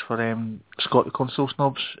purposes for Scott the Console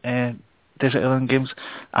Snobs Desert Island Games.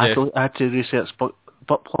 I had to research butt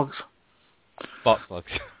plugs. Butt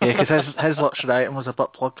plugs? Yeah, because his luxury item was a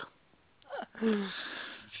butt plug. You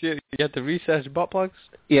had to research butt plugs?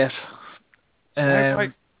 Yes.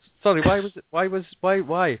 Why? Sorry, why?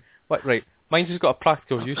 Right, mine's just got a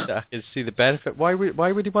practical use that I can see the benefit. Why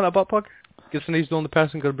would he want a butt plug? Guessing he's the only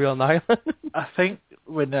person going to be on the island. I think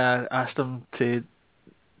when I asked him to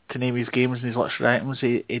name his games and his luxury items,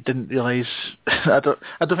 he didn't realise. I don't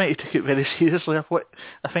think he took it very seriously. I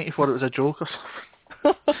think he thought it was a joke or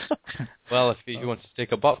something. Well, if he wants to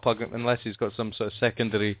take a butt plug, unless he's got some sort of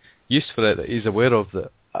secondary use for it that he's aware of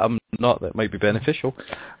that I'm not, that might be beneficial.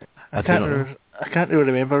 I can't really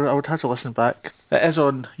remember. I would have to listen back. It is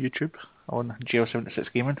on YouTube, on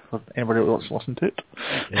GL76 Gaming, for anybody who wants to listen to it.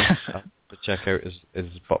 Yes, I'll have to check out his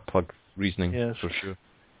butt plug reasoning, yes, for sure.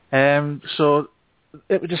 So,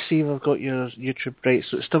 let me just see if I've got your YouTube right.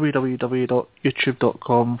 So it's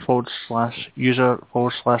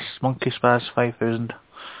www.youtube.com/user/monkeyspaz5000.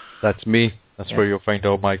 That's me. That's where you'll find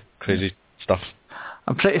all my crazy stuff.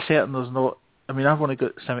 I'm pretty certain there's not... I mean, I've only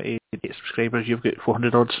got 78 subscribers, you've got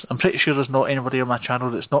 400 odds. I'm pretty sure there's not anybody on my channel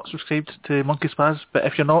that's not subscribed to Monkey Spaz, but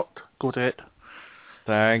if you're not, go do it.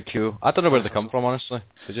 Thank you. I don't know where they come from, honestly.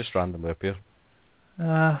 They just randomly appear.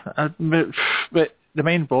 But the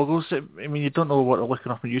mind boggles. I mean, you don't know what they're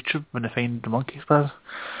looking up on YouTube when they find the Monkey Spaz.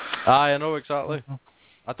 I know, exactly. Mm-hmm.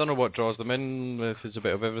 I don't know what draws them in, if it's a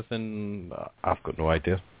bit of everything. I've got no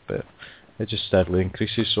idea, but it just steadily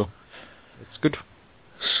increases, so it's good.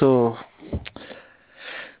 So,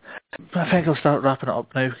 I think I'll start wrapping it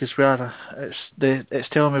up now because it's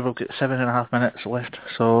telling me we've got 7.5 minutes left.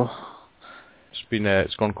 So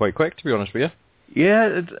it's gone quite quick, to be honest with you.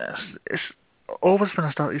 Yeah, it's always when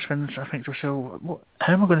I start these things, I think to myself,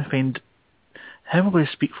 how am I going to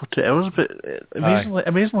speak for 2 hours? But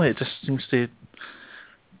amazingly, it just seems to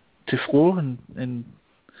flow and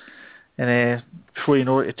before you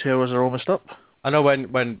know it, 2 hours are almost up. I know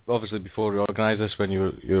when obviously before we organised this, when you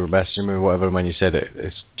were messaging me or whatever, when you said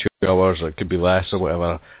it's 2 hours, it could be less or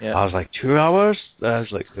whatever, yeah. I was like, 2 hours? I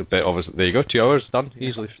was like, but obviously, there you go, 2 hours, done,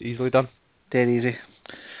 easily done. Dead easy.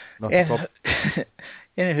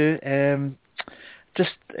 Anywho,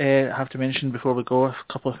 just have to mention before we go a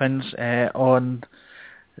couple of things. On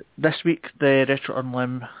this week, the Retro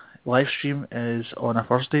Unlim live stream is on a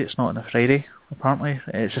Thursday, it's not on a Friday, apparently.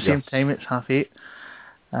 It's the same time, it's 8:30.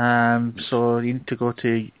 So you need to go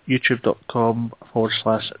to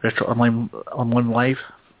youtube.com/Retro Unlim Live.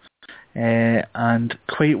 And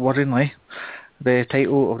quite worryingly, the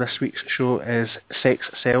title of this week's show is Sex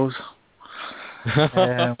Sells.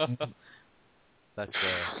 That's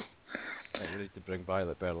we need to bring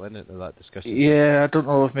Violet Berlin into that discussion. Yeah, I don't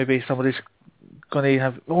know if maybe somebody's going to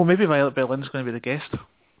have... Oh, maybe Violet Berlin's going to be the guest.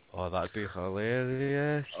 Oh, that'd be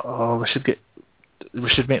hilarious. Oh, we should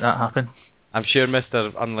make that happen. I'm sure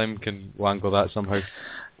Mr. Unlim can wangle that somehow.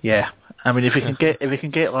 Yeah, I mean, if we can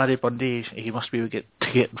get Larry Bundy, he must be able to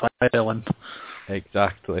get Violet Berlin.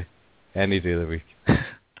 Exactly. Any day of the week.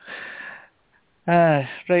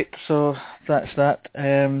 Right, so that's that.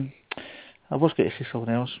 I was going to say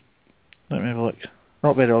something else. Let me have a look.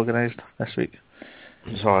 Not very organised this week.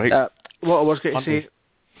 Sorry. What I was going to say,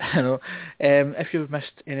 if you've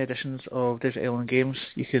missed any editions of Desert Island Games,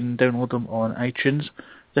 you can download them on iTunes.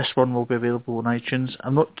 This one will be available on iTunes.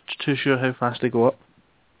 I'm not too sure how fast they go up.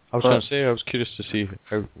 I was going to say, I was curious to see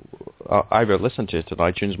how I would listen to it on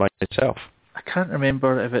iTunes myself. I can't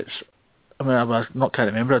remember if it's I mean, can't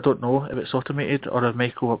remember. I don't know if it's automated or if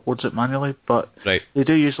Michael uploads it manually, but Right. they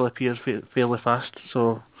do usually appear fairly fast,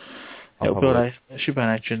 so it'll be alright. It should be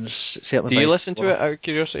on iTunes. Certainly. Do you listen to it out of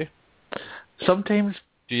curiosity? Sometimes.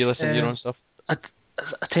 Do you listen to your own stuff? I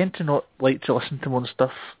tend to not like to listen to my own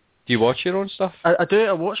stuff. Do you watch your own stuff? I do.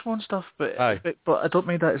 I watch my own stuff, but Aye. I don't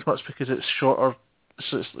mind that as much because it's shorter.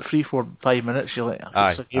 So it's 3, 4, 5 minutes. You're like,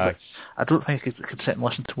 Aye, it's okay, aye. but I don't think I could sit and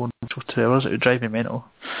listen to one for 2 hours. It would drive me mental.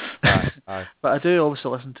 Aye. But I do obviously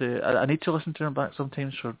listen to. I need to listen to them back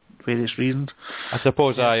sometimes for various reasons. I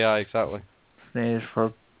suppose. Aye, exactly.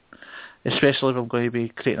 Especially if I'm going to be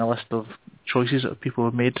creating a list of choices that people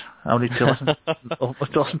have made, I'll need to listen. I'll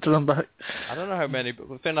listen to them back. I don't know how many.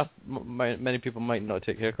 Fair enough. Many people might not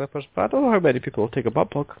take hair clippers, but I don't know how many people will take a butt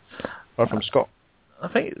plug. Or from Scott. I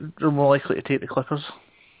think they're more likely to take the clippers.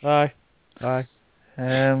 Aye. So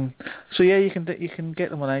yeah, you can get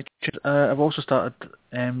them on iTunes. I've also started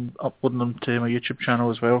uploading them to my YouTube channel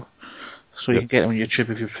as well, so you can get them on YouTube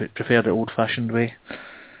if you prefer the old-fashioned way.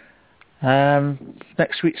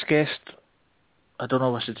 Next week's guest, I don't know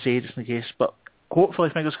what I should say just in case, but hopefully,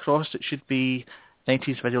 fingers crossed, it should be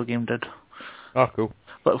 90s Video Game Did. Oh, cool.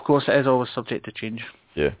 But of course, it is always subject to change.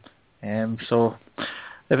 Yeah. So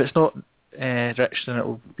if it's not Rich, then it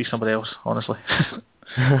will be somebody else, honestly.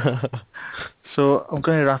 So I'm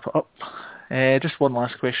going to wrap it up. Just one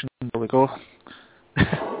last question before we go. Do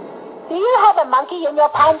you have a monkey in your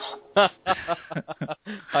pants?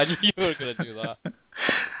 I knew you were going to do that.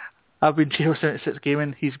 I've been JL76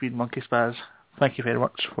 Gaming. He's been Monkey Spaz. Thank you very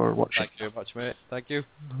much for watching. Thank you very much, mate. Thank you.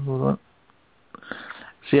 Hold on.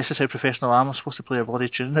 See, this is how professional I am. I'm supposed to play a bloody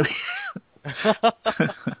tune now.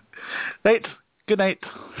 Right. Good night.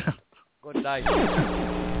 Good night.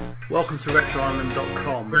 Welcome to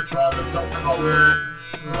RetroIsland.com. RetroIsland.com.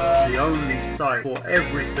 The only site for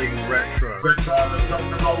everything retro.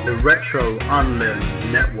 RetroIsland.com. The Retro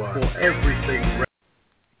Island Network for everything retro.